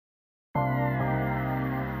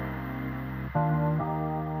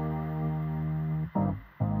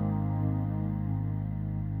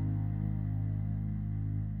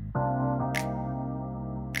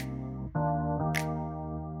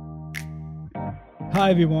Hi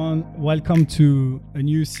everyone, welcome to a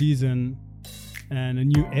new season and a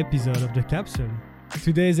new episode of The Capsule.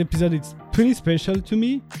 Today's episode is pretty special to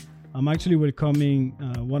me. I'm actually welcoming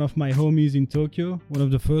one of my homies in Tokyo, one of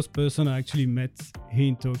the first person I actually met here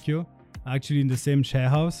in Tokyo, actually in the same share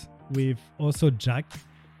house with also Jack.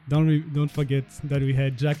 Don't forget that we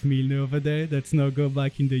had Jack Milner over there that's now go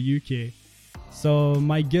back in the UK. So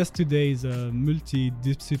my guest today is a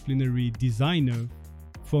multidisciplinary designer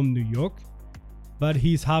from New York, but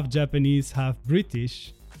he's half Japanese, half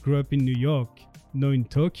British, grew up in New York, now in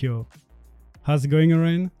Tokyo. How's it going,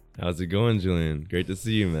 Oren? How's it going, Julian? Great to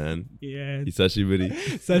see you, man. Yeah. Hisashiburi.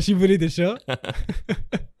 Sashiburi the show.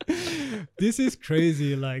 This is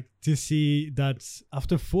crazy, like, to see that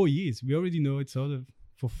after 4 years, we already know it's all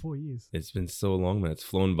for 4 years. It's been so long, man. It's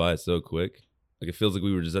flown by so quick. Like, it feels like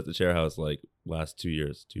we were just at the share house, like, last 2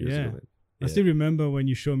 years. 2 years ago. I still remember when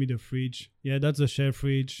you showed me the fridge. Yeah, that's a share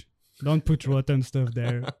fridge. Don't put rotten stuff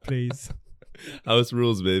there, please. House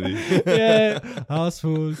rules, baby. Yeah, house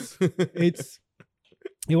rules. It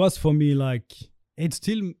was for me, like, it's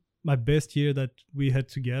still my best year that we had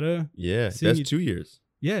together. Yeah, Seeing that's 2 years.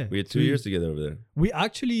 Yeah. We had 2 years together over there. We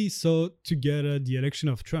actually saw together the election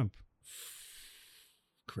of Trump.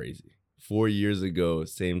 Crazy. 4 years ago,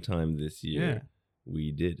 same time this year, Yeah.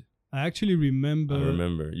 we did. I actually remember. I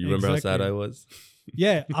remember. You remember how sad I was?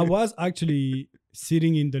 Yeah, I was actually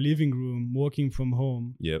sitting in the living room working from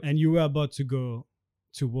home. Yep. And you were about to go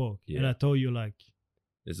to work. Yeah. And I told you, like,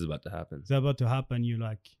 This is about to happen. it's about to happen. You're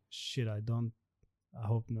like, shit, I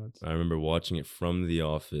hope not. I remember watching it from the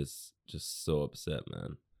office, just so upset,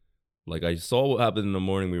 man. Like, I saw what happened in the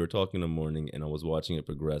morning. We were talking in the morning, and I was watching it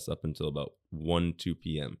progress up until about 2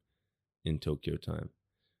 p.m. in Tokyo time.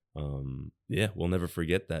 Yeah, we'll never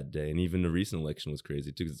forget that day. And even the recent election was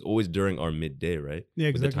crazy, too, because it's always during our midday, right? Yeah,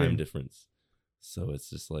 exactly. With the time difference. So it's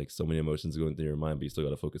just like so many emotions going through your mind, but you still got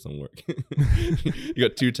to focus on work. You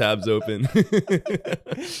got 2 tabs open.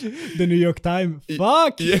 The New York Times.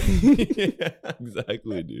 Fuck. Yeah, yeah,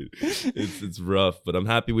 exactly, dude. It's rough, but I'm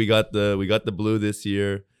happy we got the blue this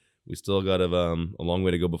year. We still got a long way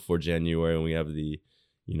to go before January when we have the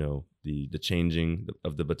changing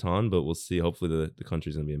of the baton, but we'll see. Hopefully the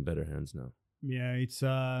country's gonna be in better hands now. Yeah,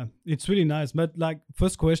 it's really nice. But like,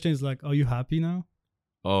 first question is like, are you happy now?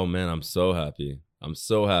 Oh man, I'm so happy. I'm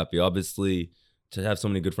so happy. Obviously, to have so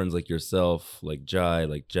many good friends like yourself, like Jai,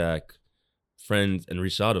 like Jack, friends, and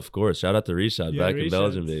Rishad, of course. Shout out to Rishad, Yeah, back in Rishad.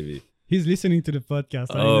 Belgium, baby. He's listening to the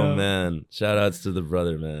podcast. I Oh know. man, shout outs to the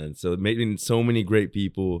brother, man. So meeting so many great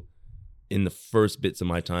people in the first bits of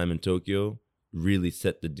my time in Tokyo really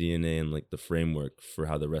set the DNA and like the framework for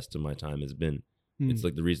how the rest of my time has been. It's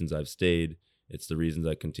like the reasons I've stayed. It's the reasons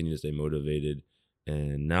I continue to stay motivated.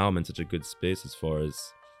 And now I'm in such a good space as far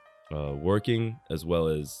as working, as well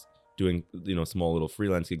as doing, small little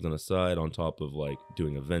freelance gigs on the side on top of like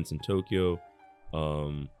doing events in Tokyo.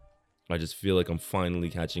 I just feel like I'm finally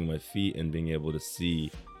catching my feet and being able to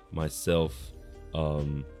see myself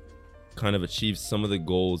kind of achieve some of the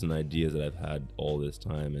goals and ideas that I've had all this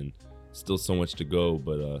time, and still so much to go,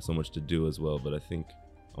 but so much to do as well. But I think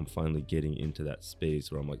I'm finally getting into that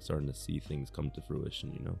space where I'm like starting to see things come to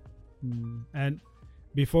fruition, And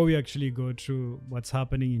before we actually go through what's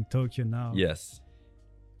happening in Tokyo now, Yes.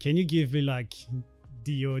 can you give me like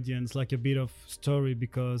the audience like a bit of story,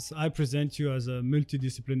 because I present you as a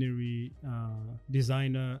multidisciplinary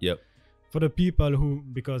designer. Yep. For the people who,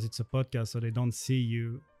 because it's a podcast so they don't see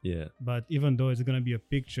you, Yeah. but even though it's gonna be a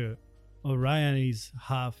picture, Orion is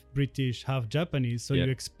half British, half Japanese, so Yep.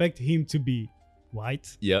 you expect him to be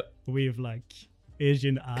white Yep. with like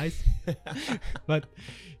Asian eyes, but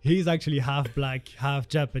he's actually half black, half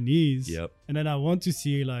Japanese. Yep. And then I want to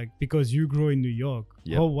see, like, because you grew in New York,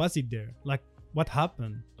 Yep. how was it there? Like, what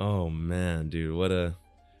happened? Oh man, dude,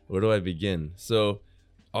 where do I begin? So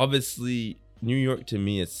obviously New York to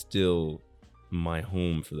me is still my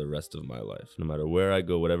home for the rest of my life. No matter where I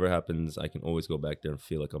go, whatever happens, I can always go back there and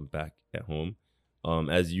feel like I'm back at home.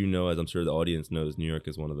 As you know, as I'm sure the audience knows, New York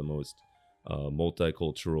is one of the most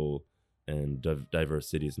multicultural and diverse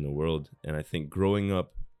cities in the world. And I think growing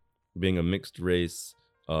up, being a mixed race,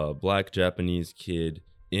 black Japanese kid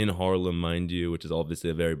in Harlem, mind you, which is obviously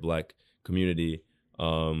a very black community,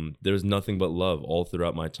 there's nothing but love all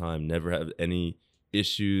throughout my time. Never have any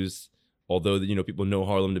issues. Although, people know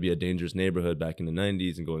Harlem to be a dangerous neighborhood back in the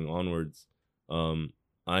 90s and going onwards,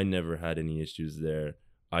 I never had any issues there.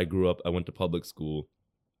 I went to public school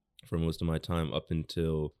for most of my time up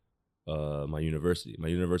until my university. My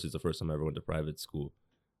university is the first time I ever went to private school.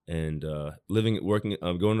 And going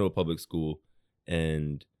to a public school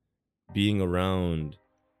and being around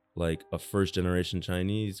like a first generation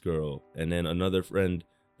Chinese girl, and then another friend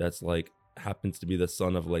that's like happens to be the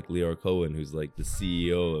son of like Leor Cohen, who's like the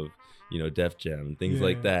CEO of, you know, Def Jam and things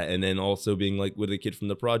like that. And then also being like with a kid from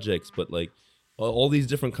the projects, but like all these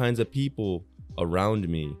different kinds of people around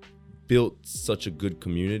me built such a good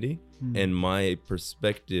community. And my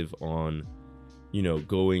perspective on, you know,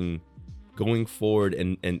 going forward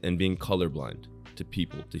and being colorblind to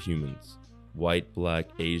people, to humans, white, black,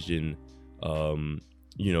 Asian,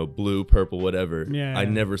 you know, blue, purple, whatever. I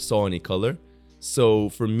never saw any color. So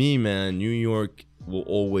for me, man, New York will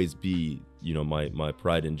always be, you know, my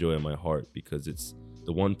pride and joy in my heart, because it's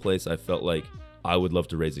the one place I felt like I would love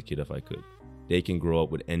to raise a kid if I could. They can grow up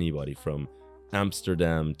with anybody from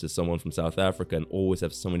Amsterdam to someone from South Africa and always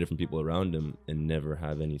have so many different people around them and never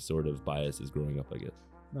have any sort of biases growing up, I guess.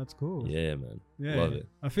 That's cool. Yeah, man. Love it.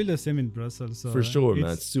 I feel the same in Brussels. So for sure,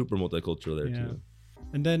 man. It's super multicultural there too.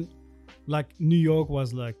 And then, like, New York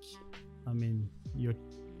was like, I mean, your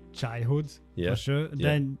childhood for sure.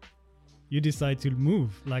 Then you decide to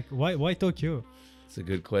move. Like, why Tokyo? It's a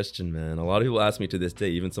good question, man. A lot of people ask me to this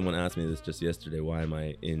day. Even someone asked me this just yesterday. Why am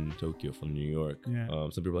I in Tokyo from New York?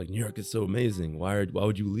 Some people are like, New York is so amazing. Why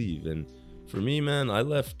would you leave? And for me, man, I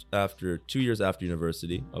left after 2 years after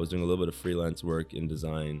university. I was doing a little bit of freelance work in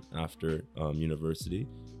design after university,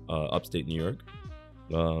 upstate New York.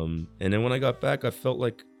 And then when I got back, I felt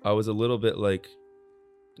like I was a little bit like,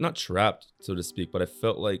 not trapped, so to speak, but I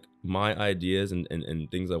felt like my ideas and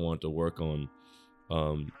things I wanted to work on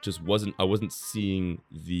I wasn't seeing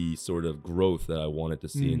the sort of growth that I wanted to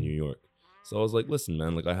see in New York. So I was like, listen,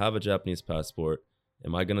 man, like I have a Japanese passport.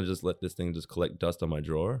 Am I going to just let this thing just collect dust on my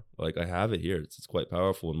drawer? Like I have it here. It's quite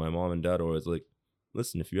powerful. And my mom and dad are always like,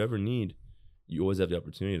 listen, if you ever need, you always have the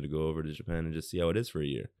opportunity to go over to Japan and just see how it is for a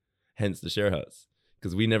year. Hence the share house.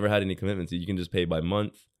 Because we never had any commitments. You can just pay by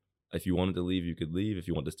month. If you wanted to leave, you could leave. If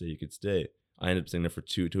you want to stay, you could stay. I ended up staying there for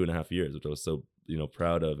 2.5 years, which I was so, you know,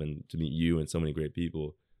 proud of, and to meet you and so many great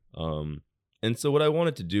people. And so what I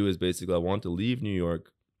wanted to do is basically I wanted to leave New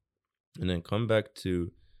York and then come back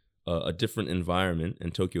to a different environment,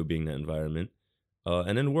 and Tokyo being that environment,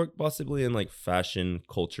 and then work possibly in like fashion,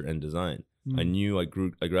 culture, and design. I knew I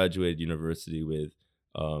graduated university with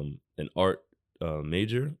an art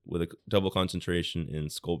major with a double concentration in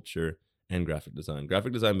sculpture and graphic design.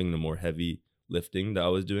 Graphic design being the more heavy lifting that I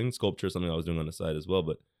was doing. Sculpture is something I was doing on the side as well,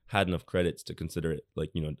 but had enough credits to consider it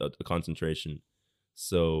like, you know, a concentration.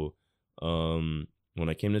 So when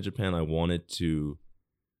I came to Japan, I wanted to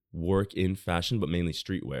work in fashion, but mainly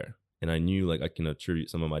streetwear. And I knew like I can attribute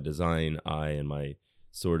some of my design eye and my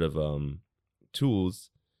sort of tools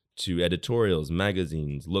to editorials,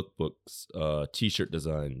 magazines, lookbooks, t-shirt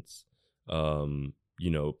designs,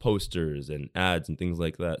 you know, posters and ads and things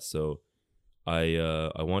like that. So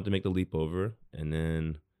I wanted to make the leap over, and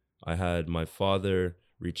then I had my father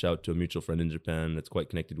reach out to a mutual friend in Japan that's quite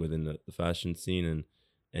connected within the fashion scene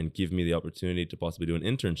and give me the opportunity to possibly do an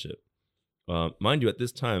internship. Mind you, at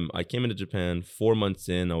this time, I came into Japan 4 months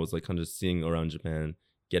in. I was like kind of seeing around Japan,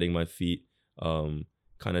 getting my feet, kind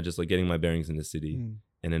of just like getting my bearings in the city,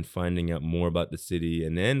 and then finding out more about the city.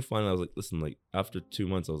 And then finally, I was like, listen, like after 2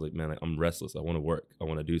 months, I was like, man, I'm restless. I want to work. I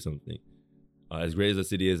want to do something. As great as the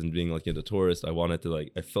city is and being like, you know, the tourist, I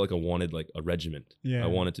felt like I wanted like a regiment. I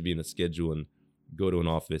wanted to be in a schedule and go to an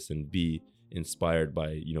office and be inspired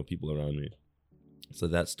by, you know, people around me. So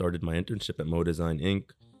that started my internship at Mo Design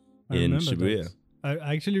Inc. in Shibuya.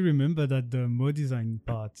 I actually remember that the Mo Design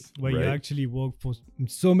part where you actually work for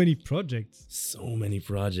so many projects. So many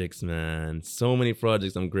projects, man. So many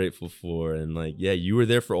projects I'm grateful for. And like, yeah, you were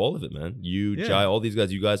there for all of it, man. Jai, all these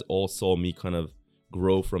guys, you guys all saw me kind of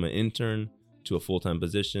grow from an intern to a full-time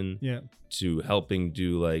position, to helping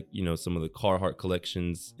do like, you know, some of the Carhartt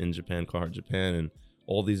collections in Japan, Carhartt Japan, and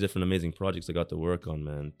all these different amazing projects I got to work on,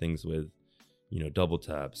 man. Things with, you know, Double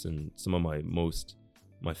Taps and some of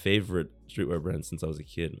my favorite streetwear brands since I was a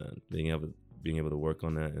kid, man. Being able to work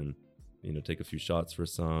on that and, you know, take a few shots for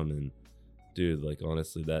some. And dude, like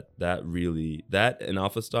honestly, that and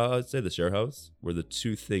Alpha Style, I'd say the share house were the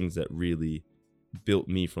two things that really built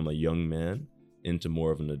me from a young man into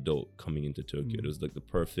more of an adult coming into Tokyo. It was like the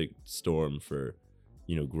perfect storm for,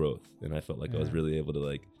 you know, growth. And I felt like I was really able to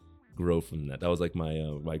like grow from that. That was like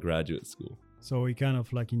my graduate school. So we kind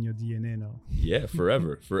of like in your DNA now. Yeah,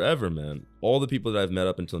 forever, man. All the people that I've met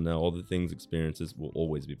up until now, all the things, experiences will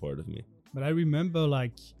always be part of me. But I remember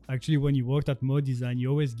like actually when you worked at Mo Design, you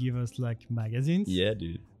always give us like magazines. Yeah,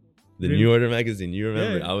 dude. The New Order magazine, you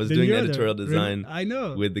remember? Yeah, I was doing editorial design I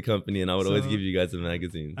know. with the company, and I would always give you guys a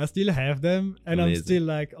magazine. I still have them, and amazing. I'm still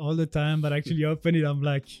like all the time, but actually open it, I'm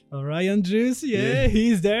like, Orion Juice,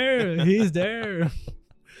 he's there.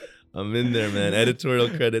 I'm in there, man. Editorial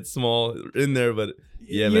credit, small in there, but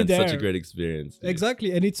yeah, You're man, such a there. great experience. Dude.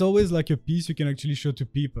 Exactly, and it's always like a piece you can actually show to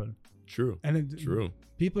people, True. and True.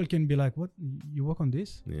 people can be like, "What? You work on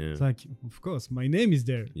this?" Yeah. It's like, of course, my name is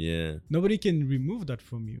there. Yeah. Nobody can remove that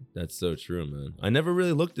from you. That's so true, man. I never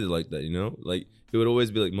really looked at it like that, you know? Like, it would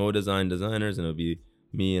always be like Mo Design designers, and it would be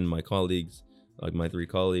me and my colleagues, like my 3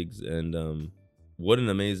 colleagues. And what an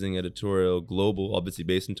amazing editorial, global, obviously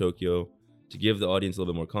based in Tokyo. To give the audience a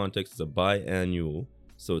little bit more context, it's a biannual,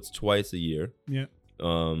 so it's twice a year. Yeah.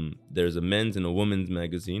 There's a men's and a women's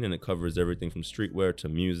magazine, and it covers everything from streetwear to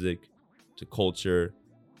music to culture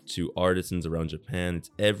to artisans around Japan.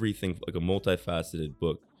 It's everything, like a multifaceted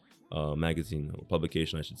book, magazine, or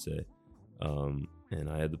publication, I should say. And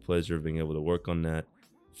I had the pleasure of being able to work on that,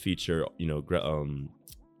 feature,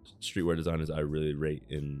 streetwear designers I really rate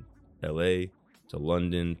in LA, to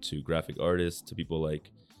London, to graphic artists, to people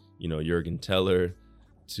like, Jürgen Teller,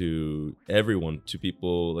 to everyone, to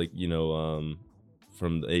people like,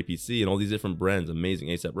 from the APC and all these different brands. Amazing.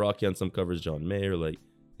 A$AP Rocky on some covers, John Mayer. Like,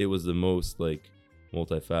 it was the most like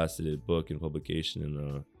multifaceted book and publication,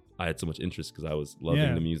 and I had so much interest because I was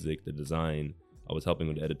loving the music, the design. I was helping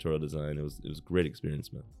with the editorial design. It was a great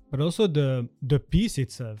experience, man. But also the piece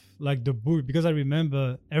itself, like the book, because I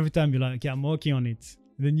remember every time you're like, yeah, I'm working on it.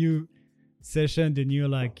 The new session, the new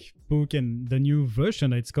like book, and the new version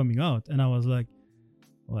that's coming out. And I was like,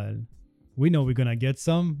 well, we know we're gonna get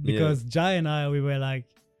some, because Jai and I, we were like,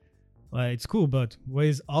 well, it's cool, but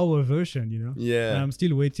where's our version, Yeah. And I'm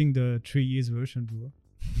still waiting the 3 years version, bro.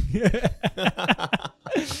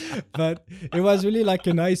 But it was really like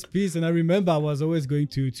a nice piece, and I remember I was always going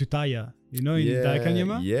to Taya, in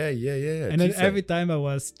Daikanyama. Yeah. And then every time I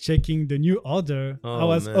was checking the new order, I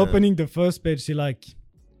was man. opening the first page. She like,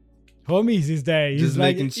 homies is there. He's just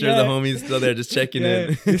like, making sure the homie's still there, just checking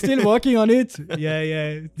in. You're still working on it.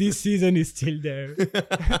 Yeah. This season is still there.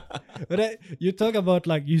 But you talk about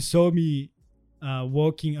like you saw me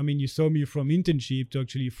working. I mean, you saw me from internship to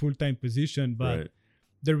actually full-time position, but. Right.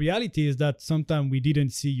 The reality is that sometimes we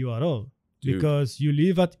didn't see you at all. Dude. Because you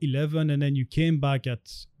leave at 11 and then you came back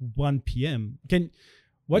at 1 p.m.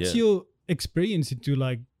 What's your experience into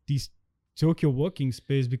like this Tokyo working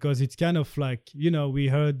space? Because it's kind of like, we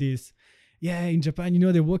heard this, in Japan,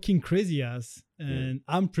 they're working crazy ass. And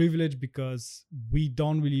I'm privileged because we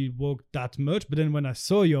don't really work that much. But then when I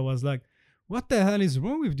saw you, I was like, what the hell is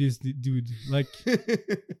wrong with this dude? Like,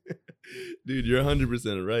 dude, you're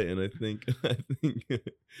 100% right. And I think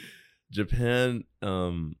Japan,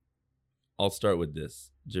 I'll start with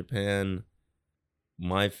this. Japan,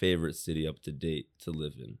 my favorite city up to date to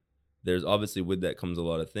live in. There's obviously, with that comes a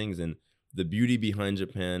lot of things, and the beauty behind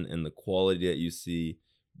Japan and the quality that you see,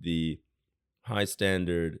 the high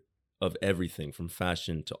standard of everything from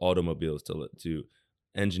fashion to automobiles to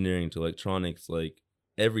engineering to electronics, like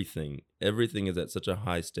everything is at such a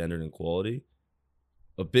high standard and quality.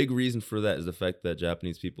 A big reason for that is the fact that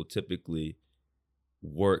Japanese people typically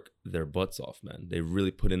work their butts off, man. They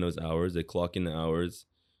really put in those hours. They clock in the hours.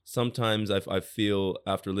 Sometimes I feel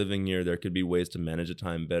after living here, there could be ways to manage the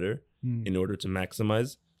time better in order to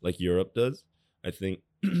maximize, like Europe does. I think,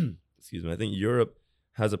 I think Europe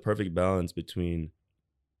has a perfect balance between,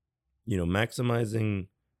 maximizing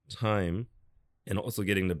time and also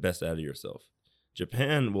getting the best out of yourself.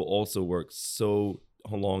 Japan will also work so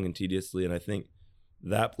long and tediously, and I think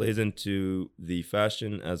that plays into the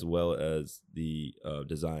fashion as well as the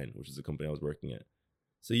design, which is the company I was working at.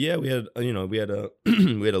 So yeah, we had a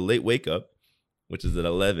late wake up, which is at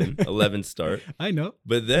 11 start. I know.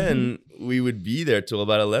 But then we would be there till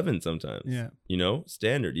about 11 sometimes. Yeah.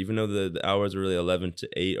 Standard. Even though the hours are really 11 to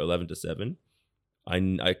 8 or 11 to 7,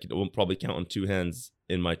 I could probably count on 2 hands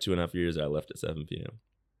in my 2.5 years that I left at 7 p.m.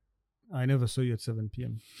 I never saw you at 7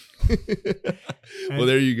 p.m. Well,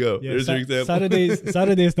 there you go. Yeah, There's your example.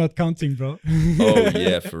 Saturday's not counting, bro. Oh,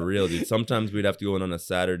 yeah, for real, dude. Sometimes we'd have to go in on a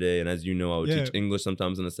Saturday, and as you know, I would teach English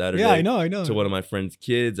sometimes on a Saturday. Yeah, I know. To one of my friends'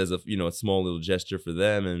 kids as a small little gesture for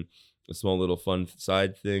them and a small little fun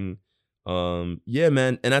side thing. Yeah,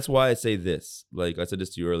 man. And that's why I say this. Like I said this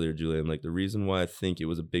to you earlier, Julian. Like the reason why I think it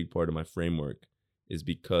was a big part of my framework is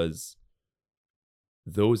because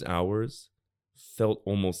those hours felt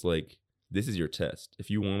almost like this is your test. If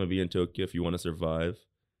you want to be in Tokyo, if you want to survive,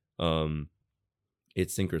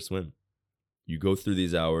 it's sink or swim. You go through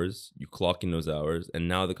these hours, you clock in those hours, and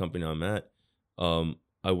now the company I'm at,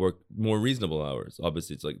 I work more reasonable hours.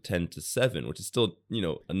 Obviously, it's like 10 to 7, which is still,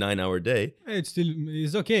 a 9-hour day. It's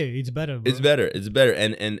okay. It's better, bro. It's better.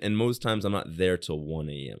 And most times I'm not there till 1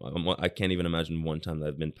 a.m. I can't even imagine one time that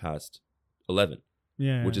I've been past 11,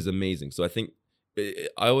 which is amazing. So I think,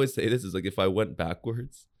 I always say this is like, if I went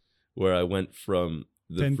backwards, where I went from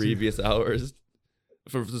the 10 to- previous hours,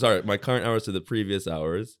 my current hours to the previous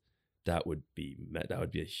hours, that would be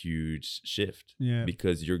a huge shift. Yeah.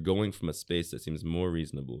 Because you're going from a space that seems more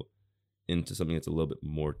reasonable into something that's a little bit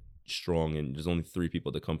more strong, and there's only 3 people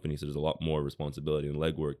at the company, so there's a lot more responsibility and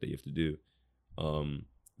legwork that you have to do.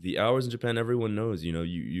 The hours in Japan, everyone knows,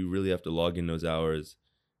 you really have to log in those hours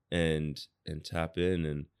and tap in.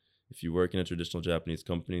 And if you work in a traditional Japanese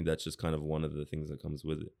company, that's just kind of one of the things that comes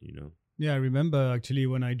with it, Yeah, I remember actually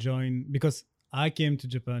when I joined, because I came to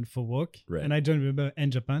Japan for work, Right. and I joined, remember, in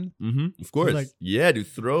Japan. Of course. like- Yeah, dude,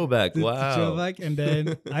 throwback. The Wow. throwback. And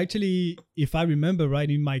then actually, if I remember right,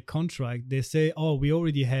 in my contract, they say, oh, we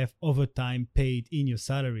already have overtime paid in your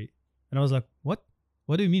salary. And I was like, what?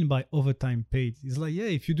 What do you mean by overtime paid? It's like, yeah,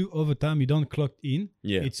 if you do overtime, you don't clock in,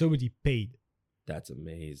 Yeah. it's already paid. That's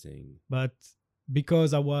amazing. But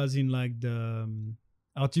because I was in like the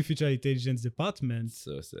artificial intelligence department,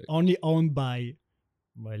 So sick. only owned by,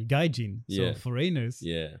 well, gaijin, so Yeah. foreigners,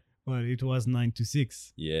 Yeah. well, it was 9 to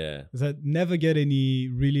 6. Yeah. So I never get any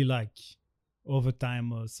really like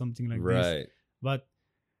overtime or something like this. Right. But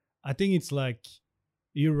I think it's like,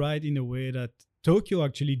 you're right in a way that Tokyo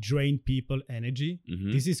actually drained people energy.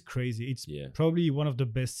 Mhm. This is crazy. It's Yeah. probably one of the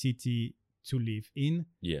best city to live in.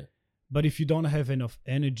 Yeah. But if you don't have enough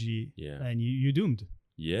energy, Yeah. then you're doomed.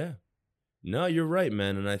 Yeah. No, you're right,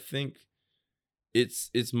 man. And I think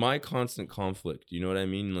it's my constant conflict. You know what I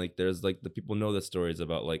mean? Like there's like the people know the stories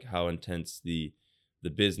about like how intense the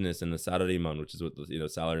business and the salaryman, which is what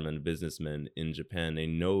salaryman businessmen in Japan, they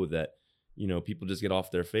know that, people just get off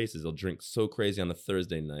their faces. They'll drink so crazy on a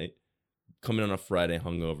Thursday night, come in on a Friday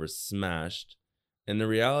hungover, smashed. And the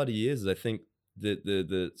reality is I think that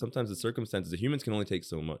the sometimes the circumstances, the humans can only take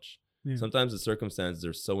so much. Yeah. Sometimes the circumstances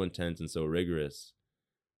are so intense and so rigorous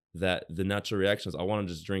that the natural reaction is, I want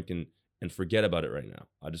to just drink and forget about it right now.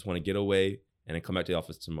 I just want to get away and then come back to the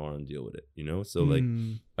office tomorrow and deal with it, So like,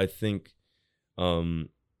 I think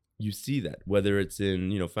you see that whether it's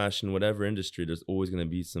in, fashion, whatever industry, there's always going to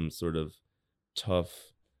be some sort of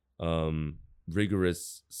tough,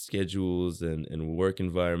 rigorous schedules and work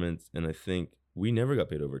environments. And I think we never got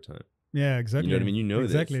paid overtime. Yeah, exactly. You know what I mean?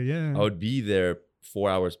 exactly, this. Yeah. I would be there 4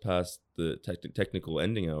 hours past the technical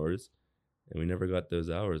ending hours, and we never got those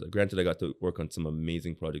hours. Granted, I got to work on some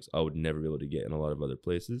amazing projects I would never be able to get in a lot of other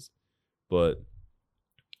places. But,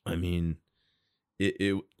 I mean,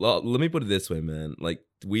 well, let me put it this way, man. Like,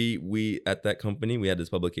 we at that company, we had this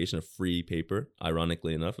publication of free paper,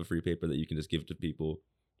 ironically enough, a free paper that you can just give to people.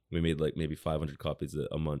 We made like maybe 500 copies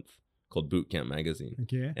a month, called Boot Camp Magazine.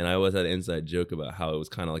 Okay. And I always had an inside joke about how it was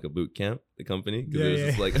kind of like a boot camp, the company. Because Yeah, it was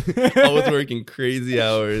just yeah. like, I was working crazy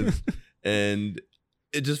hours. And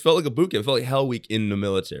it just felt like a boot camp. It felt like Hell Week in the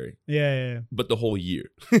military. Yeah. But the whole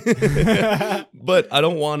year. But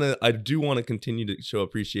I do want to continue to show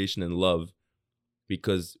appreciation and love.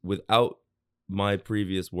 Because without my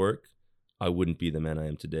previous work, I wouldn't be the man I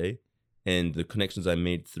am today. And the connections I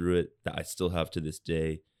made through it that I still have to this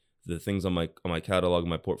day, the things on my catalog,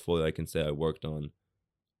 my portfolio, I can say I worked on,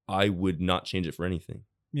 I would not change it for anything.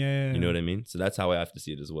 Yeah. You know what I mean? So that's how I have to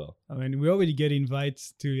see it as well. I mean, we already get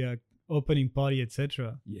invites to opening party,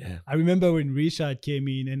 etc. Yeah. I remember when Richard came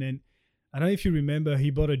in, and then I don't know if you remember, he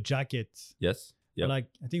bought a jacket. Yes. Yeah. Like,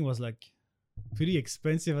 I think it was like pretty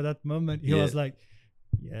expensive at that moment. He Yeah. was like,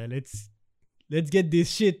 "Yeah, let's get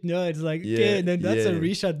this shit." No, it's like, Yeah, okay, and then that's a yeah.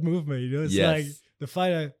 Richard movement. It's Yes. like the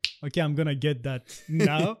fighter. Okay, I'm gonna get that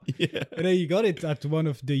now. Yeah. And then you got it at one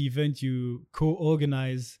of the events you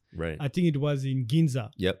co-organized. Right. I think it was in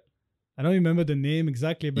Ginza. Yep. I don't remember the name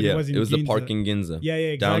exactly, but yeah. it was in the Ginza. park in Ginza. Yeah,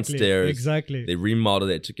 exactly. Downstairs. Exactly. They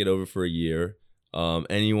remodeled it, took it over for a year.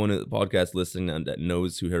 Anyone at the podcast listening that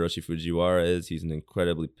knows who Hiroshi Fujiwara is, he's an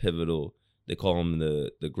incredibly pivotal. They call him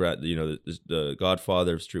the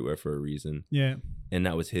godfather of streetwear for a reason. Yeah. And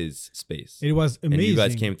that was his space. It was amazing. And you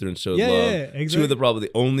guys came through and showed Yeah, love. yeah, exactly. Two of the probably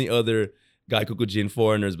only other Gaikokujin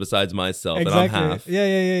foreigners besides myself, Exactly. and I'm half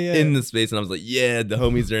Yeah. in the space. And I was like, yeah, the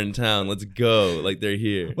homies are in town. Let's go. Like, they're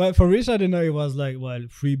here. Well, for Rich, I didn't know it was like, well,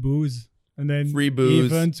 free booze. And then Free booze,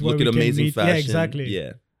 events where look we at can amazing meet. fashion. Yeah, exactly.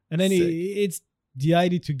 Yeah. And then Sick. it's the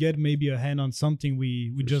idea to get maybe a hand on something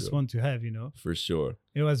we For just sure. want to have, For sure.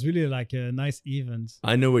 It was really like a nice event.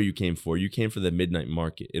 I know where you came for. You came for the Midnight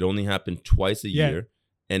Market. It only happened twice a Yeah. year.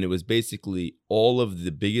 And it was basically all of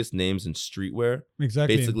the biggest names in streetwear.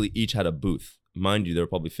 Exactly. Basically, each had a booth. Mind you, there were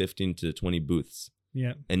probably 15 to 20 booths.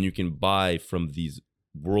 Yeah. And you can buy from these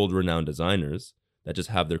world-renowned designers that just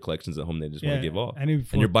have their collections at home they just want to give off. And And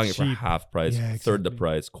you're buying it for cheap. half price, Yeah, third the exactly.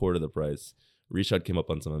 price, quarter the price. Rishad came up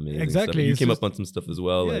on some amazing Exactly, stuff. You it's came just- up on some stuff as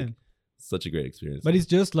well. Yeah. Like, such a great experience. But it's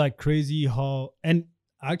just like crazy how, and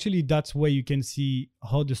actually that's where you can see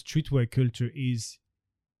how the streetwear culture is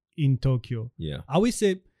in Tokyo. Yeah. I would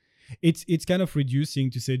say it's kind of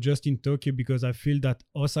reducing to say just in Tokyo, because I feel that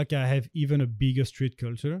Osaka have even a bigger street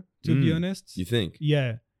culture, to be honest. You think?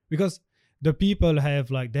 Yeah, because the people have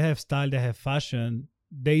they have style, they have fashion,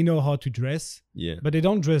 they know how to dress, Yeah. but they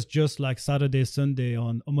don't dress just like Saturday, Sunday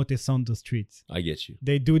on Omotesando streets. I get you.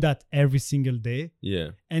 They do that every single day,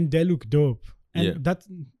 Yeah. and they look dope. And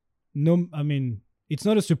Yeah. It's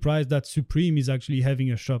not a surprise that Supreme is actually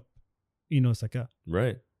having a shop in Osaka.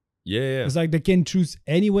 Right. Yeah. It's like they can choose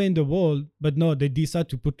anywhere in the world, but no, they decide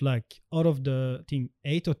to put out of the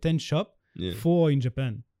 8 or 10 shop, 4 in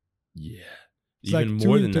Japan. Yeah. It's Even like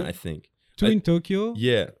more than that, I think. 2 in Tokyo,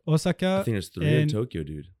 Yeah. Osaka, I think there's 3 in Tokyo,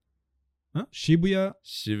 dude. Shibuya,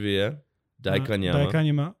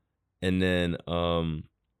 Daikanyama. And then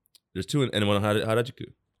there's 2 and one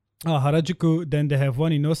Harajuku. Harajuku. Then they have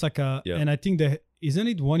 1 in Osaka, Yeah. and I think isn't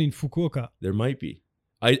it 1 in Fukuoka? There might be.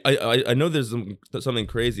 I know there's something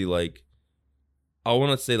crazy, like I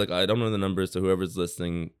want to say, like, I don't know the numbers, so whoever's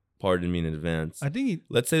listening, pardon me in advance. I think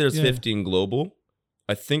let's say there's 15 global.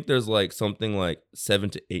 I think there's like something like 7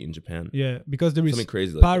 to 8 in Japan. Yeah, because there is something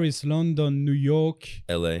crazy like Paris, London, New York,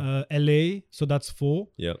 LA. LA, so that's 4.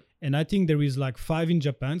 Yeah. And I think there is like 5 in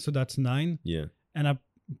Japan, so that's 9. Yeah. And I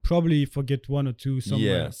probably forget 1 or 2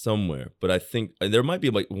 somewhere. Yeah, somewhere. But I think there might be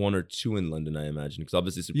like 1 or 2 in London, I imagine, because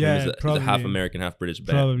obviously Supreme is a half American, half British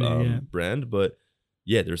brand. But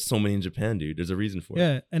yeah, there's so many in Japan, dude. There's a reason for it.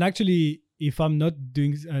 Yeah, and actually, if I'm not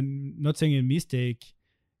saying a mistake,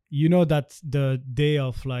 you know that the day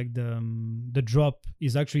of like the drop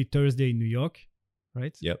is actually Thursday in New York,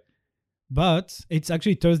 right? Yep. But it's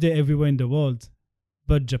actually Thursday everywhere in the world,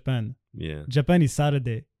 but Japan. Yeah. Japan is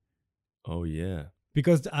Saturday. Oh yeah.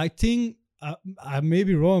 Because I think I may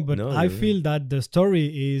be wrong, but I feel that the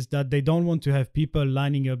story is that they don't want to have people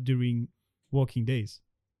lining up during working days,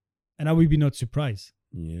 and I will be not surprised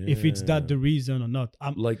if it's that the reason or not.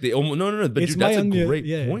 Like they no. But dude, that's a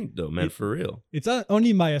great point, though, man. For real, it's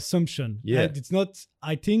only my assumption. Yeah, and it's not.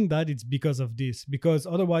 I think that it's because of this, because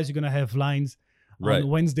otherwise you're gonna have lines on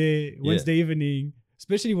Wednesday evening.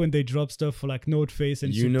 Especially when they drop stuff for like North Face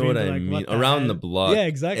and Supreme, know what I mean, around the block. Yeah,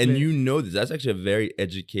 exactly. And you know this. That's actually a very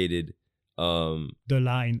educated. The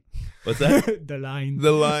line. What's that? The line.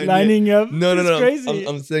 The line. Lining up. No. Crazy.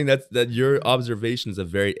 I'm saying that your observation is a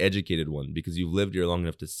very educated one, because you've lived here long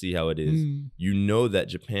enough to see how it is. You know that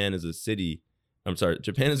Japan is a city. I'm sorry,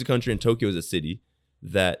 Japan is a country and Tokyo is a city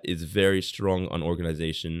that is very strong on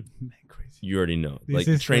organization. Man, crazy. You already know. This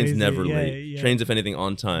like trains crazy. never late. Yeah. Trains, if anything,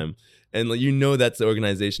 on time. And like, you know, that's the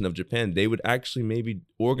organization of Japan. They would actually maybe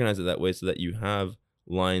organize it that way so that you have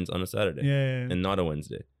lines on a Saturday and not a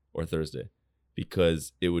Wednesday or Thursday,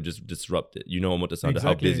 because it would just disrupt it. You know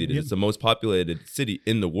how busy it is. It's the most populated city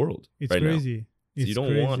in the world right crazy. now. So you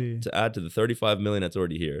don't want to add to the 35 million that's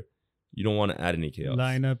already here. You don't want to add any chaos.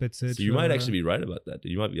 Line up, etc. So you might actually be right about that.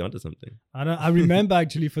 You might be onto something. I remember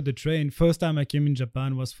actually for the train, first time I came in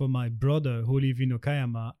Japan was for my brother who live in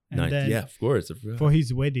Okayama. And then of course. For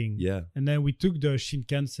his wedding. Yeah. And then we took the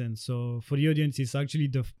Shinkansen. So for the audience, it's actually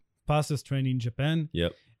the fastest train in Japan.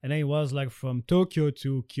 Yep. And then it was like from Tokyo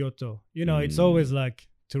to Kyoto. You know, it's always like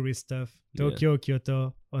tourist stuff. Tokyo,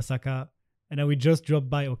 Kyoto, Osaka. And then we just dropped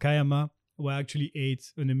by Okayama, where I actually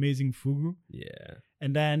ate an amazing fugu. Yeah.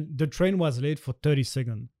 And then the train was late for 30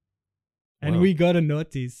 seconds. And we got a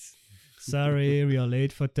notice. Sorry, we are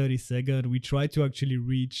late for 30 seconds. We tried to actually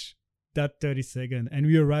reach that 30 seconds. And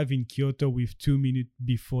we arrived in Kyoto with 2 minutes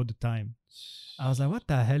before the time. I was like, what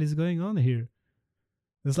the hell is going on here?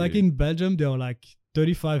 It's like in Belgium, they're like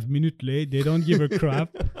 35 minutes late. They don't give a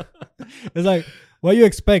crap. It's like, what do you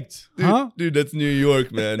expect? Dude, that's New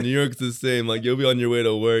York, man. New York's the same. Like, you'll be on your way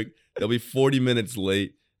to work. They'll be 40 minutes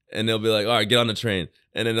late. And they'll be like, all right, get on the train.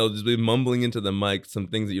 And then they'll just be mumbling into the mic some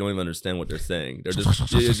things that you don't even understand what they're saying. They're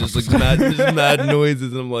just like mad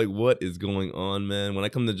noises. And I'm like, what is going on, man? When I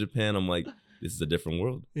come to Japan, I'm like, this is a different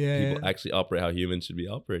world. Yeah. People actually operate how humans should be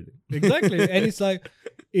operating. Exactly. And it's like,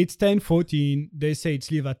 it's 10:14. They say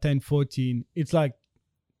it's leave at 10:14. It's like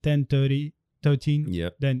 10:30, 13.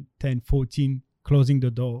 Yep. Then 10:14, closing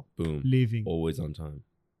the door. Boom. Leaving. Always on time.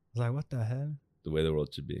 It's like, what the hell? The way the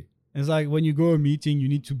world should be. It's like when you go to a meeting, you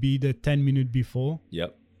need to be there 10 minutes before.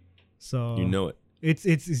 Yep. So you know it.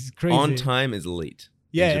 It's crazy. On time is late.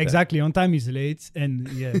 Yeah, exactly. On time is late, and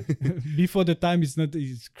before the time is not.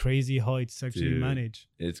 It's crazy how it's actually managed.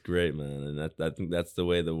 It's great, man, and I think that's the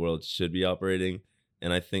way the world should be operating.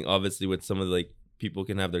 And I think obviously with some of the, like, people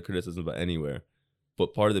can have their criticism about anywhere,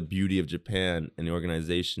 But part of the beauty of Japan and the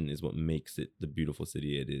organization is what makes it the beautiful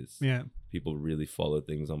city it is. Yeah. People really follow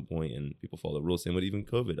things on point and people follow rules. Same with even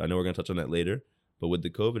COVID. I know we're going to touch on that later, but with the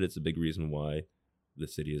COVID, it's a big reason why the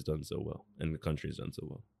city has done so well and the country has done so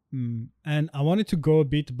well. And I wanted to go a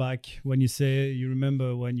bit back when you say, you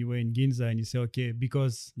remember when you were in Ginza and you say, okay,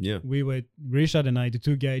 because we were, Richard and I, the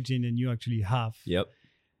two gaijin, and you actually have. Yep.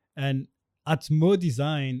 And at Mo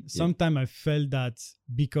Design, sometimes I felt that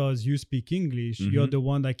because you speak English, you're the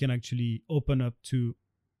one that can actually open up to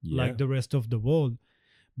like the rest of the world.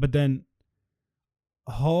 But then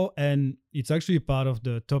how, and it's actually part of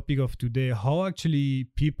the topic of today, how actually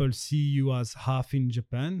people see you as half in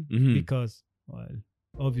Japan, because, well,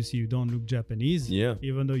 obviously you don't look Japanese,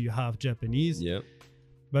 even though you have Japanese.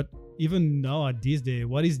 But even now at this day,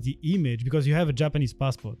 what is the image? Because you have a Japanese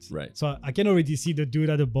passport. Right. So I can already see the dude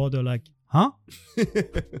at the border like, huh?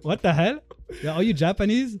 What the hell? Yeah, are you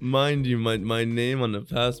Japanese? Mind you, my name on the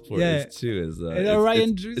passport is too. Is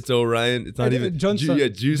Orion Juice. It's Orion. It's not even Johnson.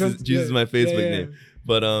 Juice is my Facebook name.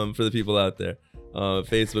 But for the people out there,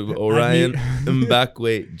 Facebook, Orion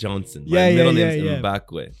Mbakwe Johnson. My middle name is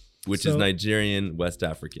Mbakwe, which is Nigerian, West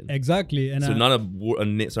African. Exactly. And so not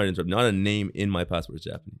sorry to interrupt, not a name in my passport is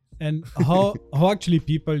Japanese. And how actually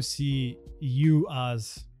people see you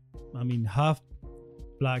as, I mean, half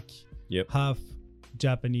black, half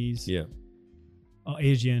Japanese, or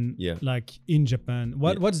Asian, like in Japan.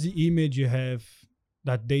 What's the image you have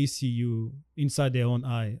that they see you inside their own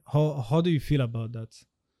eye? How do you feel about that?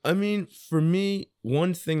 I mean, for me,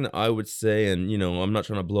 one thing that I would say, and I'm not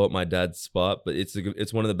trying to blow up my dad's spot, but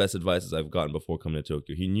it's one of the best advices I've gotten before coming to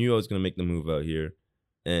Tokyo. He knew I was going to make the move out here,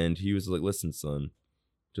 and he was like, listen, son,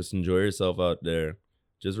 just enjoy yourself out there.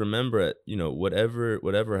 Just remember,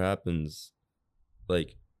 whatever happens,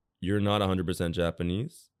 like, you're not 100%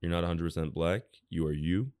 Japanese. You're not 100% black. You are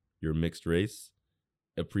you. You're mixed race.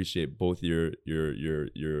 Appreciate both your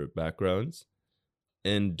backgrounds.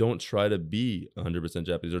 And don't try to be 100%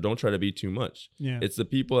 Japanese, or don't try to be too much. It's the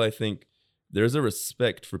people, I think, there's a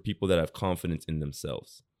respect for people that have confidence in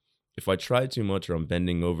themselves. If I try too much, or I'm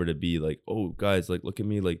bending over to be like, oh, guys, like, look at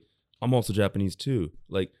me, like, I'm also Japanese too.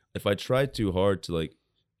 Like, if I try too hard to, like,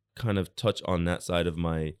 kind of touch on that side of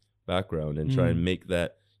my background and try and make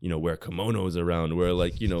that, wear kimonos around, wear,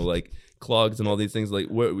 like, like clogs and all these things, like,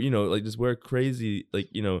 wear, like, just wear crazy, like,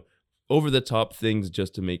 over the top things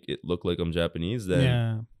just to make it look like I'm Japanese,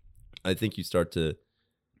 then I think you start to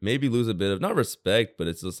maybe lose a bit of, not respect, but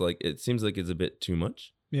it's just like, it seems like it's a bit too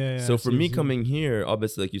much. So for me coming here,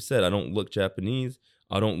 obviously, like you said, I don't look Japanese.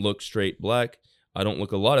 I don't look straight black. I don't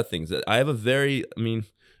look a lot of things. I have a very, I mean,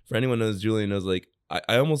 for anyone who knows, Julian knows, like,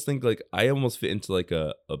 I almost think like I almost fit into like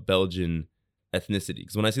a Belgian ethnicity,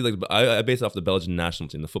 because when I see, like, I base off the Belgian national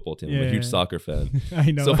team, the football team. I'm a huge soccer fan.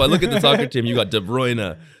 I know. So if I look at the soccer team, you got De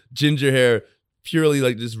Bruyne, ginger hair, purely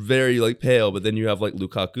like just very like pale, but then you have like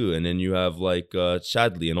Lukaku, and then you have like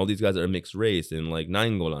Chadli, and all these guys that are mixed race, and like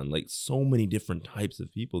Nainggolan, like so many different types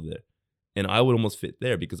of people there. And I would almost fit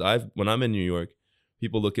there, because when I'm in New York,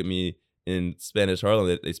 people look at me in Spanish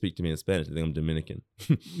Harlem, they speak to me in Spanish. They think I'm Dominican.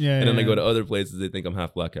 And then I go to other places, they think I'm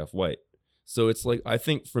half black, half white. So it's like, I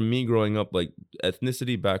think for me growing up, like,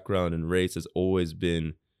 ethnicity, background, and race has always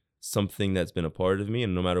been something that's been a part of me.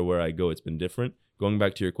 And no matter where I go, it's been different. Going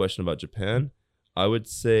back to your question about Japan, I would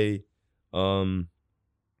say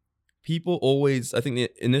people always, I think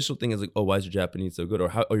the initial thing is like, oh, why is your Japanese so good? Or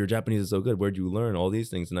how, oh, your Japanese is so good. Where'd you learn all these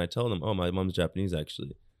things? And I tell them, oh, my mom's Japanese,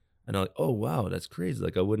 actually. And I'm like, oh, wow, that's crazy.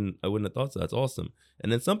 Like, I wouldn't have thought so. That's awesome.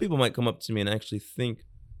 And then some people might come up to me and actually think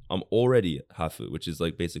I'm already hafu, which is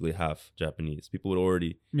like basically half Japanese. People would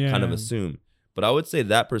already kind of assume. But I would say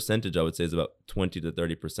that percentage, I would say, is about 20 to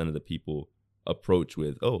 30% of the people approach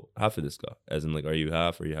with, oh, hafu desu ka? As in, like, are you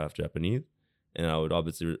half Japanese? And I would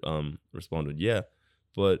obviously respond with, yeah.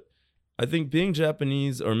 But I think being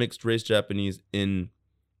Japanese or mixed race Japanese in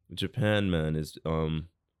Japan, man, is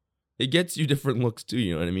it gets you different looks too,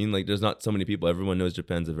 you know what I mean? Like, there's not so many people. Everyone knows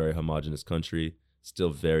Japan's a very homogenous country, still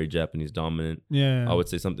very Japanese dominant. I would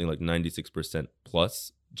say something like 96%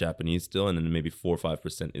 plus Japanese still, and then maybe 4 or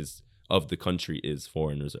 5% is of the country is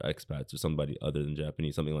foreigners or expats or somebody other than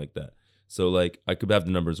Japanese, something like that. So, like, I could have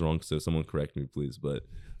the numbers wrong, so someone correct me, please. But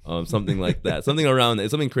something like that, something around that,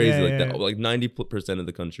 something crazy that. Like 90% of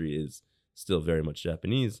the country is still very much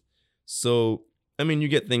Japanese. So, I mean, you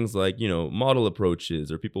get things like, you know, model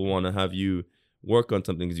approaches, or people want to have you work on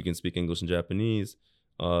something because you can speak English and Japanese.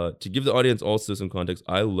 To give the audience also some context,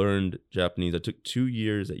 I learned Japanese. I took 2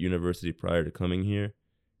 years at university prior to coming here.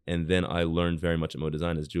 And then I learned very much at Mo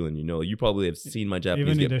Design, as Julian, you know. You probably have seen my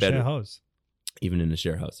Japanese get better. Even in the share house. Even in the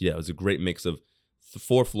share house. Yeah, it was a great mix of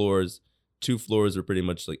 4 floors, 2 floors were pretty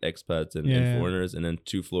much like expats and foreigners, and then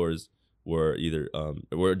 2 floors were either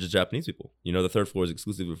were just Japanese people. You know, the 3rd floor is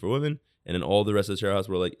exclusively for women, and then all the rest of the share house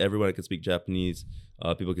were like everyone could speak Japanese,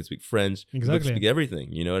 people could speak French, people could speak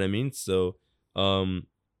everything. You know what I mean? So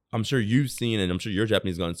I'm sure you've seen, and I'm sure your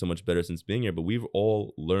Japanese has gotten so much better since being here, but we've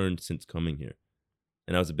all learned since coming here.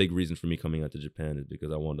 And that was a big reason for me coming out to Japan, is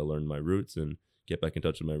because I wanted to learn my roots and get back in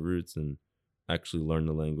touch with my roots and actually learn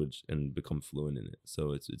the language and become fluent in it.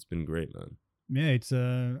 So it's been great, man. Yeah, it's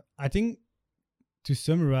I think, to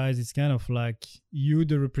summarize, it's kind of like you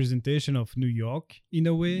the representation of New York in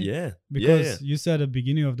a way. Yeah. Because you said at the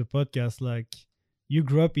beginning of the podcast, like you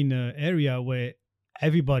grew up in an area where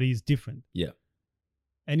everybody is different. Yeah.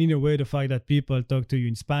 And in a way, the fact that people talk to you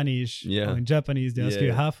in Spanish or in Japanese, they ask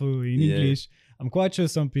you hafu in English. I'm quite sure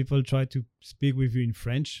some people try to speak with you in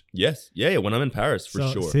French. Yes. Yeah. When I'm in Paris, for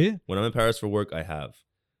sure. See? When I'm in Paris for work, I have.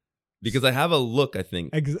 Because I have a look, I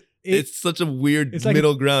think. It's such a weird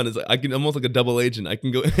middle ground. It's like I can almost like a double agent. I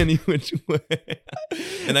can go any which way.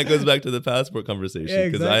 And that goes back to the passport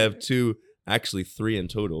conversation. Because I have 2, actually 3 in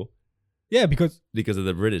total. Yeah, because of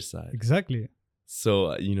the British side. Exactly.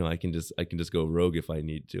 So I can just go rogue if I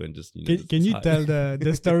need to, and just Can you tell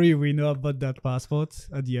the story we know about that passport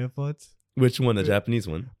at the airport? Which one? The Japanese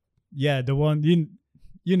one? Yeah, the one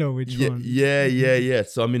you know which one. Yeah.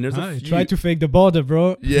 So I mean, there's a few. Try to fake the border,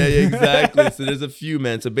 bro. Yeah, exactly. So there's a few,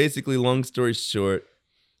 man. So basically, long story short,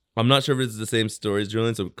 I'm not sure if it's the same story as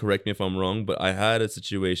Julian, so correct me if I'm wrong, but I had a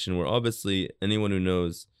situation where obviously anyone who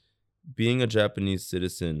knows, being a Japanese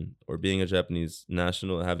citizen or being a Japanese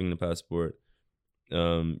national, having the passport,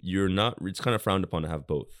 it's kind of frowned upon to have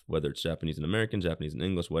both, whether it's Japanese and American, Japanese and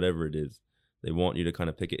English, whatever it is. They want you to kind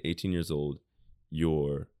of pick at 18 years old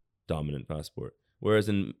your dominant passport. Whereas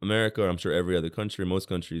in America, or I'm sure every other country, most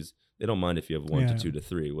countries, they don't mind if you have 1 to 2 to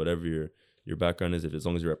 3, whatever your background is. If as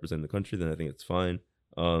long as you represent the country, then I think it's fine.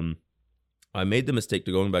 I made the mistake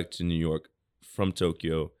to going back to New York from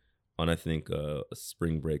Tokyo on, I think, a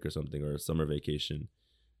spring break or something, or a summer vacation.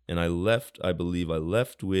 And I believe I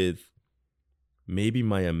left with maybe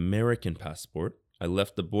my American passport. I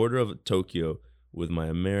left the border of Tokyo with my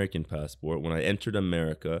American passport. When I entered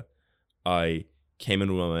America, I came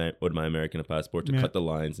in with my American passport to cut the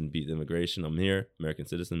lines and beat the immigration. I'm here, American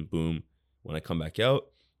citizen, boom. When I come back out,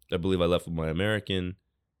 I believe I left with my American.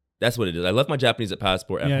 That's what it is. I left my Japanese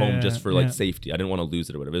passport at home just for safety. I didn't want to lose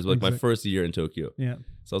it or whatever. It was like my first year in Tokyo. Yeah.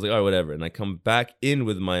 So I was like, all right, whatever. And I come back in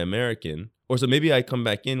with my American. Or so maybe I come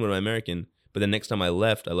back in with my American, but then next time I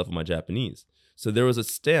left with my Japanese. So there was a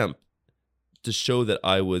stamp to show that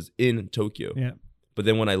I was in Tokyo. Yeah. But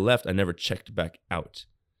then when I left, I never checked back out.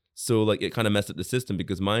 So like it kind of messed up the system,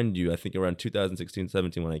 because mind you, I think around 2016,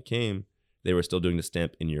 17 when I came, they were still doing the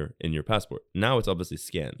stamp in your passport. Now it's obviously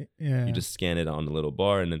scanned. Yeah. You just scan it on the little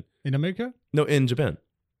bar and then... In America? No, in Japan.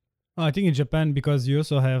 Oh, I think in Japan, because you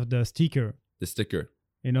also have the sticker. The sticker.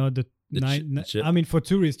 You know, the chip. I mean, for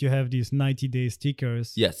tourists, you have these 90-day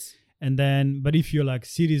stickers. Yes. And then, but if you're like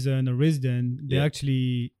citizen or resident, they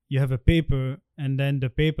actually, you have a paper, and then the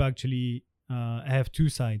paper actually have 2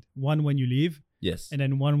 sides. One when you leave. Yes. And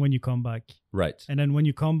then one when you come back. Right. And then when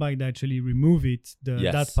you come back, they actually remove it.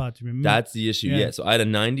 That part removed. That's the issue. Yeah. So I had a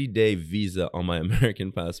 90-day visa on my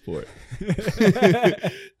American passport.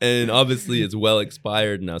 And obviously it's well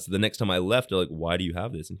expired now. So the next time I left, they're like, why do you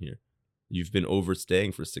have this in here? You've been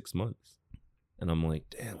overstaying for 6 months. And I'm like,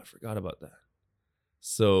 damn, I forgot about that.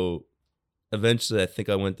 So eventually I think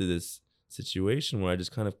I went through this situation where I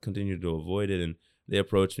just kind of continued to avoid it. And they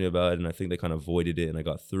approached me about it. And I think they kind of avoided it and I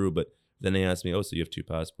got through. But then they asked me, oh, so you have 2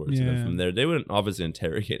 passports. And then from there, they weren't obviously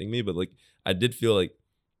interrogating me, but like I did feel like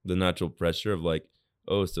the natural pressure of like,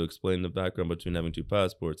 oh, so explain the background between having 2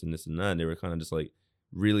 passports and this and that. And they were kind of just like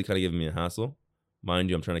really kind of giving me a hassle.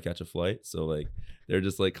 Mind you, I'm trying to catch a flight. So like they're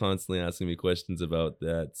just like constantly asking me questions about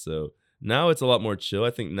that. So now it's a lot more chill.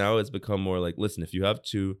 I think now it's become more like, listen, if you have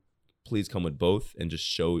 2, please come with both and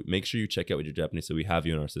just make sure you check out with your Japanese so we have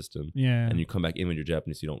you in our system. Yeah. And you come back in with your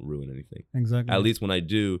Japanese so you don't ruin anything. Exactly. At least when I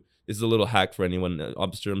do, this is a little hack for anyone.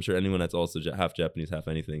 I'm sure anyone that's also half Japanese, half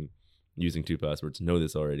anything using 2 passports know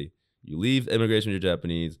this already. You leave immigration with your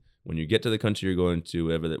Japanese. When you get to the country you're going to,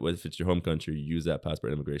 whether if it's your home country, you use that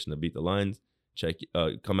passport immigration to beat the lines,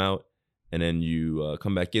 come out, and then you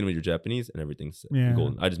come back in with your Japanese and everything's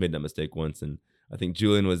golden. I just made that mistake once, and I think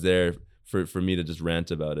Julian was there for me to just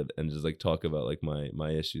rant about it and just like talk about like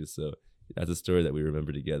my issues. So that's a story that we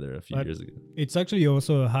remember together a few years ago. It's actually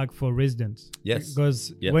also a hack for residents. Yes.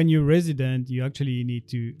 Because when you're resident, you actually need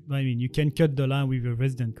to, you can cut the line with your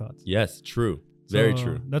resident card. Yes, true. Very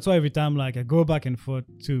true. That's why every time like I go back and forth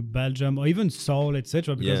to Belgium or even Seoul,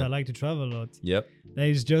 etc., because I like to travel a lot. Yep. There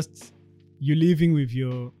is just you're leaving with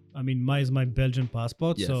your, I mean, mine is my Belgian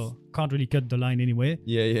passport, Yes. so can't really cut the line anyway.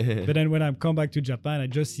 Yeah. But then when I come back to Japan, I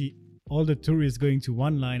just see all the tourists going to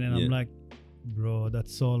one line, and I'm like, bro,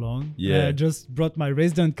 that's so long. Yeah. And I just brought my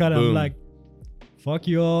resident card. Boom. I'm like, fuck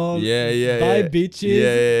you all. Yeah. Bye, bitches.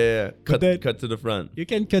 Yeah. But Cut to the front. You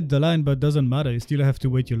can cut the line, but doesn't matter. You still have to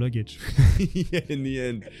wait your luggage. Yeah, in the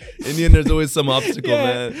end, there's always some obstacle,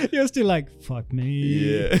 man. You're still like, fuck me.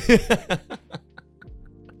 Yeah.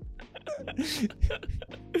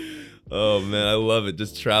 Oh man, I love it.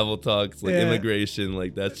 Just travel talks, like immigration,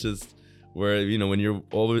 like that's just where, you know, when you're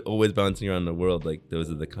always bouncing around the world, like those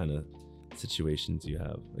are the kind of situations you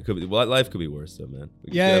have. It could be, well, life could be worse though, man.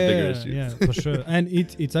 We could have bigger issues. Yeah, for sure. And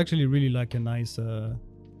it's actually really like a nice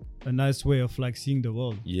way of like seeing the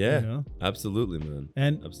world. Yeah, you know? Absolutely, man.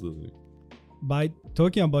 And absolutely. By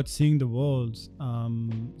talking about seeing the world,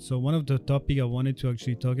 so one of the topic I wanted to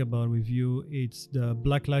actually talk about with you, it's the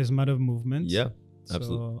Black Lives Matter movement. Yeah,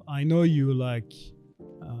 absolutely. So I know you like,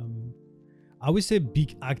 I would say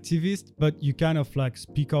big activist, but you kind of like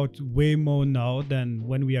speak out way more now than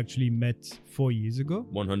when we actually met 4 years ago.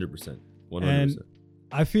 100%. And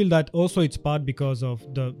I feel that also it's part because of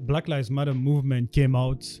the Black Lives Matter movement came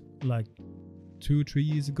out like 2-3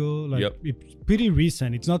 years ago. Like it's pretty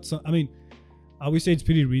recent. It's not so, I mean, I would say it's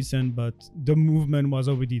pretty recent, but the movement was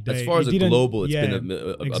already there. As far as a global, it's been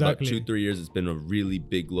about exactly. 2-3 years. It's been a really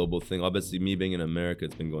big global thing. Obviously, me being in America,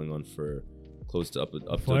 it's been going on for close to up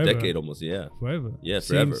to a decade almost. Yeah, forever. Yeah,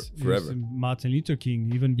 forever. Martin Luther King,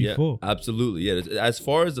 even before. Yeah, absolutely. Yeah, as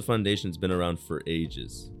far as the foundation's been around for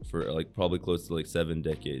ages, for like probably close to like 7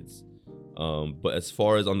 decades. But as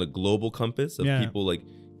far as on the global compass of people like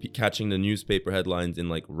catching the newspaper headlines in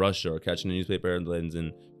like Russia or catching the newspaper headlines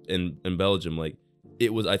in Belgium, like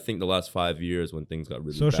it was, I think, the last 5 years when things got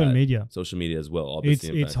really social media as well,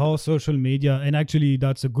 obviously. It's all social media, and actually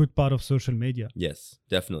that's a good part of social media. Yes,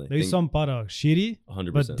 definitely. There's some part are shitty,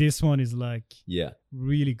 100%, but this one is like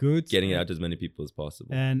really good, getting it out to as many people as possible.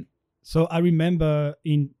 And so I remember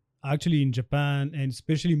in Japan, and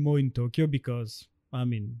especially more in Tokyo, because I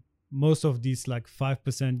mean most of these like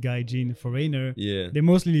 5% gaijin foreigner, they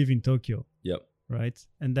mostly live in Tokyo. Right.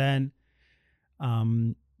 And then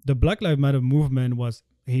the Black Lives Matter movement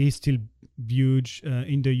is still huge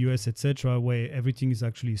in the US, etc., where everything is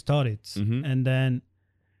actually started. Mm-hmm. And then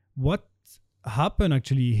what happened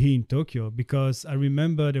actually here in Tokyo, because I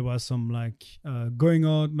remember there was some like going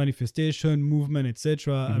out manifestation movement,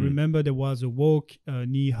 etc. Mm-hmm. I remember there was a walk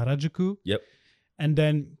near Harajuku. And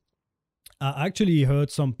then I actually heard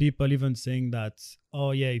some people even saying that, oh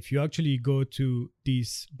yeah, if you actually go to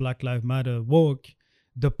this Black Lives Matter walk,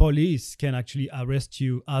 the police can actually arrest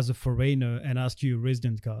you as a foreigner and ask you a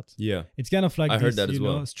resident card. It's kind of like I heard that as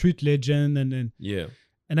well. Street legend, and then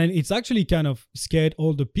and then it's actually kind of scared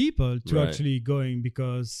all the people to actually going,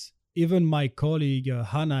 because even my colleague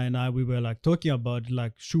Hannah and I, we were like talking about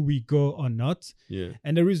like, should we go or not?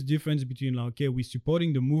 And there is a difference between like, okay, we're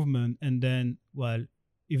supporting the movement, and then, well,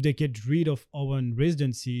 if they get rid of our own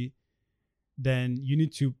residency, then you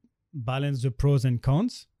need to balance the pros and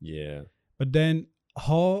cons. But then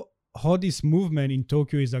how this movement in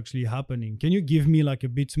Tokyo is actually happening? Can you give me like a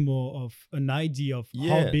bit more of an idea of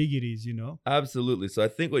how big it is, you know? Absolutely. So I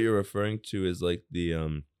think what you're referring to is like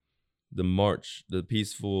the march, the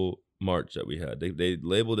peaceful march that we had. They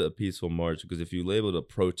labeled it a peaceful march because if you label it a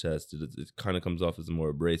protest, it kind of comes off as more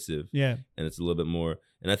abrasive. And it's a little bit more.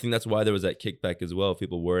 And I think that's why there was that kickback as well.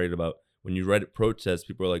 People worried about when you write protest,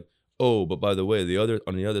 people are like, oh, but by the way,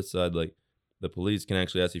 on the other side, like, the police can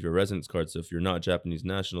actually ask you for your residence card. So if you're not Japanese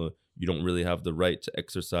national, you don't really have the right to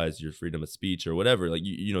exercise your freedom of speech or whatever. Like,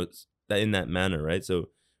 you know, it's that in that manner, right? So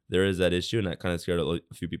there is that issue, and that kind of scared a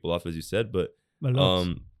few people off, as you said. But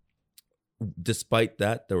despite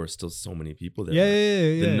that, there were still so many people there.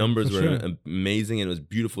 The numbers were amazing, and it was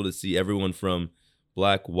beautiful to see everyone from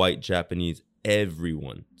Black, white, Japanese,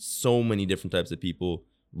 everyone. So many different types of people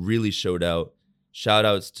really showed out. Shout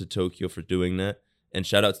outs to Tokyo for doing that. And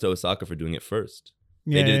shout outs to Osaka for doing it first.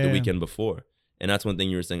 They did it the weekend before. And that's one thing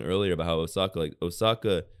you were saying earlier about how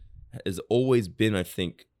Osaka has always been, I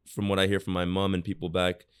think, from what I hear from my mom and people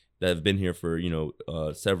back that have been here for,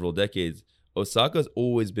 several decades, Osaka's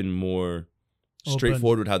always been more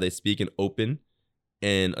straightforward with how they speak and open,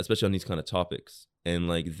 and especially on these kind of topics. And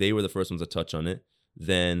like they were the first ones to touch on it.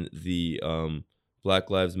 Then the Black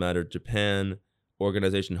Lives Matter Japan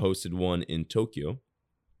organization hosted one in Tokyo.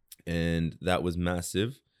 And that was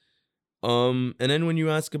massive. And then when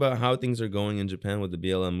you ask about how things are going in Japan with the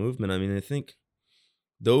BLM movement, I mean, I think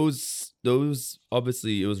those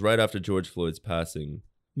obviously it was right after George Floyd's passing.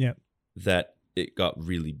 Yeah. That it got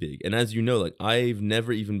really big. And as you know, like I've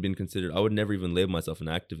never even been considered, I would never even label myself an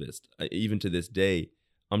activist. Even to this day,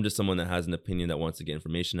 I'm just someone that has an opinion that wants to get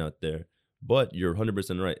information out there. But you're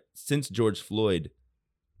 100% right. Since George Floyd,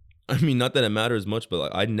 I mean, not that it matters much, but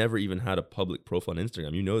like I never even had a public profile on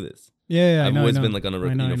Instagram. You know this. Yeah, I've I always know. been like on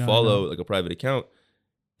a follow, like a private account.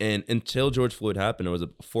 And until George Floyd happened, there was a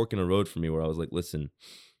fork in the road for me where I was like, listen,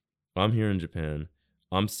 I'm here in Japan.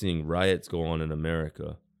 I'm seeing riots go on in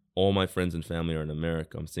America. All my friends and family are in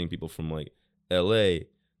America. I'm seeing people from like LA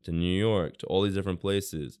to New York to all these different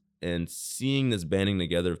places, and seeing this banding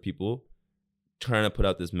together of people trying to put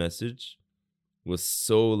out this message was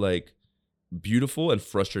so like beautiful and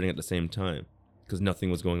frustrating at the same time because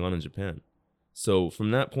nothing was going on in Japan. So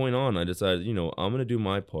from that point on, I decided, I'm going to do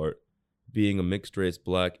my part being a mixed race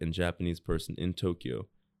Black and Japanese person in Tokyo.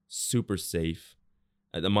 Super safe.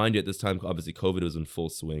 Mind you, at this time, obviously COVID was in full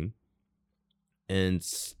swing. And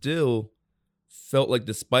still felt like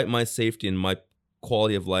despite my safety and my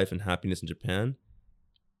quality of life and happiness in Japan,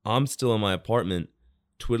 I'm still in my apartment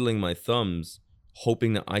twiddling my thumbs,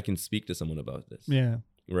 hoping that I can speak to someone about this. Yeah.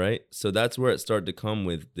 Right? So that's where it started to come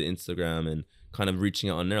with the Instagram and kind of reaching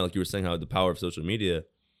out on there. Like you were saying, how the power of social media,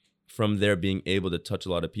 from there being able to touch a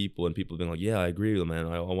lot of people and people being like, yeah, I agree with man.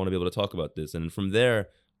 I want to be able to talk about this. And from there,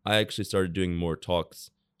 I actually started doing more talks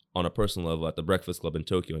on a personal level at the Breakfast Club in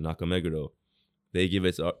Tokyo in Nakameguro. They gave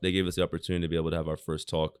us the opportunity to be able to have our first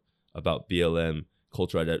talk about BLM,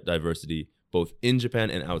 cultural diversity, both in Japan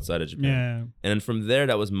and outside of Japan. Yeah. And then from there,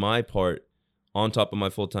 that was my part on top of my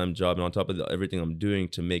full-time job and on top of everything I'm doing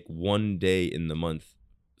to make one day in the month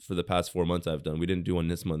for the past 4 months I've done. We didn't do one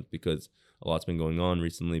this month because a lot's been going on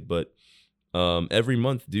recently, but every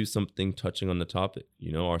month do something touching on the topic.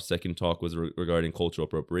 Our second talk was regarding cultural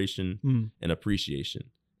appropriation and appreciation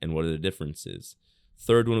and what are the differences.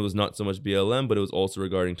 Third one was not so much BLM, but it was also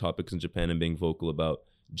regarding topics in Japan and being vocal about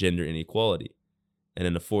gender inequality. And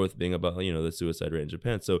then the fourth being about, the suicide rate in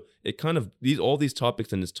Japan. So it kind of, all these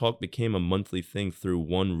topics in this talk became a monthly thing through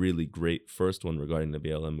one really great first one regarding the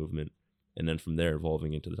BLM movement. And then from there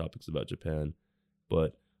evolving into the topics about Japan.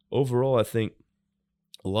 But overall, I think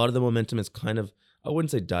a lot of the momentum is kind of, I wouldn't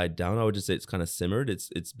say died down. I would just say it's kind of simmered.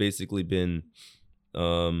 It's basically been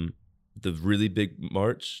the really big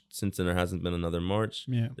march. Since then, there hasn't been another march.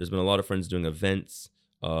 Yeah. There's been a lot of friends doing events,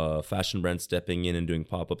 fashion brands stepping in and doing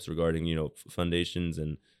pop-ups regarding, foundations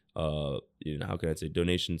and, how can I say,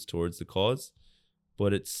 donations towards the cause.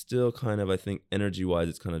 But it's still kind of, I think, energy-wise,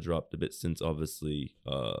 it's kind of dropped a bit since, obviously,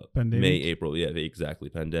 May, April. Yeah, exactly.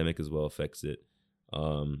 Pandemic as well affects it.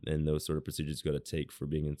 And those sort of procedures you got to take for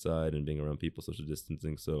being inside and being around people, social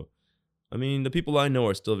distancing. So, I mean, the people I know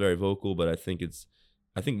are still very vocal, but I think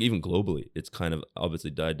even globally, it's kind of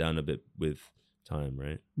obviously died down a bit with time,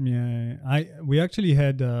 right? Yeah, we actually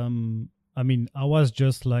had. I was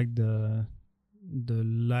just like the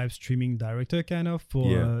live streaming director kind of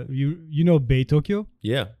for Bay Tokyo.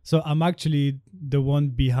 Yeah. So I'm actually the one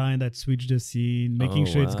behind that Switch the Scene, making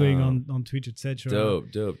sure it's going on Twitch, etc.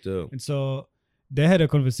 Dope. And so they had a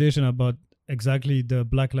conversation about exactly the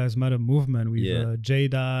Black Lives Matter movement with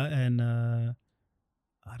Jada and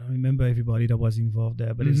I don't remember everybody that was involved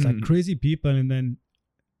there, but it's like crazy people. And then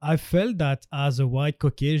I felt that as a white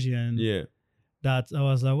Caucasian, that I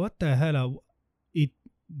was like, what the hell?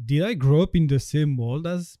 Did I grow up in the same world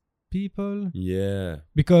as people? Yeah.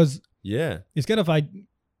 Because it's kind of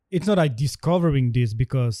it's not like discovering this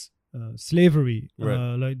because slavery,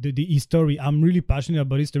 right. like the history. I'm really passionate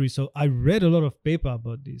about history, so I read a lot of paper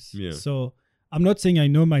about this. Yeah. So I'm not saying I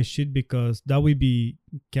know my shit because that would be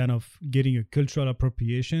kind of getting a cultural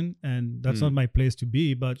appropriation, and that's not my place to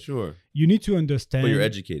be. But sure, you need to understand. But you're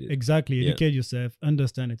educated. Exactly, educate yourself,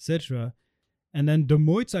 understand, etc. And then the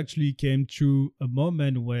more it's actually came to a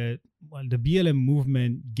moment where the BLM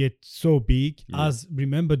movement gets so big, as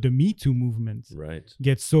remember the Me Too movement, right,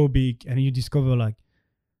 gets so big, and you discover like,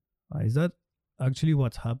 is that actually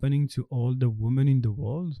what's happening to all the women in the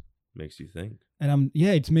world? Makes you think. And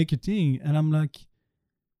it's make you think. And I'm like,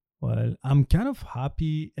 well, I'm kind of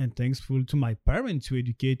happy and thankful to my parents to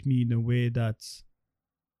educate me in a way that's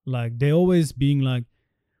like, they always being like,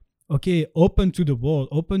 okay, open to the world,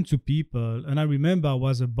 open to people. And I remember I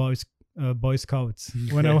was a Boy Scout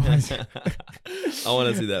when I was. I want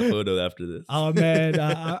to see that photo after this. Oh man,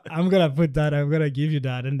 I'm gonna put that. I'm gonna give you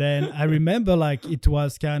that. And then I remember like it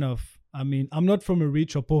was kind of. I mean, I'm not from a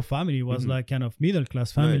rich or poor family. It was like kind of middle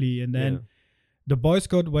class family, right. And then the Boy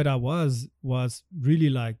Scout where I was really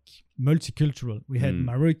like multicultural. We had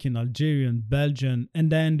Moroccan, Algerian, Belgian,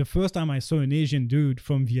 and then the first time I saw an Asian dude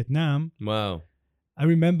from Vietnam. Wow. I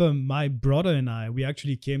remember my brother and we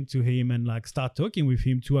actually came to him and like start talking with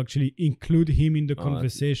him to actually include him in the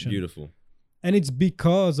conversation. Beautiful. And it's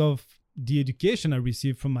because of the education I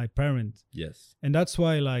received from my parents. Yes. And that's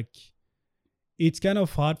why like it's kind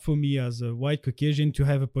of hard for me as a white Caucasian to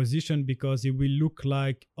have a position, because it will look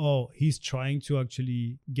like, oh, he's trying to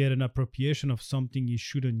actually get an appropriation of something he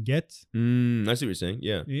shouldn't get. I see what you're saying.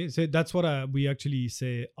 Yeah. So that's what we actually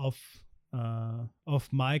say off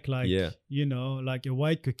mic, like, you know, like a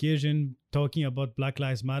white Caucasian talking about Black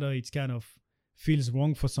Lives Matter, it's kind of feels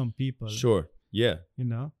wrong for some people. Sure. Yeah. You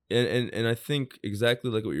know? And I think exactly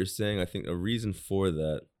like what you're saying, I think a reason for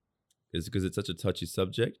that is because it's such a touchy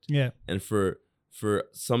subject. Yeah. And for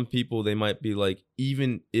some people, they might be like,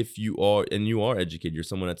 even if you are educated, you're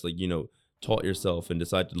someone that's like, you know, taught yourself and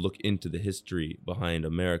decide to look into the history behind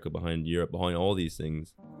America, behind Europe, behind all these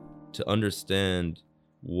things, to understand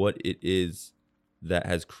what it is that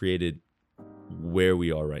has created where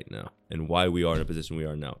we are right now and why we are in a position we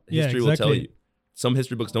are now. History will tell you. Some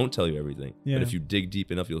history books don't tell you everything, but if you dig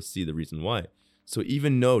deep enough, you'll see the reason why. So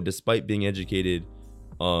even though, despite being educated,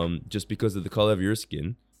 just because of the color of your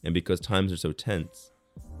skin and because times are so tense,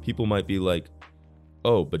 people might be like,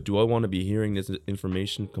 oh, but do I want to be hearing this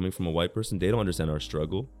information coming from a white person? They don't understand our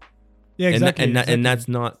struggle. Yeah, exactly. And that's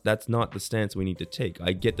not the stance we need to take.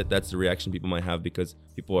 I get that that's the reaction people might have because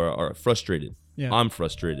people are frustrated. Yeah. I'm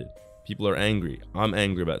frustrated. People are angry. I'm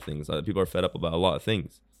angry about things. People are fed up about a lot of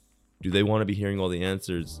things. Do they want to be hearing all the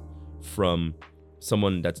answers from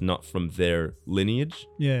someone that's not from their lineage?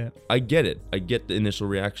 Yeah. I get it. I get the initial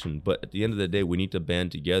reaction. But at the end of the day, we need to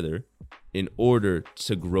band together in order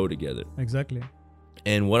to grow together. Exactly.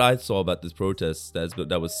 And what I saw about this protest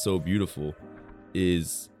that was so beautiful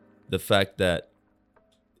is the fact that,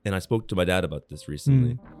 and I spoke to my dad about this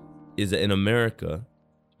recently, is that in America,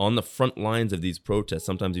 on the front lines of these protests,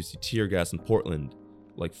 sometimes you see tear gas in Portland,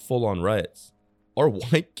 like full-on riots, are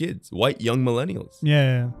white kids, white young millennials.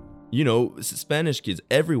 Yeah. You know, Spanish kids,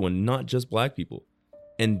 everyone, not just black people.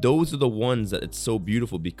 And those are the ones that it's so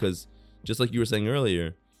beautiful because, just like you were saying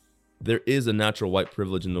earlier, there is a natural white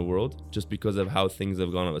privilege in the world just because of how things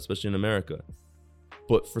have gone up, especially in America.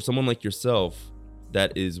 But for someone like yourself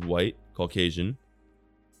that is white, Caucasian,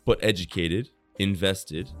 but educated,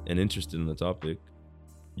 invested, and interested in the topic,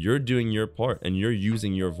 you're doing your part and you're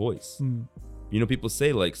using your voice. You know, people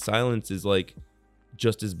say like silence is like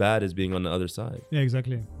just as bad as being on the other side. Yeah,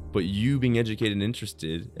 exactly. But you being educated and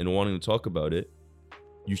interested and wanting to talk about it,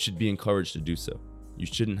 you should be encouraged to do so. You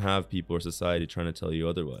shouldn't have people or society trying to tell you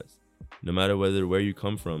otherwise. No matter where you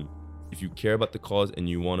come from, if you care about the cause and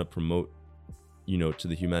you want to promote, you know, to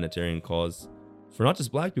the humanitarian cause for not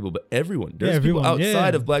just black people, but everyone. There's people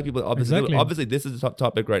outside of black people. Obviously, this is the top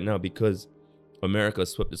topic right now because America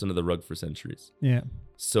swept this under the rug for centuries. Yeah.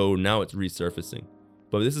 So now it's resurfacing.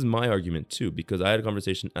 But this is my argument too, because I had a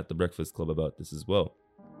conversation at the Breakfast Club about this as well.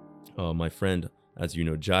 My friend, as you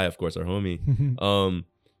know, Jai, of course, our homie,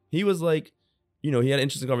 he was like, you know, he had an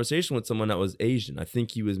interesting conversation with someone that was Asian. I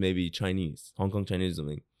think he was maybe Chinese, Hong Kong Chinese or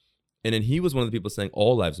something. And then he was one of the people saying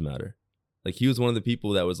all lives matter. Like he was one of the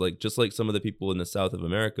people that was like, just like some of the people in the South of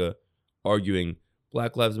America arguing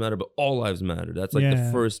Black lives matter, but all lives matter. That's like the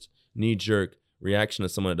first knee-jerk reaction of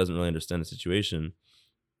someone that doesn't really understand the situation.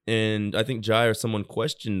 And I think Jai or someone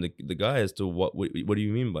questioned the guy as to what do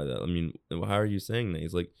you mean by that? I mean, how are you saying that?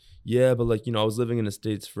 He's like, yeah, but like, you know, I was living in the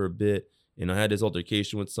States for a bit and I had this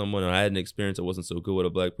altercation with someone and I had an experience that wasn't so good with a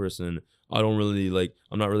black person. I'm not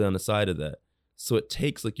really on the side of that. So it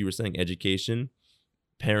takes, like you were saying, education,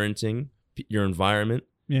 parenting, your environment,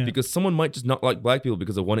 because someone might just not like black people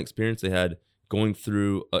because of one experience they had going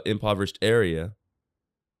through an impoverished area,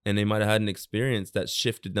 and they might have had an experience that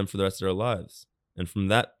shifted them for the rest of their lives. And from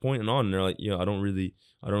that point on, they're like, I don't really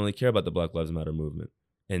care about the Black Lives Matter movement.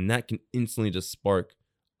 And that can instantly just spark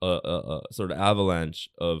a sort of avalanche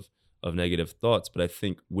of negative thoughts. But I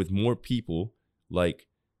think with more people, like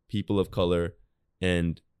people of color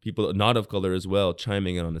and people not of color as well,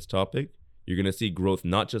 chiming in on this topic, you're going to see growth,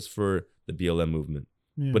 not just for the BLM movement,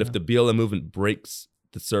 but if the BLM movement breaks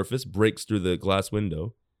the surface, breaks through the glass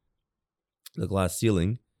window, the glass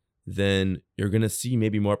ceiling, then you're going to see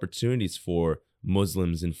maybe more opportunities for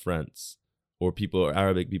Muslims in France, or people, or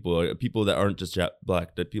Arabic people, or people that aren't just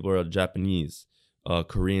black, that people are Japanese,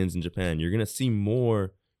 Koreans in Japan. You're going to see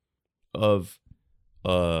more of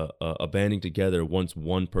a banding together once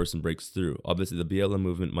one person breaks through. Obviously, the BLM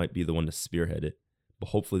movement might be the one to spearhead it, but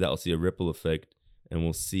hopefully that will see a ripple effect, and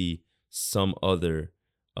we'll see some other,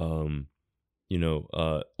 all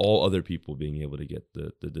other people being able to get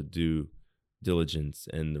the due diligence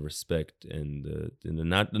and the respect and the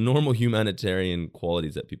not the normal humanitarian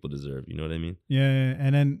qualities that people deserve. You know what I mean? Yeah,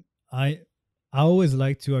 and then I always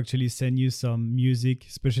like to actually send you some music,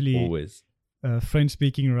 especially Always.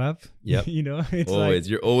 French-speaking rap. Yep. You know, it's Always. like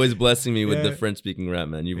You're always blessing me with the Yeah. French-speaking rap,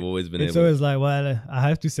 man. You've always been it's able. always like, well, I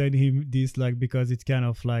have to send him this like because it's kind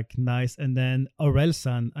of like nice. And then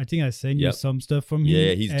Orelsan, I think I sent you Yep. some stuff from him.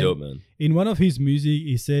 Yeah, he's and dope, man. In one of his music,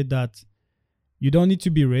 he said that you don't need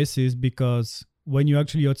to be racist because when you're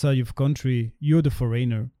actually outside your country, you're the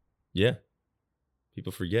foreigner. Yeah.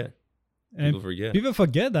 People forget. And People forget. people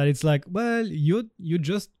forget that it's like, well, you're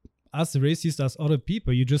just as racist as other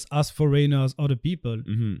people. You just as foreigner as other people.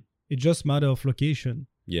 Mm-hmm. It's just matter of location.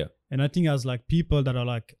 Yeah. And I think as like people that are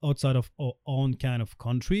like outside of our own kind of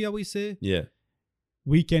country, I would say, Yeah.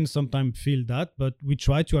 we can sometimes feel that, but we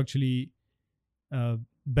try to actually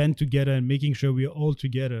band together and making sure we're all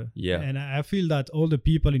together. Yeah. And I feel that all the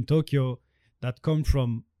people in Tokyo that come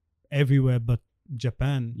from everywhere but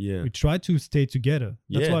Japan, Yeah. we try to stay together.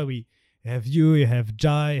 That's Yeah. why we have you have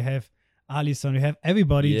Jai, you have Alison, we have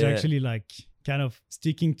everybody to Yeah. actually like kind of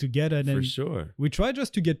sticking together. And For then sure. we try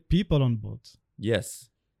just to get people on board. Yes.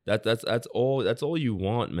 That's all you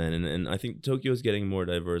want, man. And I think Tokyo's getting more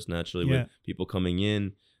diverse naturally Yeah. with people coming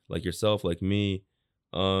in like yourself, like me.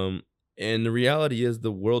 And the reality is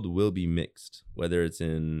the world will be mixed, whether it's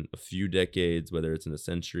in a few decades, whether it's in a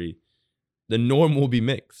century. The norm will be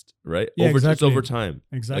mixed, right? Yeah, Just exactly. over time.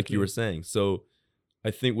 Exactly. Like you were saying. So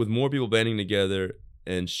I think with more people banding together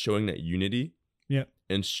and showing that unity, Yeah.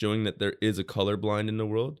 and showing that there is a color blind in the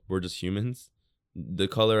world, we're just humans. The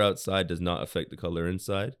color outside does not affect the color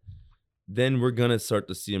inside. Then we're gonna start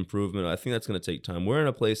to see improvement. I think that's gonna take time. We're in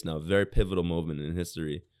a place now, very pivotal moment in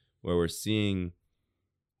history, where we're seeing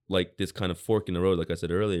like this kind of fork in the road, like I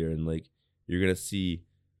said earlier, and like you're gonna see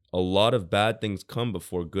a lot of bad things come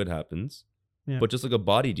before good happens. Yeah. But just like a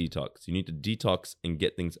body detox, you need to detox and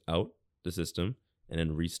get things out the system and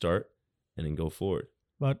then restart and then go forward.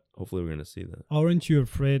 But Hopefully we're gonna see that. aren't you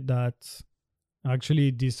afraid that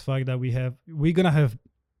actually this fact that we're gonna have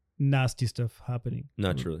nasty stuff happening?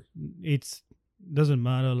 Naturally. It's doesn't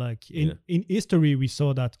matter. Like Yeah. in history, we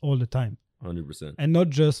saw that all the time, 100%. and not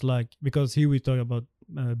just like because here we talk about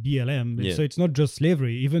BLM. Yeah. So it's not just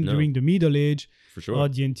slavery. Even No. during the Middle Age For sure. or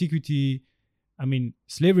the Antiquity, I mean,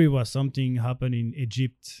 slavery was something happened in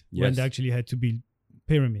Egypt when Yes. they actually had to build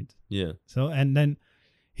pyramid. Yeah. So and then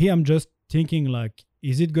here I'm just thinking like,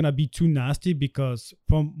 is it gonna be too nasty? Because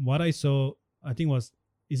from what I saw, I think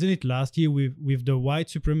isn't it last year with the white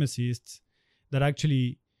supremacists that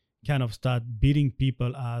actually kind of start beating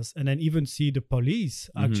people ass, and then even see the police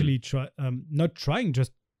Mhm. actually not trying,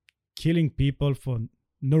 just killing people for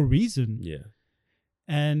no reason. Yeah.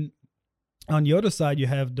 And on the other side, you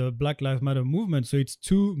have the Black Lives Matter movement. So it's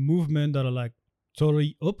two movements that are like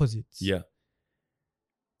totally opposites. Yeah.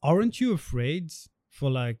 Aren't you afraid for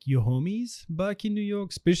like your homies back in New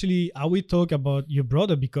York? Especially, I will talk about your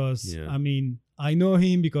brother because Yeah. I mean, I know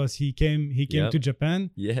him because he came Yep. to Japan.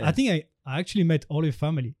 Yeah. I think I actually met all your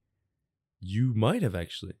family. You might have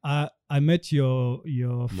actually. I met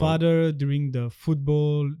your father during the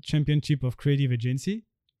football championship of creative agency.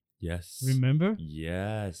 Yes. Remember?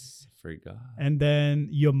 Yes. Forgot. And then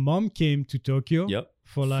your mom came to Tokyo. Yep.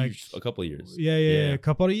 For like a couple of years. yeah, Yeah. a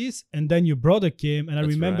couple of years, and then your brother came, and I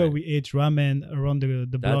That's remember right. we ate ramen around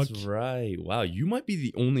the block. That's right. Wow. You might be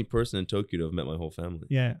the only person in Tokyo to have met my whole family.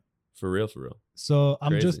 Yeah. For real. For real. So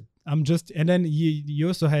Crazy. I'm just, and then you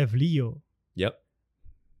also have Leo. Yep.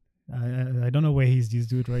 I don't know where he's this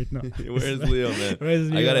dude right now. Where's Leo, man? Where's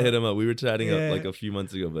I gotta Leo? hit him up. We were chatting Yeah. up like a few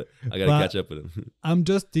months ago, but I gotta But- catch up with him. I'm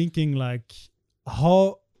just thinking like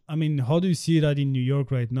how do you see that in New York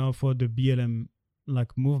right now for the BLM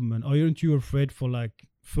like movement? Or aren't you afraid for like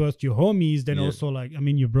first your homies, then Yeah. also like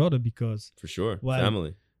your brother, because For sure. Well,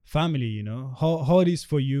 Family. family, how it is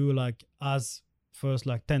for you like as first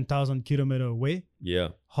like 10,000 kilometer away? Yeah.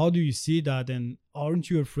 How do you see that, and aren't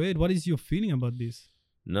you afraid? What is your feeling about this?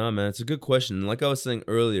 Nah, man, it's a good question. And like I was saying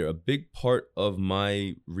earlier, a big part of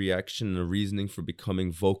my reaction and reasoning for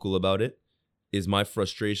becoming vocal about it is my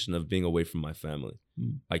frustration of being away from my family.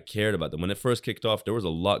 Mm. I cared about them. When it first kicked off, there was a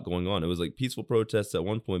lot going on. It was like peaceful protests at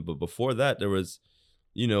one point, but before that, there was,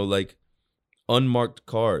 like unmarked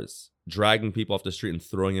cars dragging people off the street and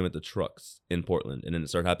throwing them at the trucks in Portland. And then it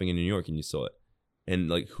started happening in New York, and you saw it. And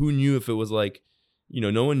like, who knew if it was like,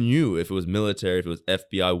 no one knew if it was military, if it was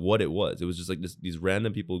FBI, what it was. It was just like these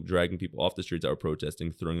random people dragging people off the streets that were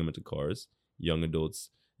protesting, throwing them into cars, young adults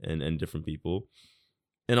and different people.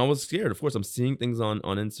 And I was scared. Of course, I'm seeing things on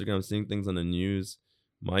Instagram, I'm seeing things on the news.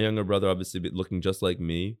 My younger brother, obviously looking just like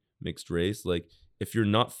me, mixed race. Like, if you're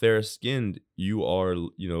not fair skinned, you are,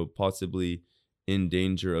 possibly in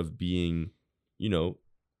danger of being,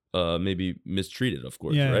 maybe mistreated, of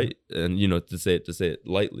course, right? And to say it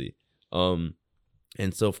lightly.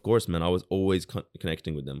 And so, of course, man, I was always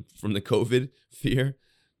connecting with them, from the COVID fear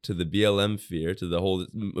to the BLM fear to the whole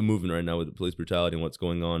movement right now with the police brutality and what's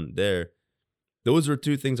going on there. Those were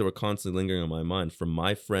two things that were constantly lingering on my mind from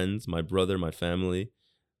my friends, my brother, my family.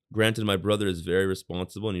 Granted, my brother is very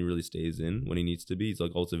responsible and he really stays in when he needs to be. He's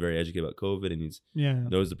like also very educated about COVID and he's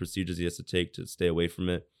knows the procedures he has to take to stay away from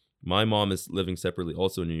it. My mom is living separately,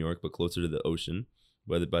 also in New York, but closer to the ocean,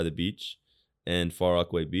 by the beach and Far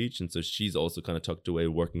Rockaway Beach. And so she's also kind of tucked away,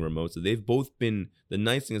 working remote. So they've both been, the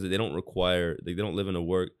nice thing is that they don't work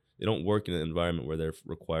in an environment where they're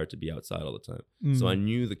required to be outside all the time. So I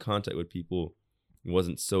knew the contact with people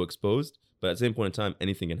wasn't so exposed, but at the same point in time,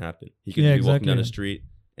 anything can happen. He could be walking down the street,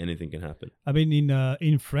 anything can happen. I mean,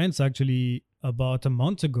 in France, actually, about a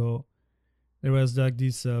month ago, there was like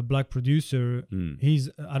this black producer.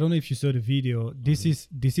 I don't know if you saw the video. This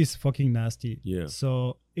is fucking nasty. Yeah.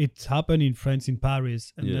 So it happened in France, in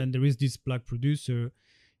Paris, and then there is this black producer.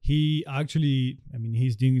 He actually,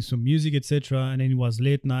 he's doing some music, etc. And then it was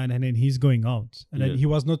late night, and then he's going out, and then he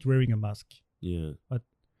was not wearing a mask. Yeah. But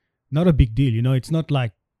not a big deal, it's not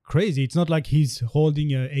like crazy. It's not like he's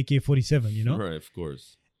holding a AK-47, Right, of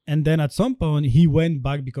course. And then at some point he went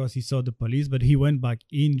back because he saw the police, but he went back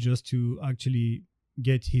in just to actually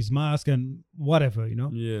get his mask and whatever,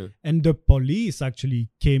 Yeah. And the police actually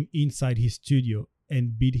came inside his studio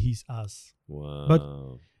and beat his ass. Wow. But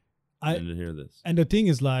I didn't hear this. And the thing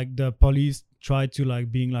is, like, the police tried to like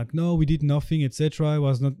being like, no, we did nothing, etc. It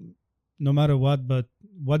was not, no matter what. But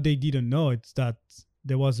what they didn't know is that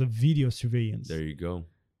there was a video surveillance. There you go.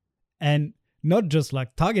 And not just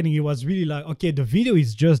like targeting, it was really like, okay, the video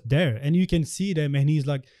is just there and you can see them, and he's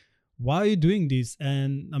like, why are you doing this?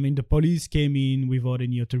 And the police came in without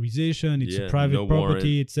any authorization. It's a private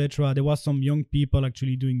property, etc. There was some young people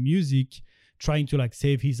actually doing music, trying to like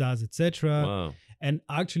save his ass, etc. Wow. And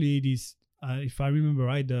actually this, if I remember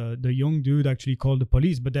right, the young dude actually called the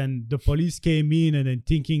police, but then the police came in and then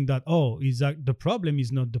thinking that, is that the problem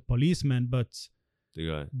is not the policeman, but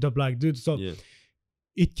the black dude. So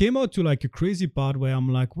it came out to like a crazy part where I'm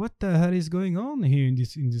like, what the hell is going on here in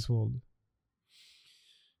this world?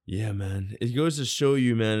 Yeah, man. It goes to show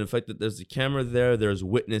you, man, the fact that there's a camera there, there's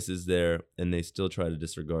witnesses there, and they still try to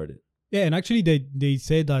disregard it. Yeah, and actually they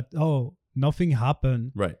say that, nothing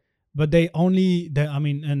happened. Right. But and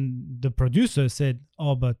the producer said,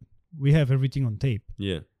 but we have everything on tape.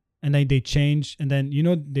 Yeah. And then they change, and then,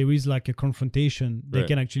 there is like a confrontation they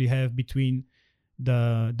can actually have between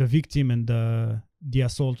the victim and the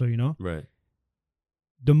assaulter, Right.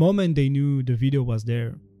 The moment they knew the video was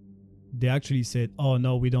there, they actually said, oh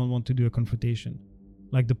no, we don't want to do a confrontation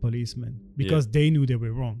like the policeman, because they knew they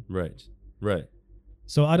were wrong. Right.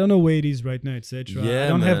 So I don't know where it is right now, etc. Yeah, I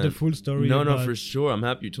don't have the full story. No, for sure. I'm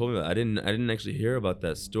happy you told me that. I didn't actually hear about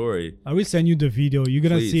that story. I will send you the video. You're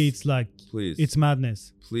gonna see it's like, it's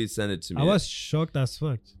madness. Please send it to me. I was shocked as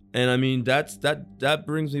fuck. And that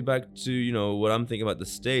brings me back to, what I'm thinking about the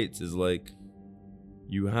States is like,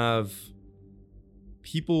 you have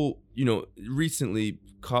people, recently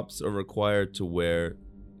cops are required to wear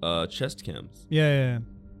chest cams. Yeah.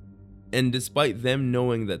 And despite them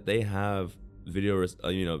knowing that they have video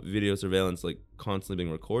surveillance like constantly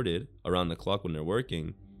being recorded around the clock when they're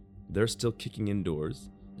working, they're still kicking in doors.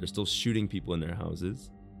 They're still shooting people in their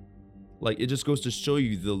houses. Like, it just goes to show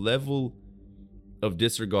you the level of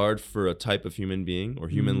disregard for a type of human being or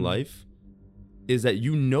human life is that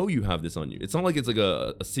you have this on you. It's not like it's like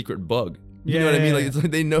a secret bug. You know what I mean? Like, it's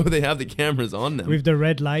like they know they have the cameras on them with the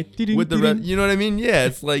red light. With the red, you know what I mean? Yeah,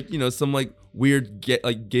 it's like, some like weird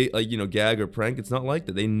gag or prank. It's not like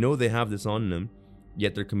that. They know they have this on them,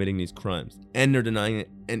 yet they're committing these crimes and they're denying it.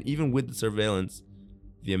 And even with the surveillance,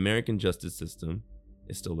 the American justice system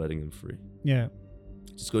is still letting them free. Yeah,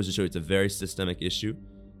 it just goes to show it's a very systemic issue.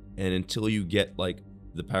 And until you get like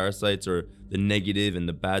the parasites or the negative and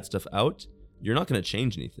the bad stuff out, you're not going to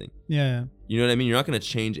change anything. Yeah. You know what I mean? You're not going to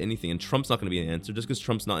change anything. And Trump's not going to be an answer. Just because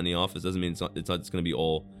Trump's not in the office doesn't mean it's not going to be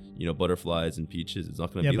all, butterflies and peaches. It's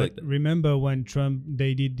not going to be like that. Remember when Trump,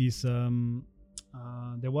 they did this,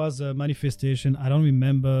 there was a manifestation, I don't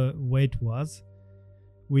remember where it was,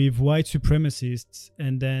 with white supremacists.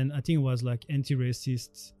 And then I think it was like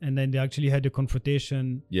anti-racists. And then they actually had a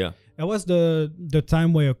confrontation. Yeah. It was the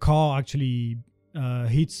time where a car actually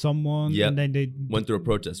hit someone, and then they went through a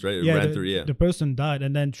protest, right? Ran through. The person died,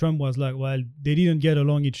 and then Trump was like, well, they didn't get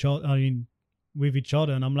along with each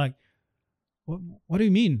other. And I'm like, what do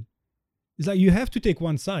you mean? It's like you have to take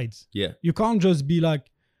one side. Yeah. You can't just be like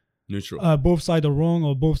Neutral. both sides are wrong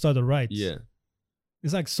or both sides are right. Yeah.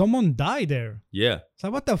 It's like someone died there. Yeah. It's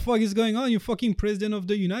like, what the fuck is going on? You're fucking president of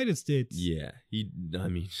the United States. Yeah. I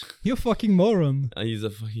mean, You're fucking moron. he's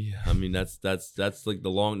a. Yeah. I mean, that's like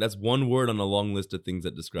that's one word on a long list of things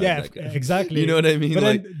that describe Yeah, that guy. exactly. You know what I mean? But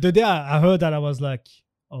Like, then the day I heard that, I was like,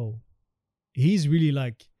 oh, he's really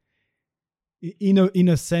like, in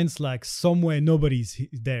a sense, like somewhere nobody's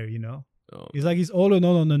there, you know? oh, It's like he's all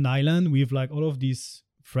alone on an island with like all of these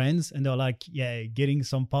friends, and they're like, yeah, getting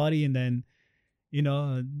some party. And then, you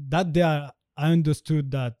know, that day I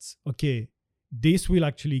understood that, okay, this will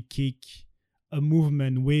actually kick a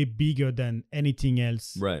movement way bigger than anything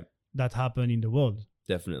else right. that happened in the world.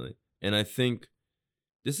 Definitely. And I think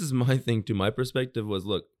this is my thing too. My perspective was,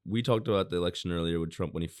 look, we talked about the election earlier with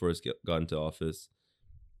Trump when he first got into office.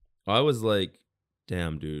 I was like,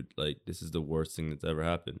 damn, dude, like this is the worst thing that's ever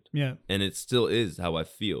happened. Yeah. And it still is how I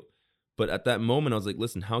feel. But at that moment, I was like,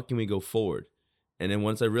 listen, how can we go forward? And then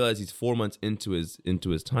once I realized he's 4 months into his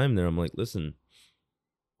time there, I'm like, listen,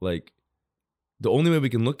 like the only way we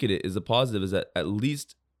can look at it is the positive is that at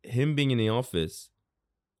least him being in the office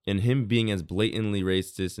and him being as blatantly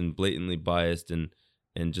racist and blatantly biased and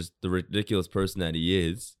just the ridiculous person that he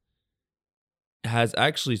is has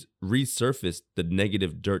actually resurfaced the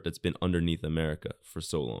negative dirt that's been underneath America for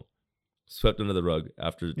so long. Swept under the rug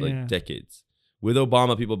after like decades. With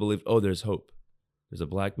Obama, people believed, oh, there's hope. There's a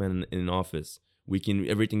black man in office.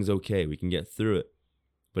 Everything's okay. We can get through it.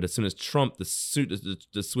 But as soon as Trump, the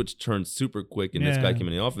switch turned super quick and this guy came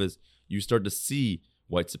in the office, you start to see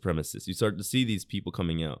white supremacists. You start to see these people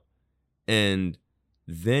coming out. And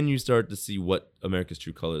then you start to see what America's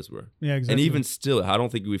true colors were. Yeah, exactly. And even still, I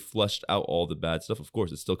don't think we flushed out all the bad stuff. Of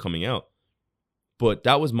course, it's still coming out. But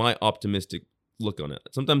that was my optimistic look on it.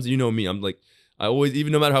 Sometimes, you know me, I'm like, I always,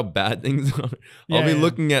 even no matter how bad things are, I'll be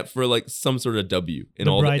looking at for like some sort of W in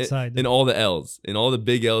all bright side. In all the L's. In all the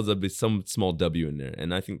big L's, there'll be some small W in there.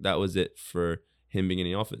 And I think that was it for him being in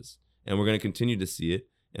the office. And we're going to continue to see it.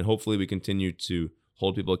 And hopefully we continue to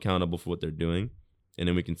hold people accountable for what they're doing. And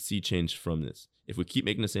then we can see change from this. If we keep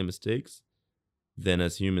making the same mistakes, then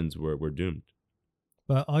as humans, we're doomed.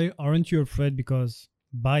 But aren't you afraid because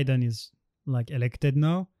Biden is like elected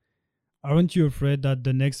now? Aren't you afraid that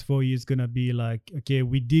the next 4 years gonna be like, okay,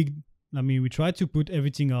 we tried to put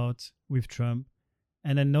everything out with Trump,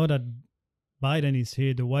 and then now that Biden is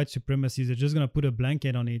here, the white supremacists are just gonna put a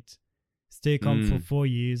blanket on it, stay calm for 4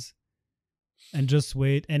 years, and just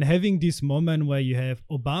wait. And having this moment where you have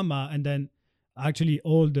Obama, and then actually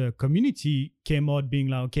all the community came out being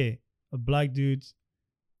like, okay, a black dude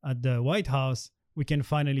at the White House, we can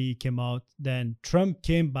finally come out. Then Trump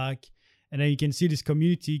came back. And then you can see this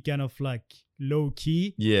community kind of like low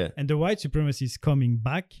key. Yeah. And the white supremacy is coming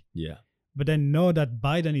back. Yeah. But then know that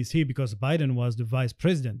Biden is here because Biden was the vice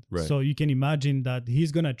president. Right. So you can imagine that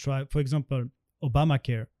he's going to try, for example,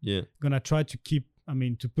 Obamacare. Yeah. Going to try to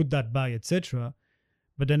to put that back, etc.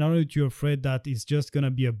 But then aren't you afraid that it's just going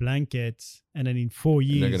to be a blanket and then in 4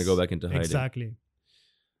 years. And they're going to go back into hiding. Exactly.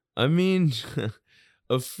 I mean,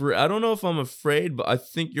 I don't know if I'm afraid, but I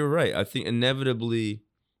think you're right. I think inevitably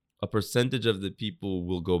a percentage of the people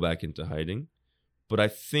will go back into hiding. But I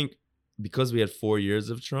think because we had 4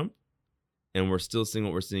 years of Trump and we're still seeing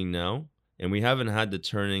what we're seeing now, and we haven't had the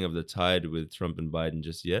turning of the tide with Trump and Biden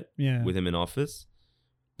just yet, with him in office.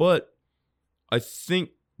 But I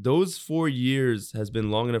think those 4 years has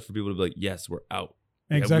been long enough for people to be like, yes, we're out.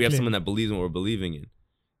 Exactly. We have someone that believes in what we're believing in.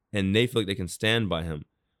 And they feel like they can stand by him.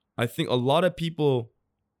 I think a lot of people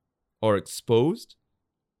are exposed.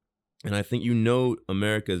 And I think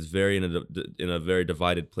America is in a very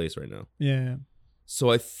divided place right now. Yeah.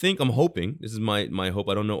 So I'm hoping, this is my hope.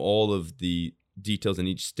 I don't know all of the details in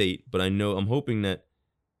each state, but I'm hoping that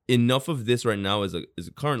enough of this right now is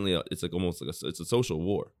currently it's like almost like it's a social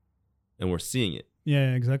war, and we're seeing it.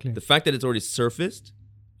 Yeah, exactly. The fact that it's already surfaced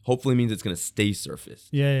hopefully means it's going to stay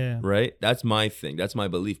surfaced. Yeah. Right? That's my thing. That's my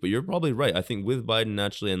belief. But you're probably right. I think with Biden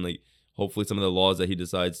naturally, and like hopefully some of the laws that he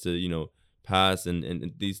decides to, pass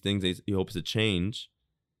and these things he hopes to change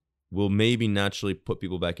will maybe naturally put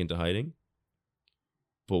people back into hiding.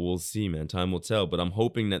 But we'll see, man. Time will tell. But I'm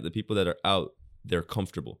hoping that the people that are out, they're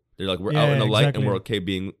comfortable. They're like, we're out in the light and we're okay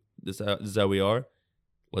being this is how we are.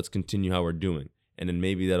 Let's continue how we're doing. And then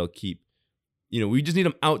maybe that'll keep, we just need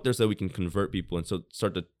them out there so we can convert people and so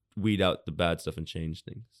start to weed out the bad stuff and change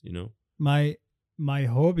things, My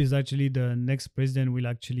hope is actually the next president will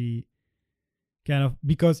actually kind of,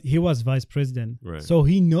 because he was vice president. Right. So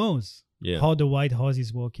he knows how the White House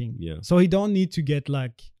is working. Yeah. So he don't need to get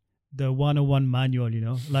like the 101 manual, you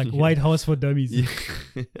know, like Yeah. White House for Dummies.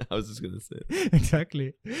 Yeah. I was just gonna say it.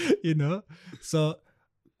 Exactly. You know, so,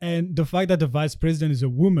 and the fact that the vice president is a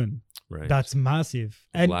woman, Right. that's massive.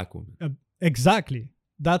 A And black woman. exactly,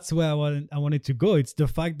 that's where I wanted to go. It's the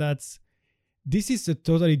fact that this is a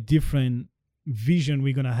totally different vision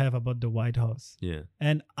we're gonna have about the White House. Yeah.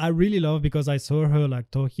 And I really love, because I saw her like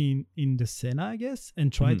talking in the Senate, I guess,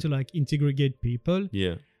 and try to like integrate people.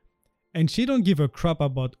 Yeah. And she don't give a crap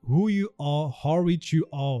about who you are, how rich you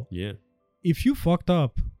are. Yeah. If you fucked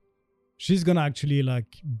up, she's gonna actually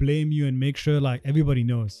like blame you and make sure like everybody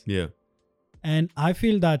knows. Yeah. And I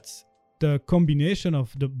feel that the combination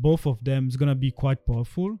of the both of them is gonna be quite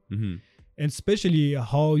powerful. Mm-hmm. And especially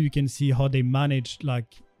how you can see how they managed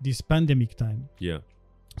like this pandemic time. Yeah.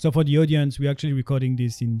 So for the audience, we're actually recording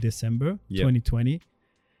this in December 2020.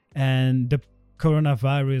 And the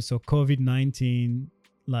coronavirus or COVID-19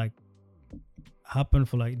 like happened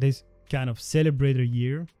for like this kind of celebrated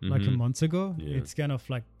year like a month ago. Yeah. It's kind of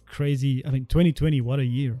like crazy. I mean, 2020, what a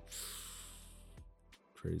year.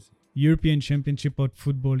 Crazy. European Championship of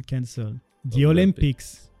Football cancelled. The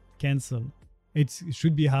Olympics cancelled. It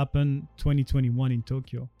should be happen 2021 in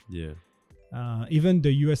Tokyo. Yeah. Even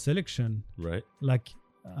the US election, Right. like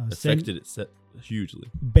Affected it hugely.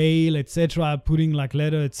 bail, etc., putting like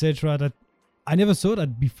letter, etc. That I never saw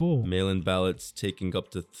that before. Mail-in ballots taking up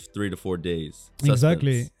to 3 to 4 days.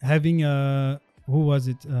 Exactly. Suspense. Having who was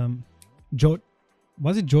it?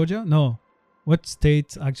 Was it Georgia? No. What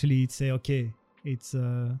state actually say okay? It's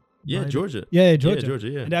Yeah, Georgia. Yeah, Georgia. Yeah, Georgia.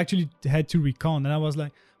 Yeah. And they actually had to recount, and I was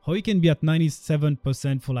like, how you can be at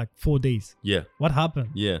 97% for like 4 days? Yeah. What happened?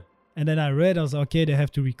 Yeah. And then I read, I was like, okay, they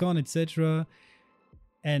have to recount, etc.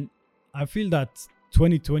 And I feel that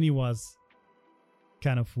 2020 was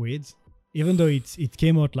kind of weird, even though it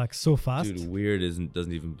came out like so fast. Dude, weird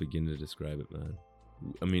doesn't even begin to describe it, man.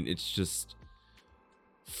 I mean, it's just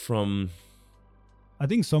from I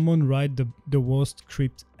think someone write the worst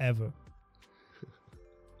script ever.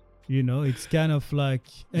 You know, it's kind of like,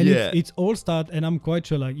 and Yeah. it's all start, and I'm quite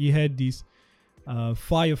sure like you had this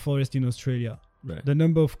fire forest in Australia. right. The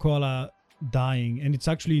number of koala dying, and it's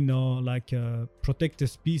actually no like a protected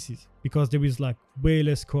species because there is like way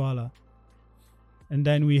less koala. And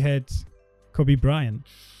then we had Kobe Bryant.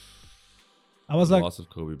 I was like, Loss of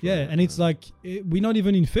Kobe Bryant. yeah, and it's like we're not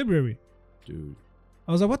even in February. dude.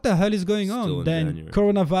 I was like, what the hell is going Still on? in Then January.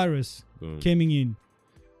 coronavirus Boom. coming in.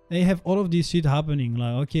 They have all of this shit happening.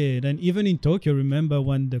 Like, okay, then even in Tokyo, remember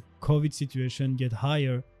when the COVID situation get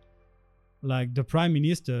higher, like the Prime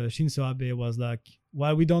Minister Shinzo Abe was like,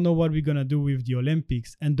 well, we don't know what we're gonna do with the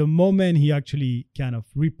Olympics. And the moment he actually kind of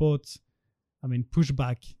push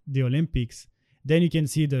back the Olympics, then you can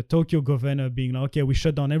see the Tokyo governor being like, okay, we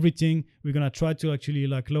shut down everything. We're gonna try to actually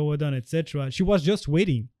like lower down, etc. She was just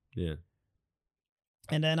waiting. Yeah.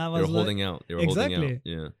 And then I They was were like, holding out. They were holding Exactly. out.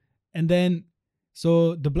 Yeah. and then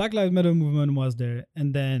so the Black Lives Matter movement was there,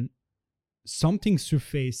 and then something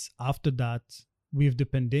surfaced after that with the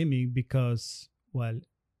pandemic because, well,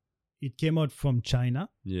 it came out from China,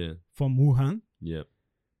 Yeah. from Wuhan, Yeah.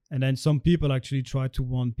 and then some people actually tried to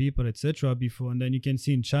warn people, etc. before, and then you can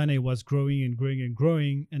see in China it was growing and growing and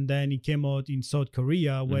growing, and then it came out in South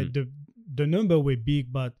Korea where the number were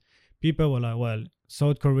big, but people were like, well,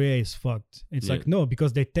 South Korea is fucked. It's Yeah. like, no,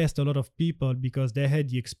 because they test a lot of people because they had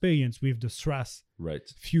the experience with the SRAS Right.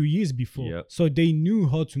 few years before. Yep. So they knew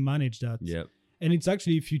how to manage that. Yeah. And it's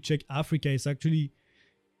actually, if you check Africa, it's actually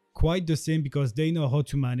quite the same because they know how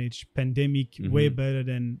to manage pandemic way better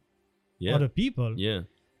than Yeah. other people. Yeah.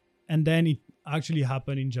 And then it actually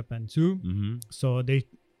happened in Japan too. Mm-hmm. So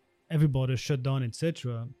everybody shut down,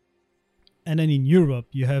 etc. And then in Europe,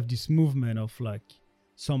 you have this movement of like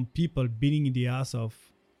some people beating in the ass of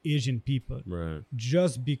Asian people Right.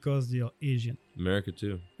 just because they are Asian. America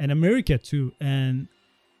too. And America too. And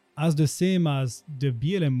as the same as the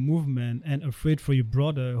BLM movement and Afraid for Your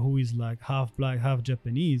Brother, who is like half black, half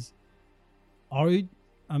Japanese, how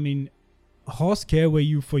scared were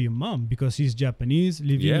you for your mom? Because she's Japanese,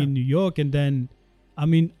 living in New York. And then,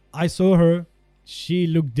 I saw her. She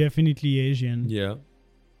looked definitely Asian. Yeah.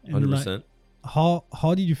 And 100%.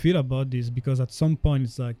 how did you feel about this? Because at some point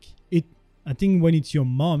it's like I think when it's your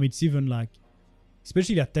mom, it's even like,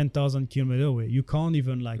 especially at 10,000 kilometers away, you can't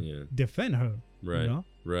even defend her. Right. You know?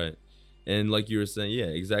 Right. And like you were saying, yeah,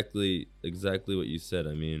 exactly what you said.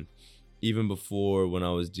 I mean, even before, when I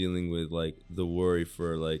was dealing with like the worry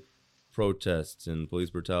for like protests and police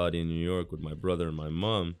brutality in New York with my brother and my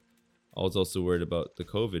mom, I was also worried about the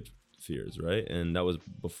COVID fears, right? And that was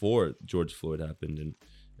before George Floyd happened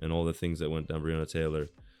and all the things that went down, Breonna Taylor,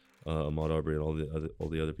 Ahmaud Arbery, and all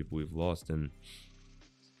the other people we've lost. And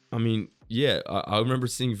I mean, yeah, I remember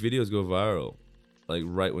seeing videos go viral, like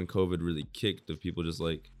right when COVID really kicked, of people just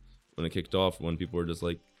like, when it kicked off, when people were just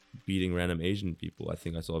like beating random Asian people. I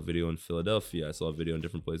think I saw a video in Philadelphia. I saw a video in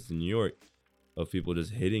different places in New York of people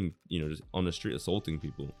just hitting, just on the street, assaulting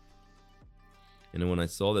people. And then when I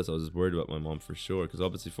saw this, I was just worried about my mom for sure, because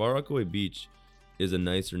obviously Far Rockaway Beach is a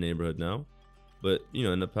nicer neighborhood now, but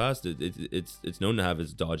in the past it's known to have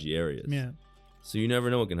its dodgy areas. Yeah. So you never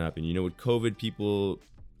know what can happen. With COVID, people,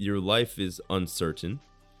 your life is uncertain,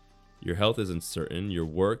 your health is uncertain, your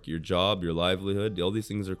work, your job, your livelihood, all these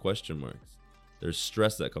things are question marks. There's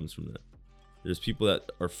stress that comes from that. There's people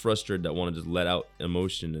that are frustrated, that want to just let out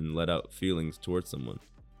emotion and let out feelings towards someone.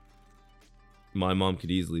 My mom could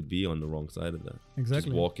easily be on the wrong side of that. Exactly.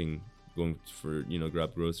 Just walking, going for,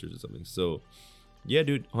 grab groceries or something. So yeah,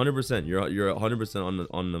 dude, 100%. You're 100%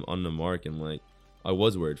 on the mark. And like, I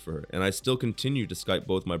was worried for her, and I still continue to Skype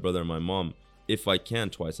both my brother and my mom if I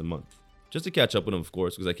can twice a month, just to catch up with them, of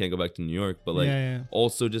course, because I can't go back to New York. But like,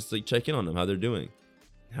 also just like check in on them, how they're doing,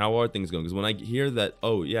 how are things going. Because when I hear that,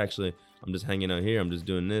 oh yeah, actually I'm just hanging out here, I'm just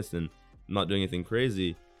doing this, and I'm not doing anything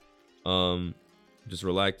crazy, just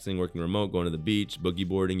relaxing, working remote, going to the beach, boogie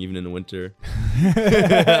boarding, even in the winter.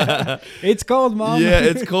 It's cold, mom. Yeah,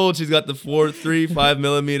 it's cold. She's got the 5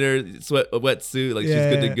 millimeter wetsuit. Like, she's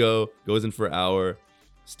good to go. Goes in for an hour.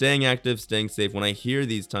 Staying active, staying safe. When I hear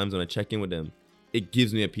these times, when I check in with them, it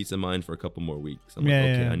gives me a peace of mind for a couple more weeks. I'm like,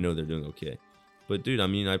 okay, I know they're doing okay. But dude, I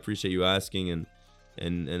mean, I appreciate you asking, and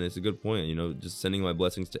it's a good point. Just sending my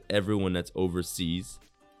blessings to everyone that's overseas,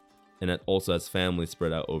 and that also has family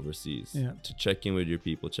spread out overseas. Yeah. To check in with your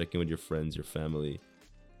people, check in with your friends, your family,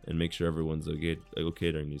 and make sure everyone's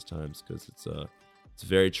okay during these times, because it's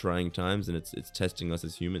very trying times, and it's testing us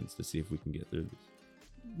as humans to see if we can get through this.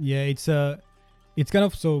 Yeah, it's kind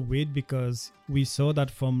of so weird, because we saw that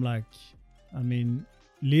from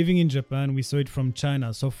living in Japan, we saw it from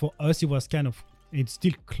China. So for us, it was it's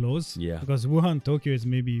still close. Yeah. Because Wuhan, Tokyo is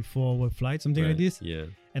maybe 4-hour flight, something like this. Yeah.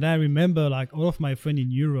 And I remember like all of my friends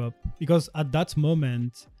in Europe, because at that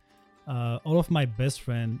moment, all of my best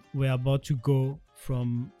friends were about to go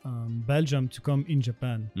from Belgium to come in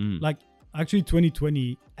Japan. Like, actually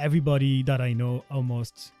 2020, everybody that I know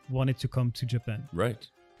almost wanted to come to Japan. Right.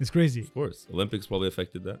 It's crazy. Of course. Olympics probably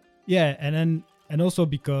affected that. Yeah. And also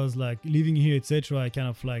because like living here, etc., I kind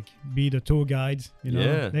of like be the tour guide,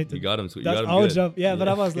 Yeah, you got him. That's our job. Yeah, but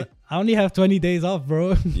I was like, I only have 20 days off,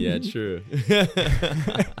 bro. Yeah, true.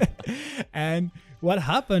 And what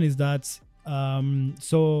happened is that,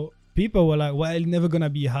 so people were like, well, it's never going to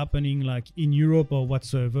be happening like in Europe or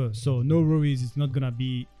whatsoever. So no worries, it's not going to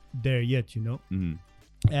be there yet, Mm-hmm.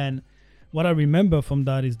 And what I remember from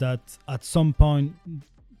that is that at some point,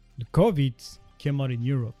 the COVID came out in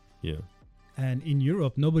Europe. Yeah. And in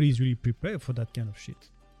Europe, nobody's really prepared for that kind of shit.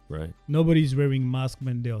 Right. Nobody's wearing masks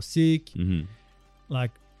when they are sick. Mm-hmm.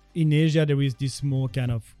 Like in Asia, there is this more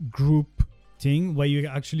kind of group thing where you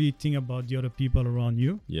actually think about the other people around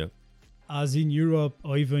you. Yeah. As in Europe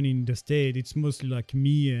or even in the States, it's mostly like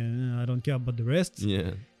me and I don't care about the rest.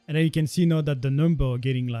 Yeah. And then you can see now that the number are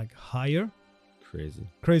getting like higher.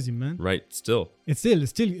 Crazy, man. Right. Still,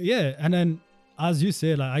 yeah. And then, as you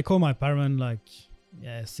say, like I call my parents like,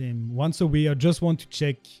 yeah, same. Once a week, I just want to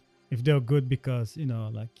check if they're good, because,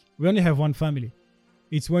 like we only have one family.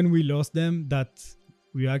 It's when we lost them that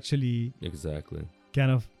we actually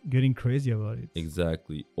kind of getting crazy about it.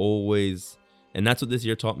 Exactly. Always. And that's what this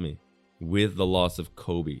year taught me, with the loss of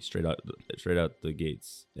Kobe straight out the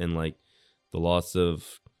gates. And like the loss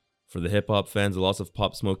of, for the hip hop fans, the loss of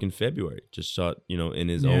Pop Smoke in February, just shot, in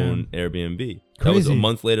his own Airbnb. Crazy. That was a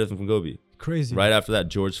month later from Kobe. Crazy. Right after that,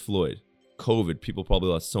 George Floyd. COVID, people probably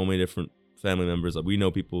lost so many different family members. We know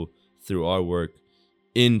people through our work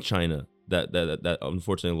in China that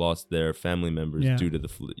unfortunately lost their family members due to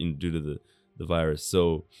the virus.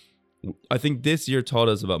 So I think this year taught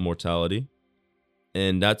us about mortality,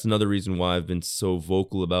 and that's another reason why I've been so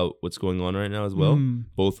vocal about what's going on right now as well,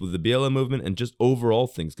 both with the BLM movement and just overall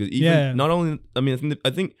things. Because even not only, I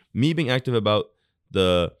think me being active about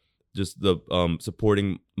the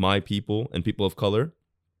supporting my people and people of color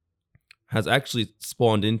has actually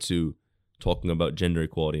spawned into talking about gender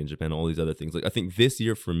equality in Japan and all these other things. Like, I think this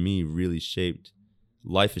year for me really shaped,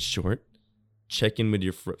 life is short. Check in with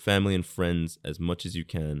your family and friends as much as you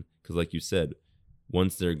can. Because like you said,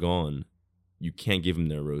 once they're gone, you can't give them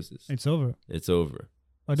their roses. It's over.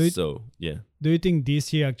 Do you think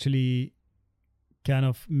this year actually kind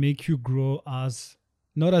of make you grow as,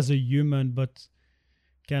 not as a human, but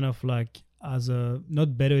kind of like as a,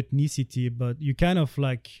 not better ethnicity, but you kind of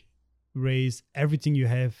like raise everything you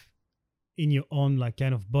have in your own like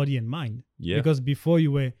kind of body and mind. Yeah. Because before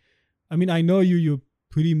you were, I mean, I know you're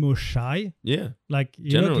pretty more shy. Yeah. Like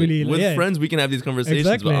you're not Generally, really with friends, we can have these conversations,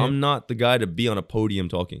 Exactly. but I'm not the guy to be on a podium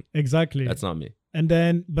talking. Exactly. That's not me. And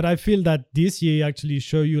then, but I feel that this year actually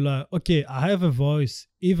show you like, okay, I have a voice,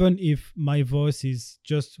 even if my voice is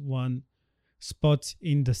just one spot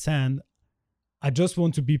in the sand. I just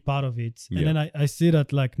want to be part of it. Yeah. And then I see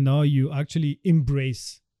that like now you actually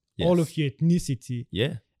embrace all Yes. of your ethnicity,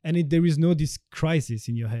 Yeah. and there is no this crisis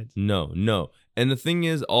in your head. No. And the thing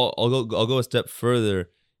is, I'll go a step further.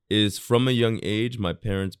 Is from a young age, my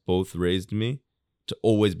parents both raised me to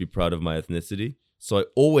always be proud of my ethnicity. So I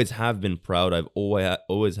always have been proud. I've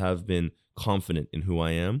always have been confident in who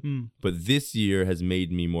I am. Mm. But this year has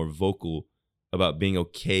made me more vocal about being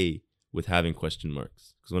okay with having question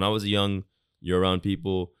marks. Because when I was young, you're around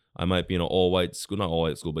people. I might be in an all-white school, not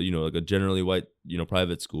all-white school, but like a generally white,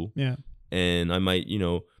 private school. Yeah. And I might,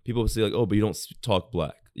 people say like, oh, but you don't talk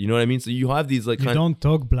black. You know what I mean? So you have these like You don't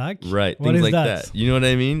talk black? right, What things is like that? that. You know what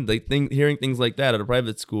I mean? Like hearing things like that at a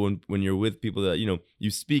private school, and when you're with people that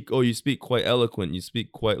you speak quite eloquent, you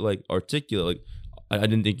speak quite like articulate. Like I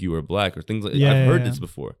didn't think you were black or things like. Yeah, I've heard yeah. this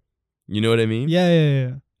before. You know what I mean?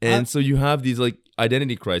 Yeah. And so you have these like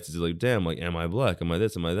identity crises. Like, damn, like, am I black? Am I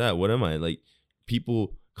this? Am I that? What am I? Like,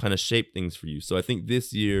 people kind of shape things for you. So I think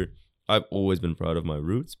this year, I've always been proud of my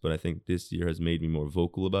roots, but I think this year has made me more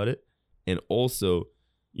vocal about it. And also,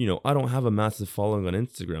 I don't have a massive following on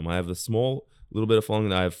Instagram. I have a small little bit of following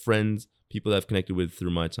that I have friends, people that I've connected with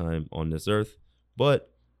through my time on this earth.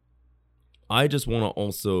 But I just want to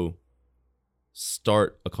also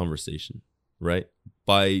start a conversation, right?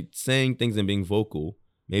 By saying things and being vocal,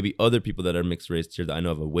 maybe other people that are mixed race here that I know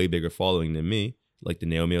have a way bigger following than me, like the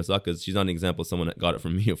Naomi Osakas. She's not an example of someone that got it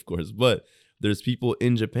from me, of course, but there's people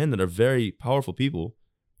in Japan that are very powerful people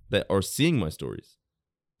that are seeing my stories,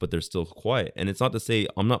 but they're still quiet. And it's not to say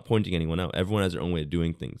I'm not pointing anyone out. Everyone has their own way of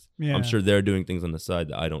doing things. Yeah. I'm sure they're doing things on the side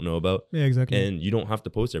that I don't know about. Yeah, exactly. And you don't have to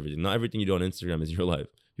post everything. Not everything you do on Instagram is your life.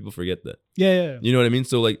 People forget that. Yeah. You know what I mean?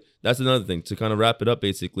 So like that's another thing. To kind of wrap it up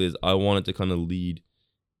basically is I wanted to kind of lead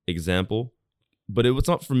example, but it was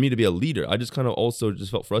not for me to be a leader. I just kind of also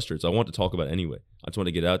just felt frustrated. So I want to talk about it anyway. I just want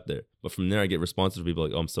to get out there. But from there I get responses from people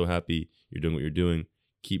like, oh, I'm so happy you're doing what you're doing.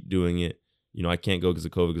 Keep doing it. I can't go because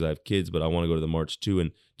of COVID because I have kids, but I want to go to the march too.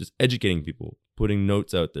 And just educating people, putting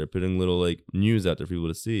notes out there, putting little like news out there for people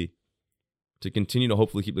to see, to continue to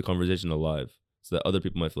hopefully keep the conversation alive so that other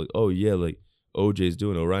people might feel like, oh yeah, like OJ's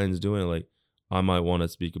doing it, Orion's doing it. Like I might want to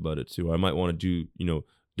speak about it too. Or I might want to do,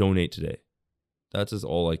 donate today. That's just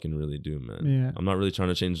all I can really do, man. Yeah. I'm not really trying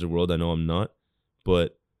to change the world. I know I'm not,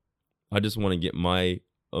 but I just want to get my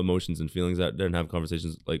emotions and feelings out there and have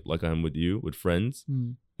conversations like I am with you, with friends.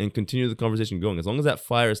 And continue the conversation going. As long as that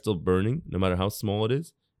fire is still burning, no matter how small it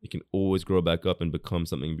is, it can always grow back up and become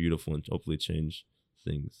something beautiful and hopefully change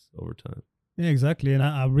things over time. Yeah, exactly. And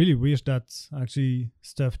I really wish that actually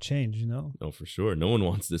stuff changed, No, for sure. No one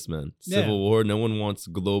wants this, man. Yeah. Civil war. No one wants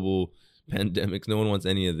global pandemics. No one wants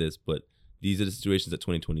any of this. But these are the situations that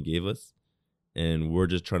 2020 gave us. And we're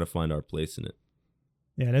just trying to find our place in it.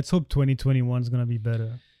 Yeah, let's hope 2021 is going to be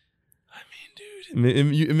better.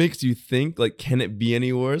 It makes you think, like, can it be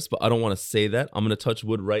any worse? But I don't want to say that. I'm going to touch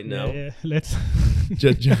wood right now. Yeah. Let's...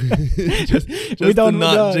 just We to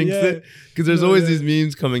not jinx yeah. it. Because there's always these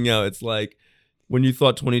memes coming out. It's like, when you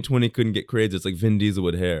thought 2020 couldn't get crazy, it's like Vin Diesel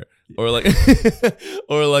with hair. Or like,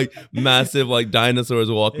 or like massive, like,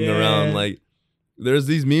 dinosaurs walking around. Like, there's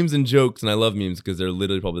these memes and jokes, and I love memes because they're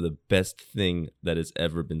literally probably the best thing that has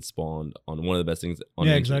ever been spawned on one of the best things on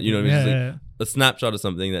the internet. Exactly. You know what I mean? Yeah, It's like a snapshot of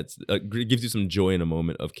something that's gives you some joy in a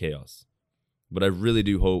moment of chaos. But I really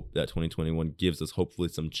do hope that 2021 gives us hopefully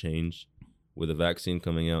some change with a vaccine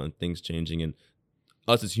coming out and things changing and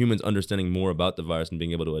us as humans understanding more about the virus and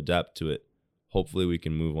being able to adapt to it. Hopefully we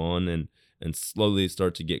can move on and slowly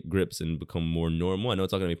start to get grips and become more normal. I know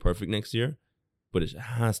it's not going to be perfect next year, but it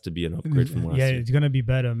has to be an upgrade from last year. Yeah, it's going to be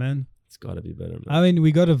better, man. It's got to be better, man. I mean,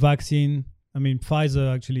 we got a vaccine. I mean,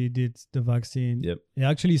 Pfizer actually did the vaccine. Yep. They're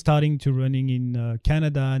actually starting to running in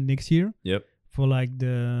Canada next year. Yep. For like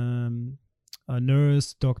the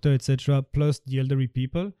nurse, doctor, etc., plus the elderly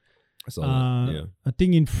people. I saw that. Yeah. I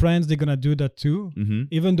think in France they're gonna do that too. Mm-hmm.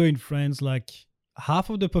 Even though in France, like half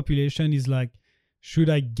of the population is like, should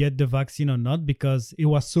I get the vaccine or not? Because it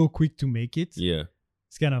was so quick to make it. Yeah.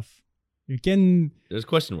 It's kind of There's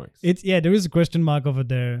question marks. There is a question mark over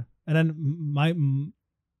there. And then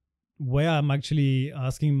where I'm actually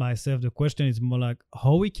asking myself the question is more like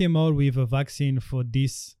how we came out with a vaccine for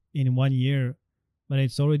this in 1 year, but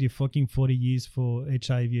it's already fucking 40 years for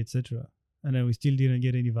HIV, etc. And then we still didn't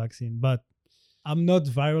get any vaccine. But I'm not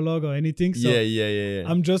virolog or anything. So yeah.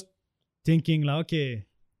 I'm just thinking like, okay,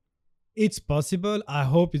 it's possible. I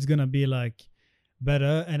hope it's gonna be like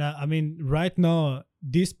better. And I mean, right now,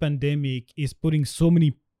 this pandemic is putting so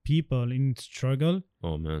many people in struggle,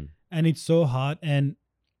 Oh man. and it's so hard. And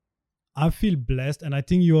I feel blessed, and I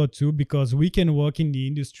think you are too, because we can work in the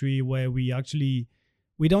industry where we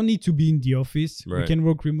don't need to be in the office. We Right. can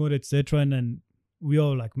work remote, etc. And then we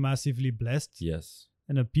are like massively blessed, Yes.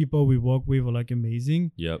 and the people we work with are like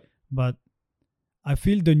amazing. Yep. But I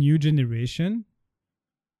feel the new generation,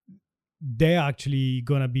 they're actually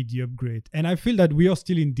gonna be the upgrade, and I feel that we are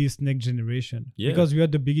still in this next generation Yeah. because we're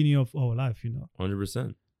at the beginning of our life.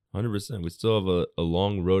 100%. 100%. We still have a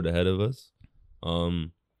long road ahead of us.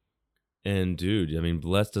 And dude, I mean,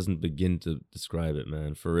 blessed doesn't begin to describe it,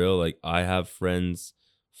 man. For real, like I have friends,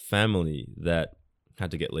 family that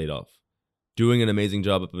had to get laid off, doing an amazing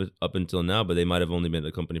job up until now, but they might have only been at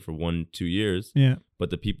the company for 1-2 years. Yeah,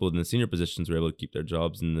 But the people in the senior positions were able to keep their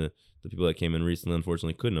jobs, and the people that came in recently,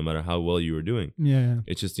 unfortunately, couldn't, no matter how well you were doing. yeah,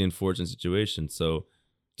 It's just the unfortunate situation. So,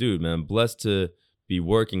 dude, man, blessed to be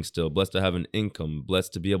working still, blessed to have an income,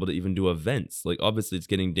 blessed to be able to even do events. Like, obviously, it's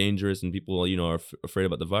getting dangerous and people, are afraid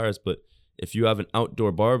about the virus. But if you have an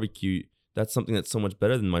outdoor barbecue, that's something that's so much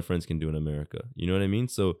better than my friends can do in America. You know what I mean?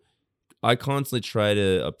 So I constantly try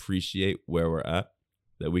to appreciate where we're at,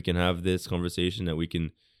 that we can have this conversation, that we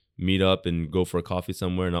can meet up and go for a coffee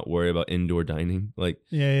somewhere, not worry about indoor dining. Like,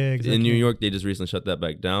 yeah, exactly. in New York, they just recently shut that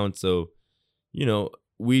back down. So,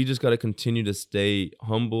 we just got to continue to stay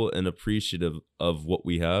humble and appreciative of what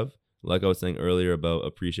we have. Like I was saying earlier about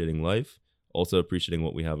appreciating life, also appreciating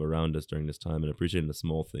what we have around us during this time and appreciating the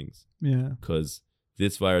small things. Yeah, Because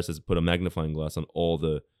this virus has put a magnifying glass on all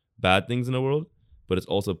the bad things in the world, but it's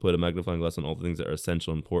also put a magnifying glass on all the things that are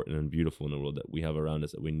essential, important, and beautiful in the world that we have around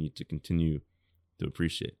us that we need to continue to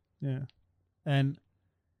appreciate. yeah. And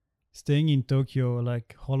staying in Tokyo,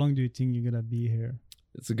 like, how long do you think you're gonna be here?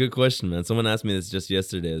 It's a good question, man. Someone asked me this just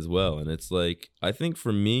yesterday as well. And it's like, I think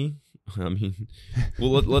for me, I mean,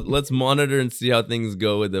 well, let's monitor and see how things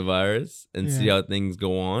go with the virus and see Yeah. how things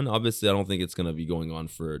go on. Obviously, I don't think it's going to be going on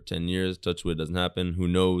for 10 years. Touch wood, doesn't happen. Who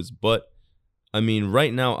knows? But I mean,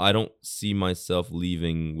 right now, I don't see myself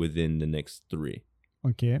leaving within the next 3.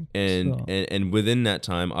 Okay. And, so, and within that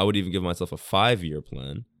time, I would even give myself a 5-year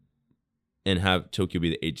plan and have Tokyo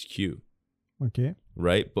be the HQ. okay.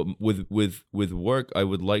 Right, but with work, I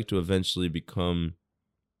would like to eventually become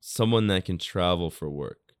someone that can travel for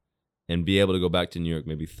work and be able to go back to New York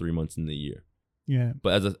maybe 3 months in the year. Yeah.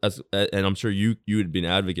 But and I'm sure you would be an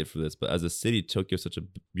advocate for this, but as a city, Tokyo is such a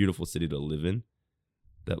beautiful city to live in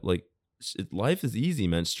that like life is easy,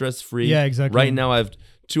 man, stress free. Yeah, exactly. Right now, I have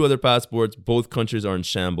 2 other passports. Both countries are in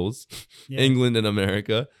shambles, Yeah. England and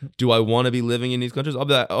America. Do I want to be living in these countries?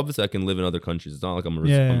 Obviously, I can live in other countries. It's not like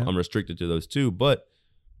I'm restricted to those 2. But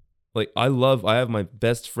like, I have my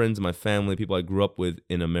best friends, my family, people I grew up with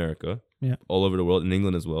in America, all over the world, in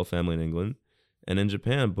England as well, family in England, and in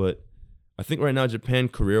Japan. But I think right now, Japan,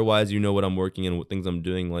 career-wise, what I'm working in, what things I'm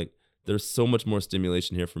doing, like, there's so much more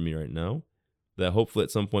stimulation here for me right now that hopefully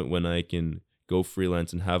at some point when I can go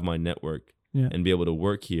freelance and have my network and be able to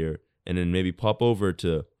work here and then maybe pop over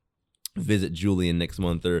to visit Julian next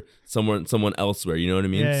month or someone elsewhere, you know what I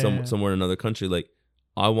mean? Somewhere in another country. Like,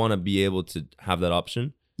 I want to be able to have that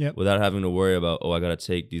option without having to worry about, I got to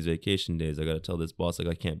take these vacation days. I got to tell this boss, like,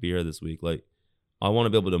 I can't be here this week. Like, I want to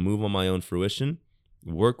be able to move on my own fruition,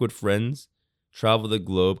 work with friends, travel the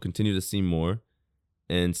globe, continue to see more,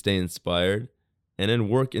 and stay inspired, and then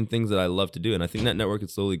work in things that I love to do. And I think that network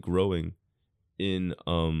is slowly growing in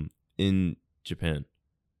Japan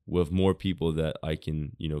with more people that I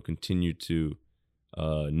can, continue to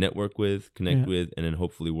network with, connect with, and then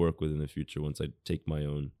hopefully work with in the future once I take my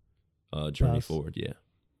own journey forward. Yeah.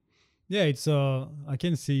 Yeah, it's I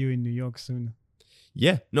can see you in New York soon.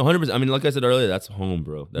 Yeah, no, 100%. I mean, like I said earlier, that's home,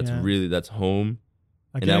 bro. That's home,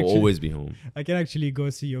 and that will always be home. I can actually go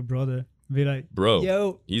see your brother. Be like, bro,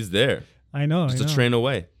 yo, he's there. I know. Just a train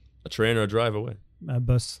away, a train or a drive away. A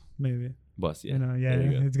bus, maybe. Bus, yeah.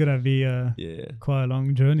 It's gonna be quite a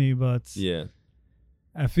long journey, but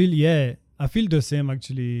I feel the same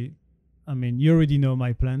actually. I mean, you already know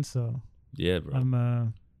my plans, so yeah, bro.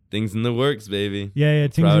 I'm things in the works, baby. Yeah,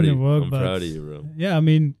 things in the works. I'm proud of you, bro. Yeah, I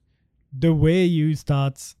mean, the way you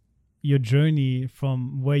start your journey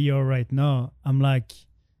from where you are right now,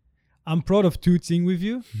 I'm proud of 2 things with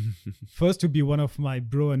you. First, to be one of my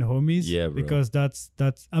bro and homies. Yeah, bro. Because that's.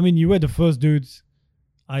 I mean, you were the first dude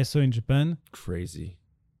I saw in Japan. Crazy,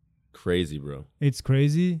 bro. It's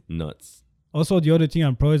crazy. Nuts. Also, the other thing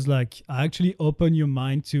I'm proud is like I actually open your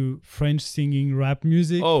mind to French singing rap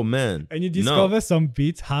music. Oh man. And you discover some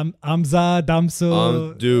beats, Hamza,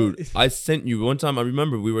 Damso. Dude, I sent you one time. I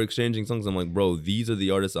remember we were exchanging songs. I'm like, bro, these are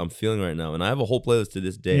the artists I'm feeling right now, and I have a whole playlist to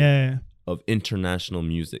this day Yeah. of international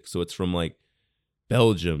music. So it's from like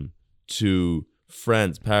Belgium to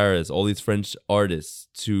France, Paris, all these French artists.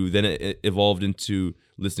 To then it evolved into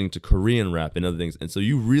listening to Korean rap and other things. And so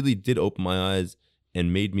you really did open my eyes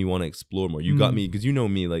and made me want to explore more. You got me, because you know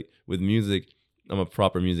me, like with music, I'm a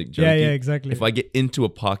proper music junkie. Yeah, exactly. If I get into a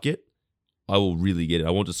pocket, I will really get it. I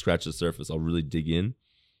won't just scratch the surface. I'll really dig in.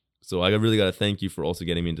 So I really got to thank you for also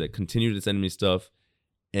getting me into that. Continue to send me stuff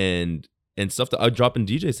and stuff that I drop in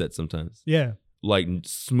DJ sets sometimes. Yeah. Like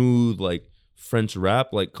smooth, like French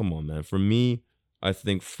rap. Like, come on, man. For me, I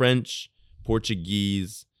think French,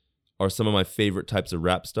 Portuguese are some of my favorite types of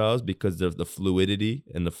rap styles because of the fluidity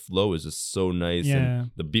and the flow is just so nice. Yeah.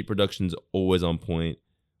 And the beat production's always on point.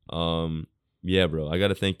 Yeah, bro, I got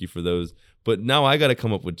to thank you for those. But now I got to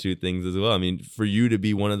come up with two things as well. I mean, for you to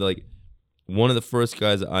be one of the first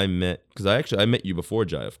guys that I met, because I met you before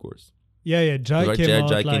Jai, of course. Yeah. Jai Right, came out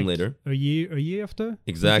Jai like came later. A year after.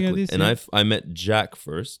 Exactly. Like this, And yeah? I met Jack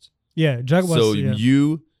first. Yeah, Jack was. So yeah.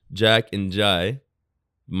 you, Jack, and Jai,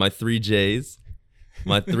 my 3 J's,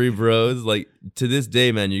 my 3 bros, like to this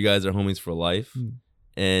day, man, you guys are homies for life.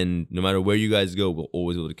 And no matter where you guys go, we'll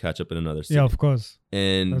always be able to catch up in another city. Yeah, of course.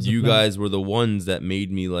 And That's the you plan. guys were the ones that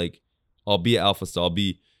made me like, I'll be at Alpha Star. I'll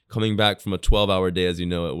be coming back from a 12-hour day, as you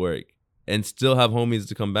know, at work, and still have homies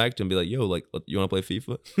to come back to and be like, yo, like, you want to play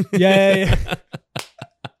FIFA? Yeah.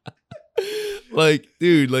 Like,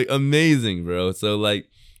 dude, like amazing, bro. So like,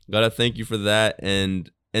 gotta thank you for that, and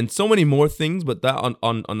so many more things, but that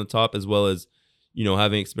on the top, as well as, you know,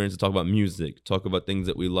 having experience to talk about music, talk about things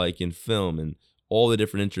that we like in film and all the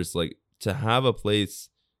different interests. Like to have a place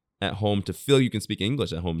at home to feel you can speak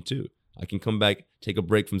English at home too. I can come back, take a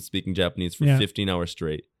break from speaking Japanese for 15 hours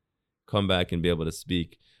straight, come back and be able to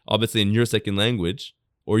speak obviously in your second language,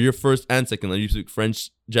 or your first and second language. You speak French,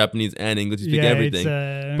 Japanese, and English. You speak everything.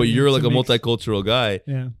 But you're like a multicultural guy.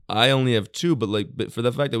 Yeah. I only have 2, but for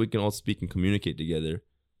the fact that we can all speak and communicate together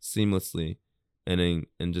seamlessly, and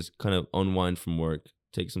just kind of unwind from work,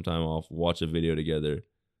 take some time off, watch a video together,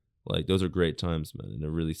 like those are great times, man. And it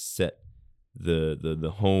really set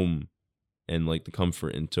the home and like the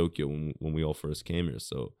comfort in Tokyo when we all first came here.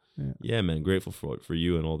 So yeah, man, grateful for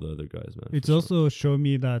you and all the other guys, man. It's also showed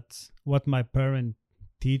me that what my parent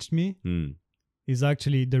teach me is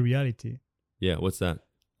actually the reality. Yeah, what's that?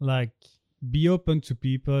 Like, be open to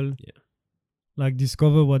people. Yeah. Like,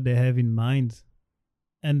 discover what they have in mind.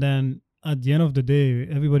 And then at the end of the day,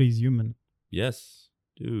 everybody is human. Yes,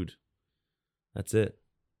 dude. That's it.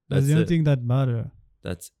 That's the only thing that matters.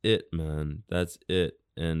 That's it, man. That's it.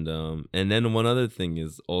 And then one other thing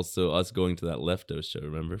is also us going to that Leftos show,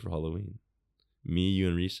 remember, for Halloween? Me, you,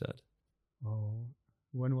 and Rishad. Oh,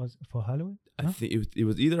 when was it? For Halloween? I think it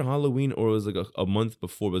was either Halloween or it was like a month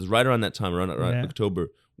before. It was right around that time, around October.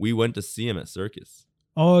 We went to see him at Circus.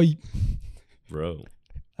 Oh, bro,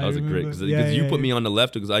 that was a great, because you put me on the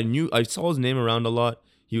left, because I saw his name around a lot.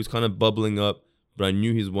 He was kind of bubbling up, but I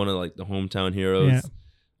knew he's one of like the hometown heroes.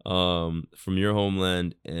 From your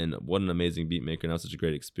homeland, and what an amazing beat maker. Now, such a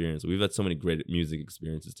great experience. We've had so many great music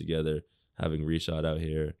experiences together, having Rishad out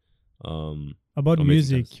here. About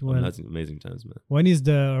music, well, that's amazing times, man. When is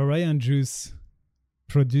the Orion Juice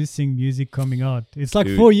producing music coming out? It's like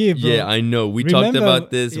 4 years, bro. Yeah, I know. We talked about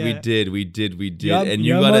this. Yeah. We did. And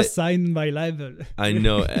you gotta sign my label. I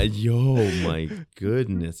know. Yo, my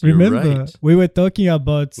goodness. Remember, you're right. we were talking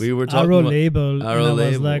about Arrow label. Arrow and I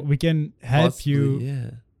was label. like, we can help Possibly, you. Yeah.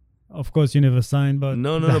 Of course, you never signed, but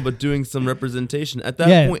no, but doing some representation at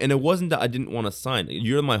that point. And it wasn't that I didn't want to sign.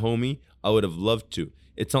 You're my homie. I would have loved to.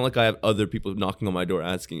 It's not like I have other people knocking on my door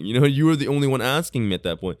asking. You know, you were the only one asking me at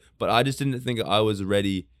that point. But I just didn't think I was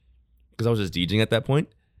ready, because I was just DJing at that point,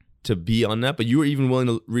 to be on that. But you were even willing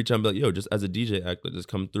to reach out and be like, yo, just as a DJ act, like, just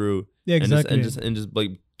come through. Yeah, exactly. And just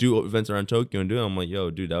like do events around Tokyo and do it. I'm like, yo,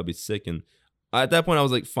 dude, that would be sick. And at that point, I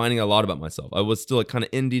was like finding a lot about myself. I was still like kind of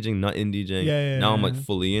in DJing, not in DJing. Now I'm like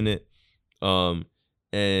fully in it.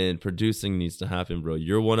 And producing needs to happen, bro.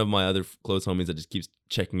 You're one of my other close homies that just keeps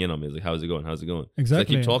checking in on me. It's like, how's it going? How's it going?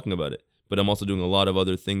 Exactly. So I keep talking about it, but I'm also doing a lot of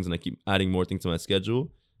other things, and I keep adding more things to my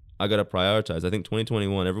schedule. I gotta prioritize. I think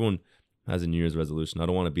 2021, everyone has a New Year's resolution. I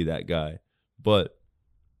don't want to be that guy, but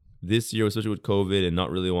this year, especially with COVID and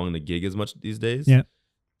not really wanting to gig as much these days,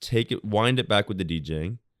 wind it back with the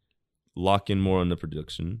DJing, lock in more on the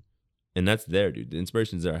production, and that's there, dude. The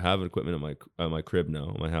inspiration's there. I have equipment at my crib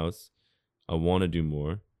now, my house. I want to do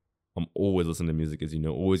more. I'm always listening to music, as you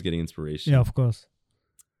know, always getting inspiration. Yeah, of course.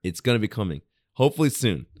 It's going to be coming, hopefully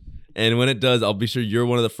soon. And when it does, I'll be sure you're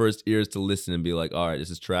one of the first ears to listen and be like, all right, this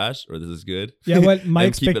is trash or this is good. Yeah, well, my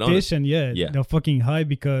And keep it honest. expectation, they're fucking high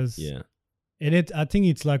because Yeah. I think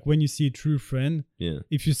it's like when you see a true friend, Yeah.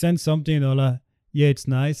 if you send something, they're like, yeah, it's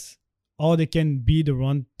nice. Or they can be the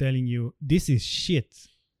one telling you, this is shit.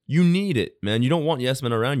 You need it, man. You don't want yes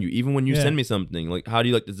men around you. Even when you Yeah. send me something, like, how do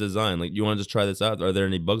you like this design? Like, you want to just try this out? Are there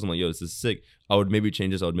any bugs? I'm like, yo, this is sick. I would maybe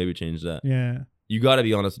change this. I would maybe change that. Yeah. You got to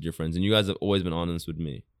be honest with your friends. And you guys have always been honest with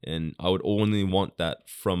me. And I would only want that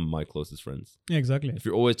from my closest friends. Yeah, exactly. If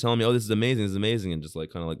you're always telling me, oh, this is amazing, and just like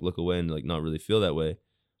kind of like look away and like not really feel that way,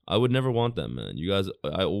 I would never want that, man. You guys,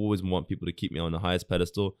 I always want people to keep me on the highest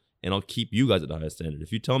pedestal, and I'll keep you guys at the highest standard.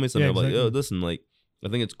 If you tell me something, I'm like, exactly. yo, listen, like, I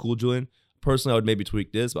think it's cool, Julian. Personally, I would maybe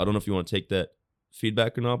tweak this, but I don't know if you want to take that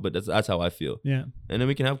feedback or not, but that's how I feel. Yeah. And then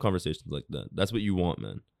we can have conversations like that. That's what you want,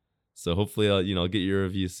 man. So hopefully I'll get your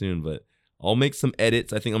review soon, but I'll make some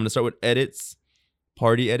edits. I think I'm going to start with edits,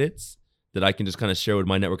 party edits, that I can just kind of share with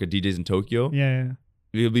my network of DJs in Tokyo. Yeah.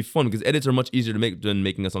 It'll be fun because edits are much easier to make than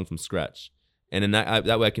making a song from scratch. And then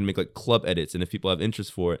that way I can make like club edits. And if people have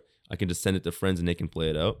interest for it, I can just send it to friends and they can play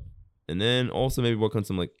it out. And then also maybe work on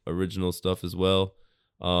some like original stuff as well.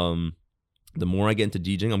 The more I get into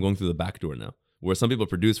DJing, I'm going through the back door now, where some people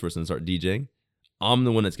produce first and start DJing. I'm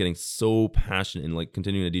the one that's getting so passionate and like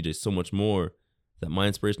continuing to DJ so much more that my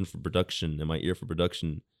inspiration for production and my ear for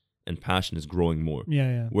production and passion is growing more.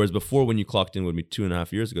 Yeah. Whereas before, when you clocked in with me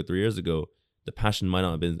 2.5 years ago, 3 years ago, the passion might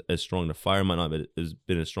not have been as strong. The fire might not have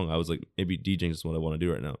been as strong. I was like, maybe DJing is what I want to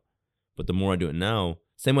do right now. But the more I do it now,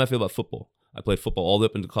 same way I feel about football. I played football all the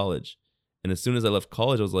way up into college. And as soon as I left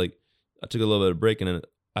college, I was like, I took a little bit of a break and then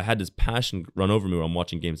I had this passion run over me where I'm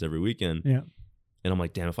watching games every weekend. Yeah. And I'm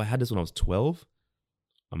like, damn, if I had this when I was 12,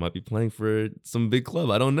 I might be playing for some big club.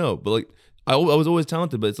 I don't know. But like, I was always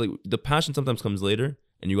talented, but it's like the passion sometimes comes later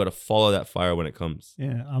and you got to follow that fire when it comes.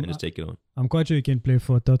 Yeah. And just take it on. I'm quite sure you can play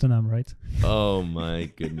for Tottenham, right? Oh my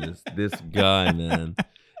goodness. This guy, man.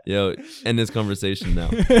 Yo, end this conversation now.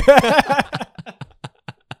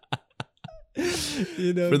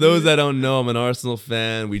 For those that don't know, I'm an Arsenal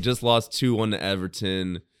fan. We just lost 2-1 to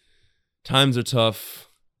Everton. Times are tough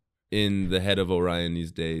in the head of Orion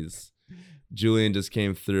these days. Julian just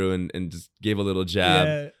came through and just gave a little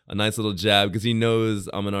jab, a nice little jab, because he knows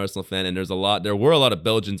I'm an Arsenal fan, and there were a lot of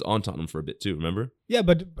Belgians on Tottenham for a bit too, remember? Yeah,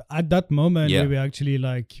 but at that moment, we were actually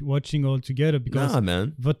like watching all together because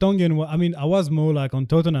man. Vertonghen, I was more like on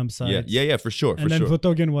Tottenham side. Yeah, for sure. And then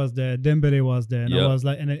Vertonghen was there, Dembele was there, and I was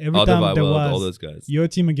like, and then every time there was all those guys. Your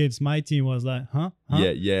team against my team was like, huh? Yeah.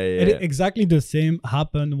 Exactly the same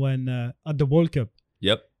happened when at the World Cup.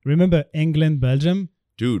 Yep. Remember England, Belgium?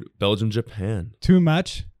 Dude, Belgium, Japan. 2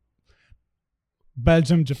 match.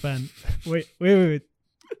 Belgium, Japan. Wait.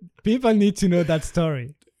 People need to know that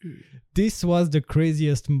story. This was the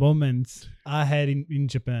craziest moment I had in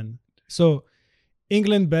Japan. So,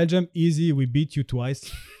 England, Belgium, easy. We beat you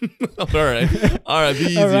twice. All right. Be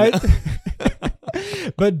easy. All right.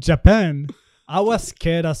 But Japan, I was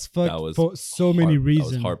scared as fuck for so many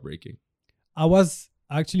reasons. That was heartbreaking. I was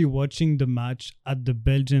actually watching the match at the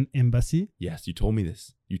Belgian embassy. Yes, you told me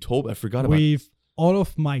this. I forgot about it. With all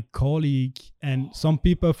of my colleagues and some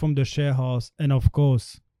people from the share house, and of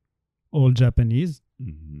course, all Japanese.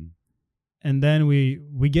 Mm-hmm. And then we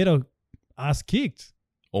get our ass kicked.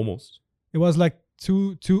 Almost. It was like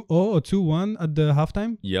 2-0 or 2-1 at the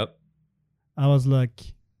halftime. Yep. I was like,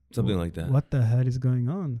 something like that. What the hell is going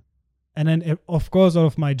on? And then, of course, all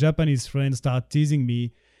of my Japanese friends start teasing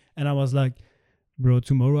me. And I was like, bro,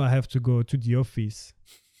 tomorrow I have to go to the office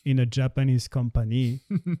in a Japanese company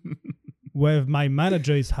where my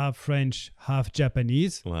manager is half French, half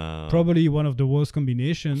Japanese. Wow. Probably one of the worst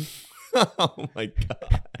combinations. Oh my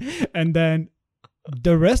God. And then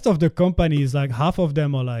the rest of the company is like, half of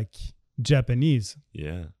them are like Japanese.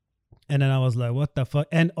 Yeah. And then I was like, what the fuck?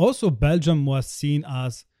 And also Belgium was seen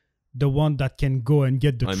as the one that can go and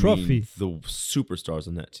get the trophy. The superstars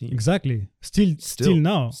on that team. Exactly. Still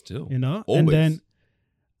now. You know? Always. And then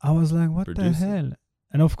I was like, what the hell?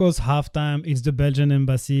 And of course, halftime, it's the Belgian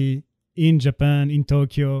embassy in Japan, in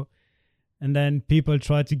Tokyo. And then people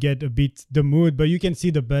try to get a bit the mood, but you can see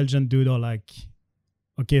the Belgian dude are like,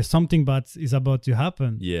 okay, something bad is about to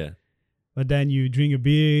happen. Yeah. But then you drink a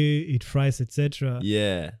beer, eat fries, etc.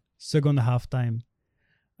 Yeah. Second halftime.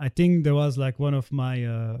 I think there was like one of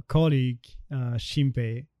my colleague,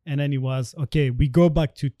 Shinpei, and then it was, okay, we go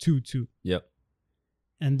back to 2-2. Yep.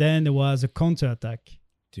 And then there was a counterattack.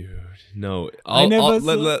 Dude, no.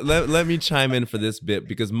 Let me chime in for this bit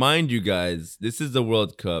because mind you guys, this is the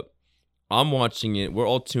World Cup. I'm watching it. We're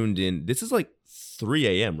all tuned in. This is like 3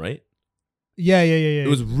 a.m., right? Yeah. It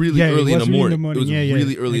was really early in the morning. It was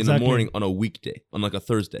really early in the exactly. morning on a weekday, on like a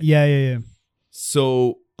Thursday. Yeah.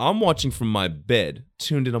 So I'm watching from my bed,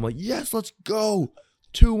 tuned in. I'm like, yes, let's go.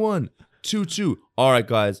 2-1, 2-2. All right,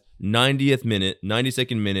 guys. 90th minute,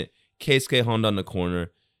 92nd minute. Keisuke Honda in the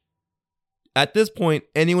corner. At this point,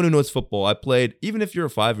 anyone who knows football, I played, even if you're a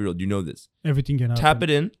 5-year-old, you know this. Everything can happen. Tap it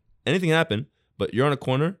in. Anything can happen, but you're on a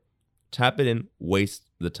corner. Tap it in. Waste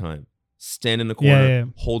the time. Stand in the corner. Yeah.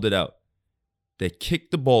 Hold it out. They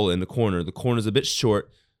kicked the ball in the corner. The corner's a bit short.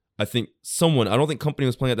 I think I don't think Company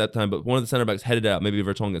was playing at that time, but one of the center backs headed it out. Maybe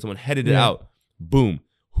Vertonghen. Someone headed it out. Boom.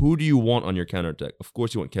 Who do you want on your counterattack? Of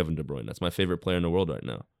course you want Kevin De Bruyne. That's my favorite player in the world right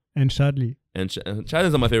now. And Chadley. And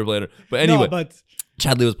Chadley's not my favorite player. But anyway, No, but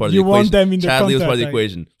Chadley was part of the you equation. want them in the Chadley was part of the counter-attack.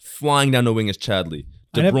 equation. Flying down the wing is Chadley.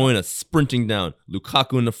 De Bruyne sprinting down.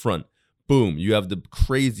 Lukaku in the front. Boom. You have the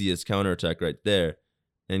craziest counterattack right there.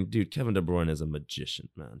 And dude, Kevin De Bruyne is a magician,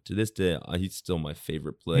 man. To this day, he's still my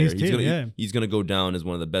favorite player. He's gonna go down as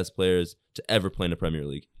one of the best players to ever play in the Premier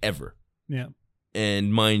League. Ever. Yeah.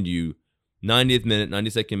 And mind you, 90th minute,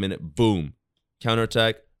 92nd minute, boom.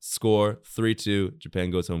 Counterattack, score, 3-2.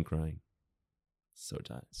 Japan goes home crying. So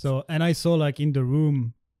tired. So, and I saw like in the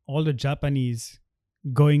room, all the Japanese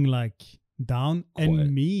going like down. Quiet.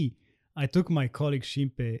 And me, I took my colleague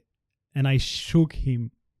Shimpe and I shook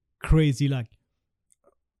him crazy. Like,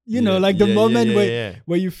 you know, like the moment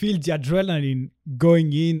where you feel the adrenaline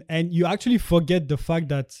going in and you actually forget the fact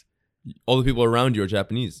that all the people around you are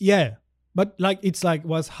Japanese. Yeah. But like, it's like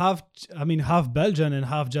was half Belgian and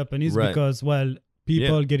half Japanese because, well,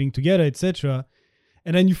 people getting together, etc.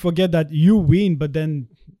 And then you forget that you win, but then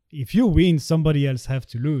if you win, somebody else have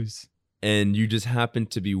to lose. And you just happen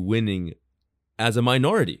to be winning as a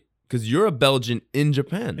minority because you're a Belgian in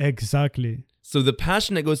Japan. Exactly. So the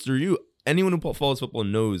passion that goes through you, anyone who follows football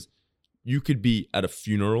knows you could be at a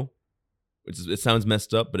funeral, it sounds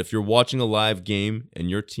messed up, but if you're watching a live game and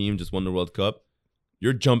your team just won the World Cup,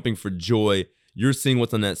 you're jumping for joy. You're seeing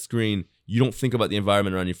what's on that screen. You don't think about the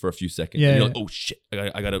environment around you for a few seconds. Yeah, you're like, oh shit,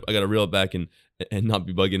 I gotta reel it back and not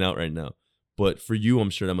be bugging out right now. But for you, I'm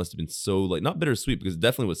sure that must have been so like not bittersweet because it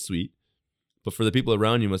definitely was sweet. But for the people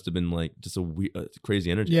around you, must have been like just a crazy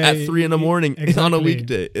energy at 3 a.m. on a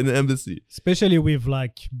weekday in the embassy. Especially with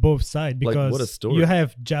like both sides because like, what a story. You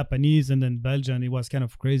have Japanese and then Belgian. It was kind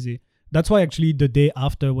of crazy. That's why actually the day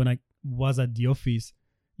after when I was at the office,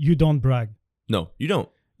 you don't brag. No, you don't.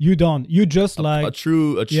 You don't. You just like a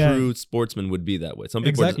true sportsman would be that way. Some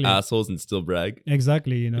people are just assholes and still brag.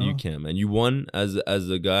 Exactly, you know. But you can, man. You won as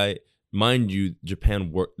a guy. Mind you,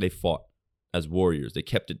 Japan they fought as warriors. They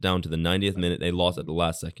kept it down to the 90th minute. They lost at the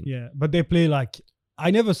last second. Yeah, but they play like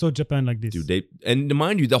I never saw Japan like this. Dude, and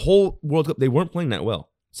mind you, the whole World Cup they weren't playing that well.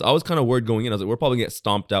 So I was kind of worried going in. I was like, we're probably gonna get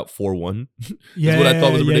stomped out 4-1. That's what I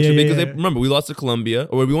thought was a prediction because remember we lost to Colombia,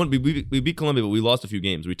 or we beat Colombia, but we lost a few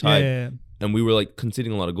games. We tied, and we were like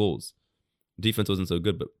conceding a lot of goals. Defense wasn't so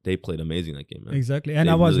good, but they played amazing that game, man. Exactly, and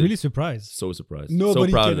I was really surprised. So surprised.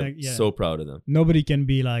 Nobody so proud can, of them. So proud of them. Nobody can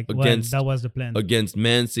be like, that was the plan. Against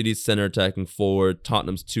Man City's center attacking forward,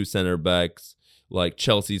 Tottenham's 2 center backs, like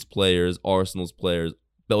Chelsea's players, Arsenal's players,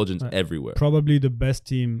 Belgians everywhere. Probably the best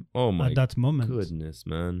team at that moment. Goodness,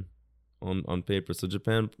 man. On paper. So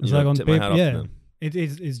Japan, it's like on tip paper, my hat off to them.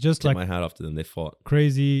 It's just tip like my hat off to them. They fought.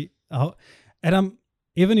 Crazy. And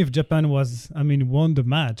even if Japan won the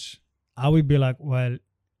match, I would be like, well,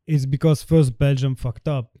 it's because first Belgium fucked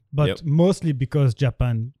up, but mostly because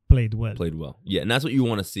Japan played well. Yeah, and that's what you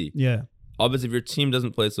want to see. Yeah. Obviously, if your team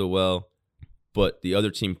doesn't play so well, but the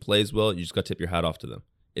other team plays well, you just got to tip your hat off to them.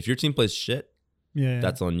 If your team plays shit,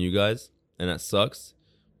 that's on you guys, and that sucks.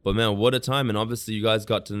 But man, what a time. And obviously, you guys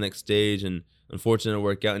got to the next stage, and unfortunately, it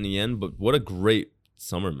worked out in the end, but what a great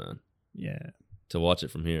summer, man. Yeah. To watch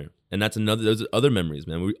it from here. And those are other memories,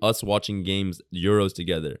 man. Us watching games, Euros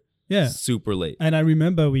together. Yeah. Super late. And I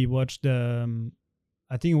remember we watched, I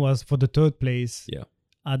think it was for the third place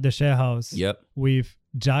at the share house with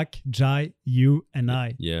Jack, Jai, you, and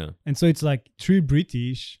I. Yeah. And so it's like 3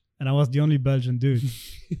 British, and I was the only Belgian dude.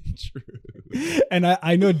 True. And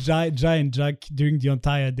I know Jai and Jack during the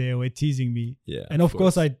entire day were teasing me. Yeah. And of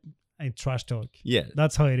course I trash talk. Yeah.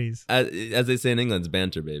 That's how it is. As they say in England, it's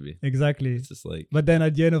banter, baby. Exactly. It's just like. But then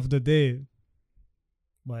at the end of the day,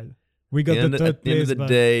 well, we got the third place. At the end of the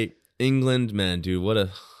day, England, man, dude,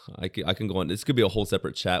 I can go on. This could be a whole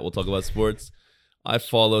separate chat. We'll talk about sports. I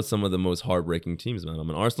follow some of the most heartbreaking teams, man. I'm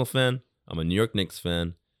an Arsenal fan. I'm a New York Knicks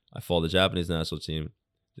fan. I follow the Japanese national team,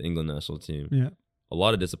 the England national team. Yeah. A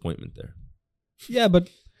lot of disappointment there. Yeah, but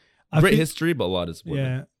great history, but a lot of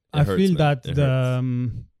disappointment. I hurts, feel man. that It the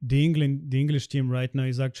hurts. the English team right now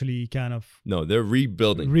is actually kind of No, they're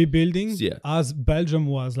rebuilding. rebuilding, Yeah. as Belgium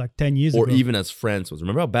was like 10 years Or ago. even as France was.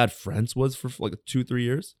 Remember how bad France was for like 2-3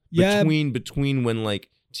 years? Yeah. Between when like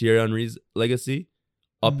Thierry Henry's legacy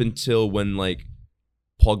up Mm. until when like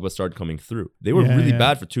Pogba started coming through. They were Yeah, really yeah.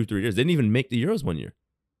 bad for 2-3 years. They didn't even make the Euros one year.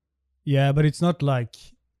 Yeah, but it's not like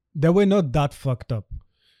they were not that fucked up.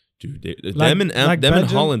 Dude, Like- them and Belgium-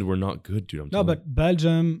 Holland were not good, dude. I'm No, telling but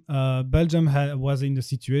Belgium was in the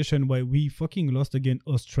situation where we fucking lost against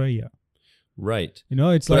Australia. you. Right. You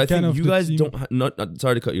know, it's But like I think kind of you the guys team- don't not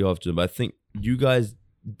sorry to cut you off, Jim, but I think you guys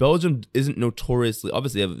Belgium isn't notoriously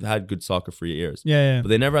obviously have had good soccer for years. Yeah, But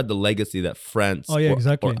they never had the legacy that France Oh, yeah, or,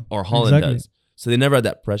 exactly. or Holland Exactly. has. So they never had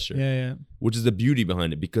that pressure. yeah. Which is the beauty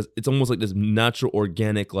behind it, because it's almost like this natural,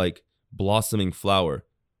 organic, like blossoming flower,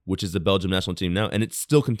 which is the Belgium national team now, and it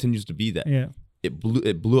still continues to be that. Yeah. It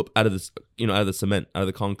blew up out of this, out of the cement, out of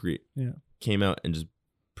the concrete. Yeah. Came out and just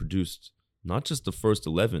produced not just the first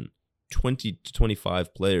 11, 20 to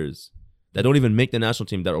 25 players that don't even make the national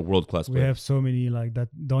team that are world class We players. have so many like that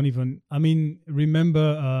don't even. I mean, remember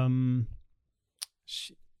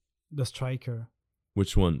the striker?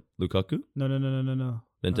 Which one? Lukaku? No.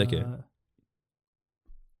 Benteke?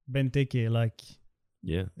 Benteke, like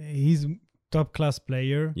Yeah. he's top class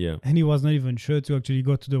player, Yeah. and he was not even sure to actually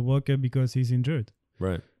go to the World Cup because he's injured.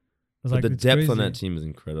 Right. I was But like, the it's depth on crazy. that team is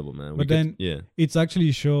incredible, man. But then- yeah. It's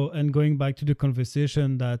actually show, and going back to the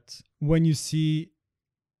conversation, that when you see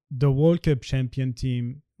the World Cup champion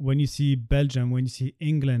team, when you see Belgium, when you see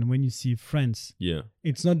England, when you see France, Yeah.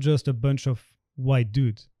 it's not just a bunch of white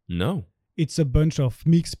dudes. No. It's a bunch of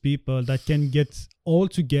mixed people that can get all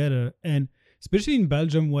together. And especially in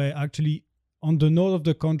Belgium, where actually on the north of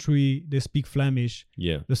the country, they speak Flemish.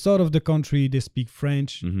 Yeah. The south of the country, they speak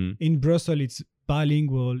French. Mm-hmm. In Brussels, it's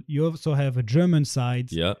bilingual. You also have a German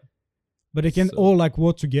side, Yeah. but they can So- all like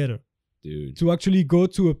work together Dude. to actually go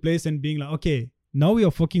to a place and being like, okay, now we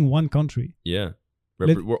are fucking one country. Yeah.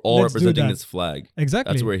 Let- We're all let's do representing that. this flag.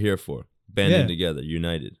 Exactly. That's what we're here for. Banding Yeah. together,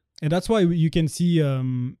 united. And that's why you can see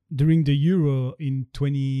during the Euro in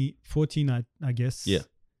 2014, I guess. Yeah.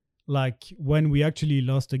 Like when we actually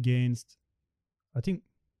lost against, I think,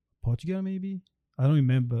 Portugal maybe? I don't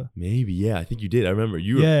remember. Maybe, yeah. I think you did. I remember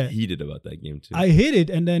you were Yeah. heated about that game too. I hate it.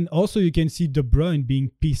 And then also you can see De Bruyne being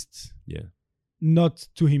pissed. Yeah. Not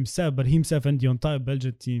to himself, but himself and the entire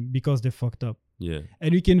Belgian team because they fucked up. Yeah.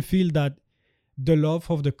 And you can feel that the love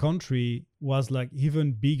of the country was like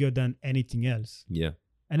even bigger than anything else. Yeah.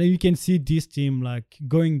 And then you can see this team like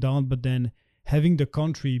going down, but then having the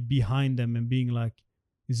country behind them and being like,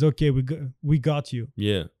 it's okay, we got you.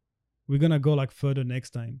 Yeah. We're going to go like further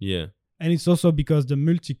next time. Yeah. And it's also because the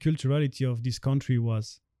multiculturality of this country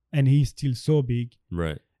was, and he's still so big.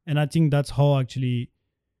 Right. And I think that's how actually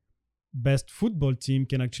best football team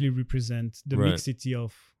can actually represent the Right. mixity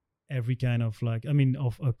of every kind of like, I mean,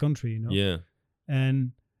 of a country, you know? Yeah.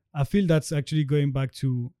 And I feel that's actually going back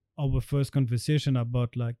to our first conversation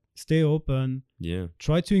about like stay open, Yeah.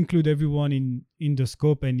 try to include everyone in the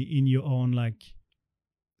scope and in your own like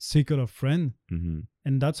circle of friend, Mm-hmm.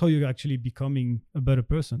 and that's how you're actually becoming a better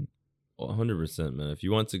person. 100%, man. If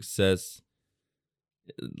you want success,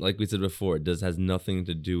 like we said before, it has nothing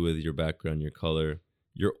to do with your background, your color.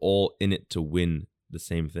 You're all in it to win the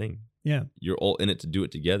same thing. Yeah, You're all in it to do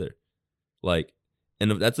it together. Like,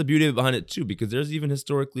 and that's the beauty behind it too, because there's even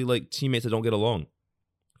historically like teammates that don't get along.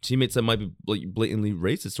 Teammates that might be like blatantly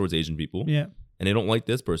racist towards Asian people, yeah, and they don't like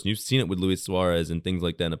this person. You've seen it with Luis Suarez and things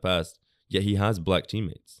like that in the past. Yet he has black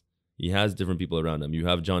teammates. He has different people around him. You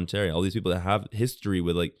have John Terry, all these people that have history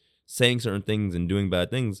with like saying certain things and doing bad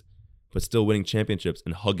things, but still winning championships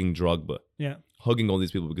and hugging Drogba, yeah, hugging all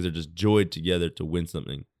these people because they're just joyed together to win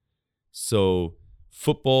something. So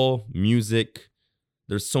football, music,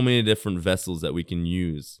 there's so many different vessels that we can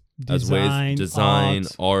use as ways, design,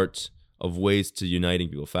 art, of ways to uniting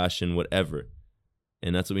people, fashion, whatever.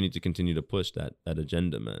 And that's what we need to continue to push, that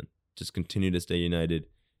agenda, man. Just continue to stay united.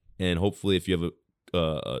 And hopefully if you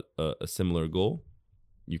have a similar goal,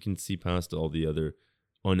 you can see past all the other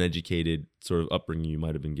uneducated sort of upbringing you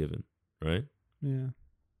might have been given, right? yeah.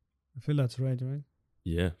 I feel that's right?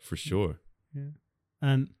 Yeah, for sure. Yeah.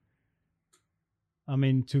 And I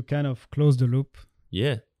mean, to kind of close the loop,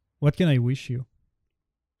 Yeah. what can I wish you?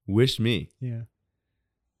 Wish me. Yeah.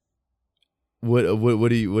 What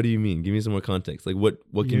do you mean? Give me some more context. Like what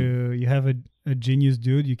can You have a genius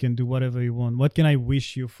dude, you can do whatever you want. What can I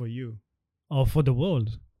wish you for you? Or for the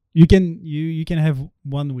world? You can have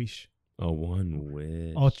one wish. one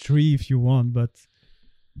wish. Or three if you want, but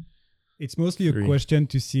it's mostly Three. a question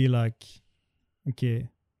to see like, okay,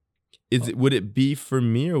 Would it be for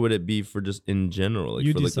me or would it be for just in general, like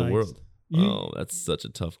You for like decide. the world? You- That's such a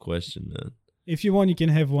tough question, man. If you want, you can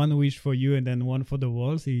have one wish for you and then one for the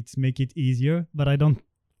world. So it's make it easier. But I don't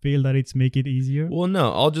feel that it's make it easier. Well,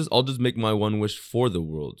 no, I'll just make my one wish for the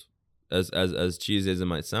world. As cheesy as it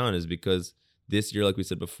might sound, is because this year, like we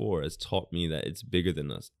said before, has taught me that it's bigger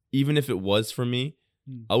than us. Even if it was for me,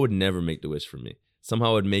 I would never make the wish for me.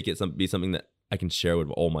 Somehow I would make it be something that I can share with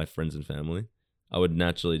all my friends and family. I would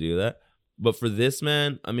naturally do that. But for this,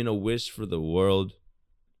 man, I mean, a wish for the world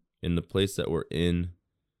in the place that we're in.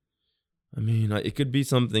 I mean, it could be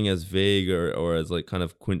something as vague or as like kind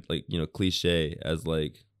of cliche as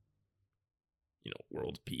like,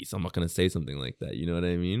 world peace. I'm not going to say something like that. You know what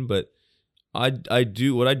I mean? But I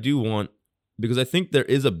do want, because I think there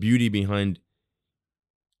is a beauty behind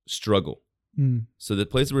struggle. So the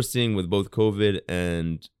place we're seeing with both COVID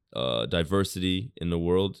and diversity in the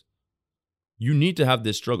world, you need to have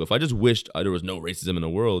this struggle. If I just wished there was no racism in the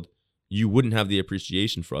world, you wouldn't have the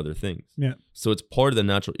appreciation for other things. Yeah. So it's part of the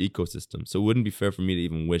natural ecosystem. So it wouldn't be fair for me to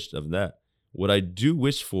even wish of that. What I do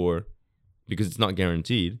wish for, because it's not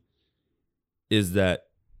guaranteed, is that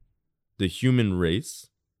the human race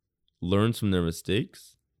learns from their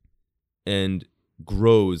mistakes and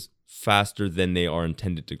grows faster than they are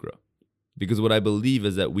intended to grow. Because what I believe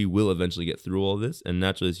is that we will eventually get through all this, and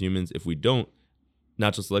naturally as humans, if we don't,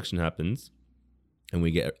 natural selection happens and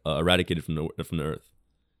we get eradicated from the earth.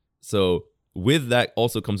 So with that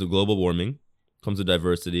also comes with global warming, comes with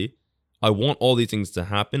diversity. I want all these things to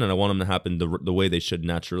happen, and I want them to happen the way they should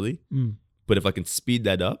naturally. But if I can speed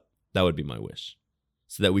that up, that would be my wish.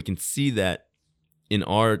 So that we can see that in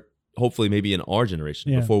hopefully maybe in our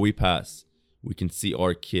generation, before we pass, we can see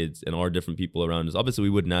our kids and our different people around us. Obviously, we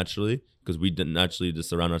would naturally, because we didn't naturally just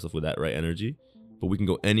surround ourselves with that right energy. But we can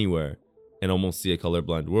go anywhere and almost see a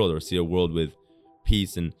colorblind world, or see a world with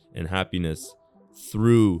peace and happiness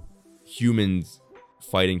through humans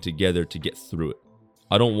fighting together to get through it.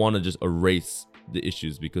 I don't want to just erase the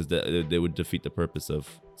issues, because they would defeat the purpose of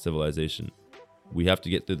civilization. We have to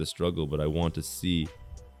get through the struggle, but I want to see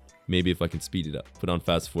maybe if I can speed it up, put on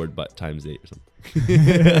fast forward but ×8 or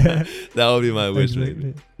something. That would be my wish,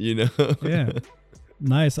 maybe. Yeah.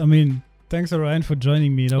 Nice. I mean, thanks, Orion, for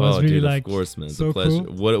joining me. That was really dude, like, of course, man. It's so a pleasure.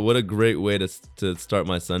 cool. What a great way to start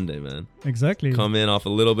my Sunday, man. Exactly. Come in off a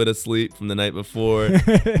little bit of sleep from the night before.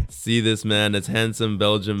 See this man, this handsome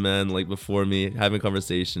Belgian man, like before me, having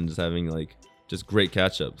conversations, having like just great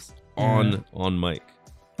catch-ups on mic.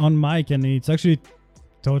 On mic, and it's actually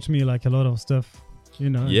taught me like a lot of stuff,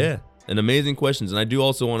 Yeah, and amazing questions. And I do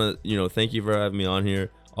also want to, thank you for having me on here.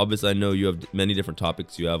 Obviously, I know you have many different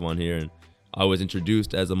topics you have on here, and I was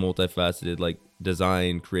introduced as a multifaceted, like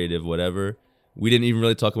design, creative, whatever. We didn't even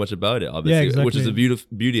really talk much about it, obviously, exactly. which is the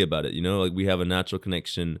beauty about it. Like we have a natural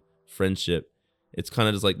connection, friendship. It's kind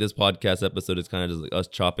of just like this podcast episode is kind of just like us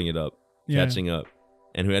chopping it up, catching up.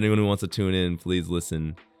 And anyone who wants to tune in, please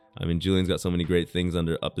listen. I mean, Julian's got so many great things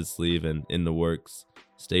up his sleeve and in the works.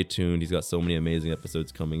 Stay tuned. He's got so many amazing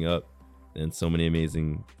episodes coming up and so many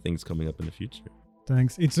amazing things coming up in the future.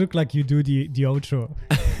 Thanks. It looked like you do the outro.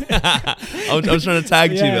 I was trying to tag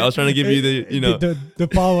team it. I was trying to give you the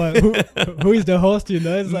power. Who is the host? It's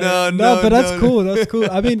like, no, but that's cool. That's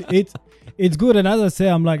cool. I mean, it's good. And as I say,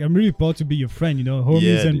 I'm really proud to be your friend.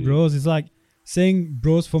 Homies and dude. Bros. It's like saying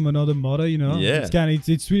bros from another mother. Yeah.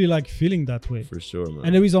 It's really like feeling that way. For sure, man.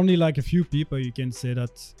 And there is only like a few people you can say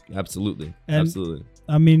that. Absolutely. And, Absolutely.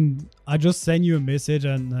 I mean, I just sent you a message,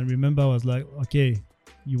 and I remember I was like, okay,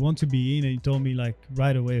 you want to be in, and you told me like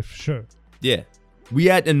right away, for sure. Yeah. We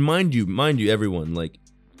had, and mind you, everyone, like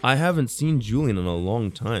I haven't seen Julian in a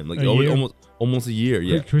long time. Like almost a year.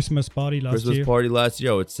 Yeah. Christmas party last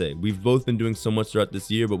year, I would say. We've both been doing so much throughout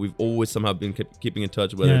this year, but we've always somehow been keeping in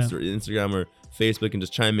touch, whether it's through Instagram or Facebook, and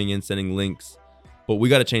just chiming in, sending links. But we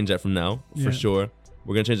got to change that from now, for sure.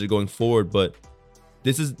 We're going to change it going forward. But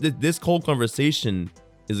this whole conversation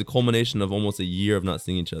is a culmination of almost a year of not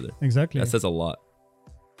seeing each other. Exactly. That says a lot.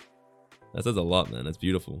 That says a lot, man. That's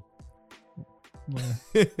beautiful. Well,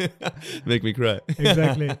 Make me cry.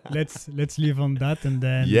 Exactly. Let's leave on that, and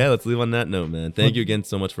then let's leave on that note, man. Thank you again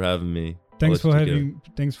so much for having me. Thanks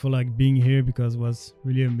for like being here, because it was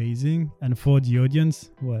really amazing. And for the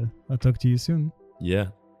audience, well, I'll talk to you soon. Yeah.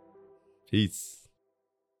 Peace.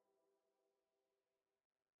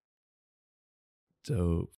 Dope.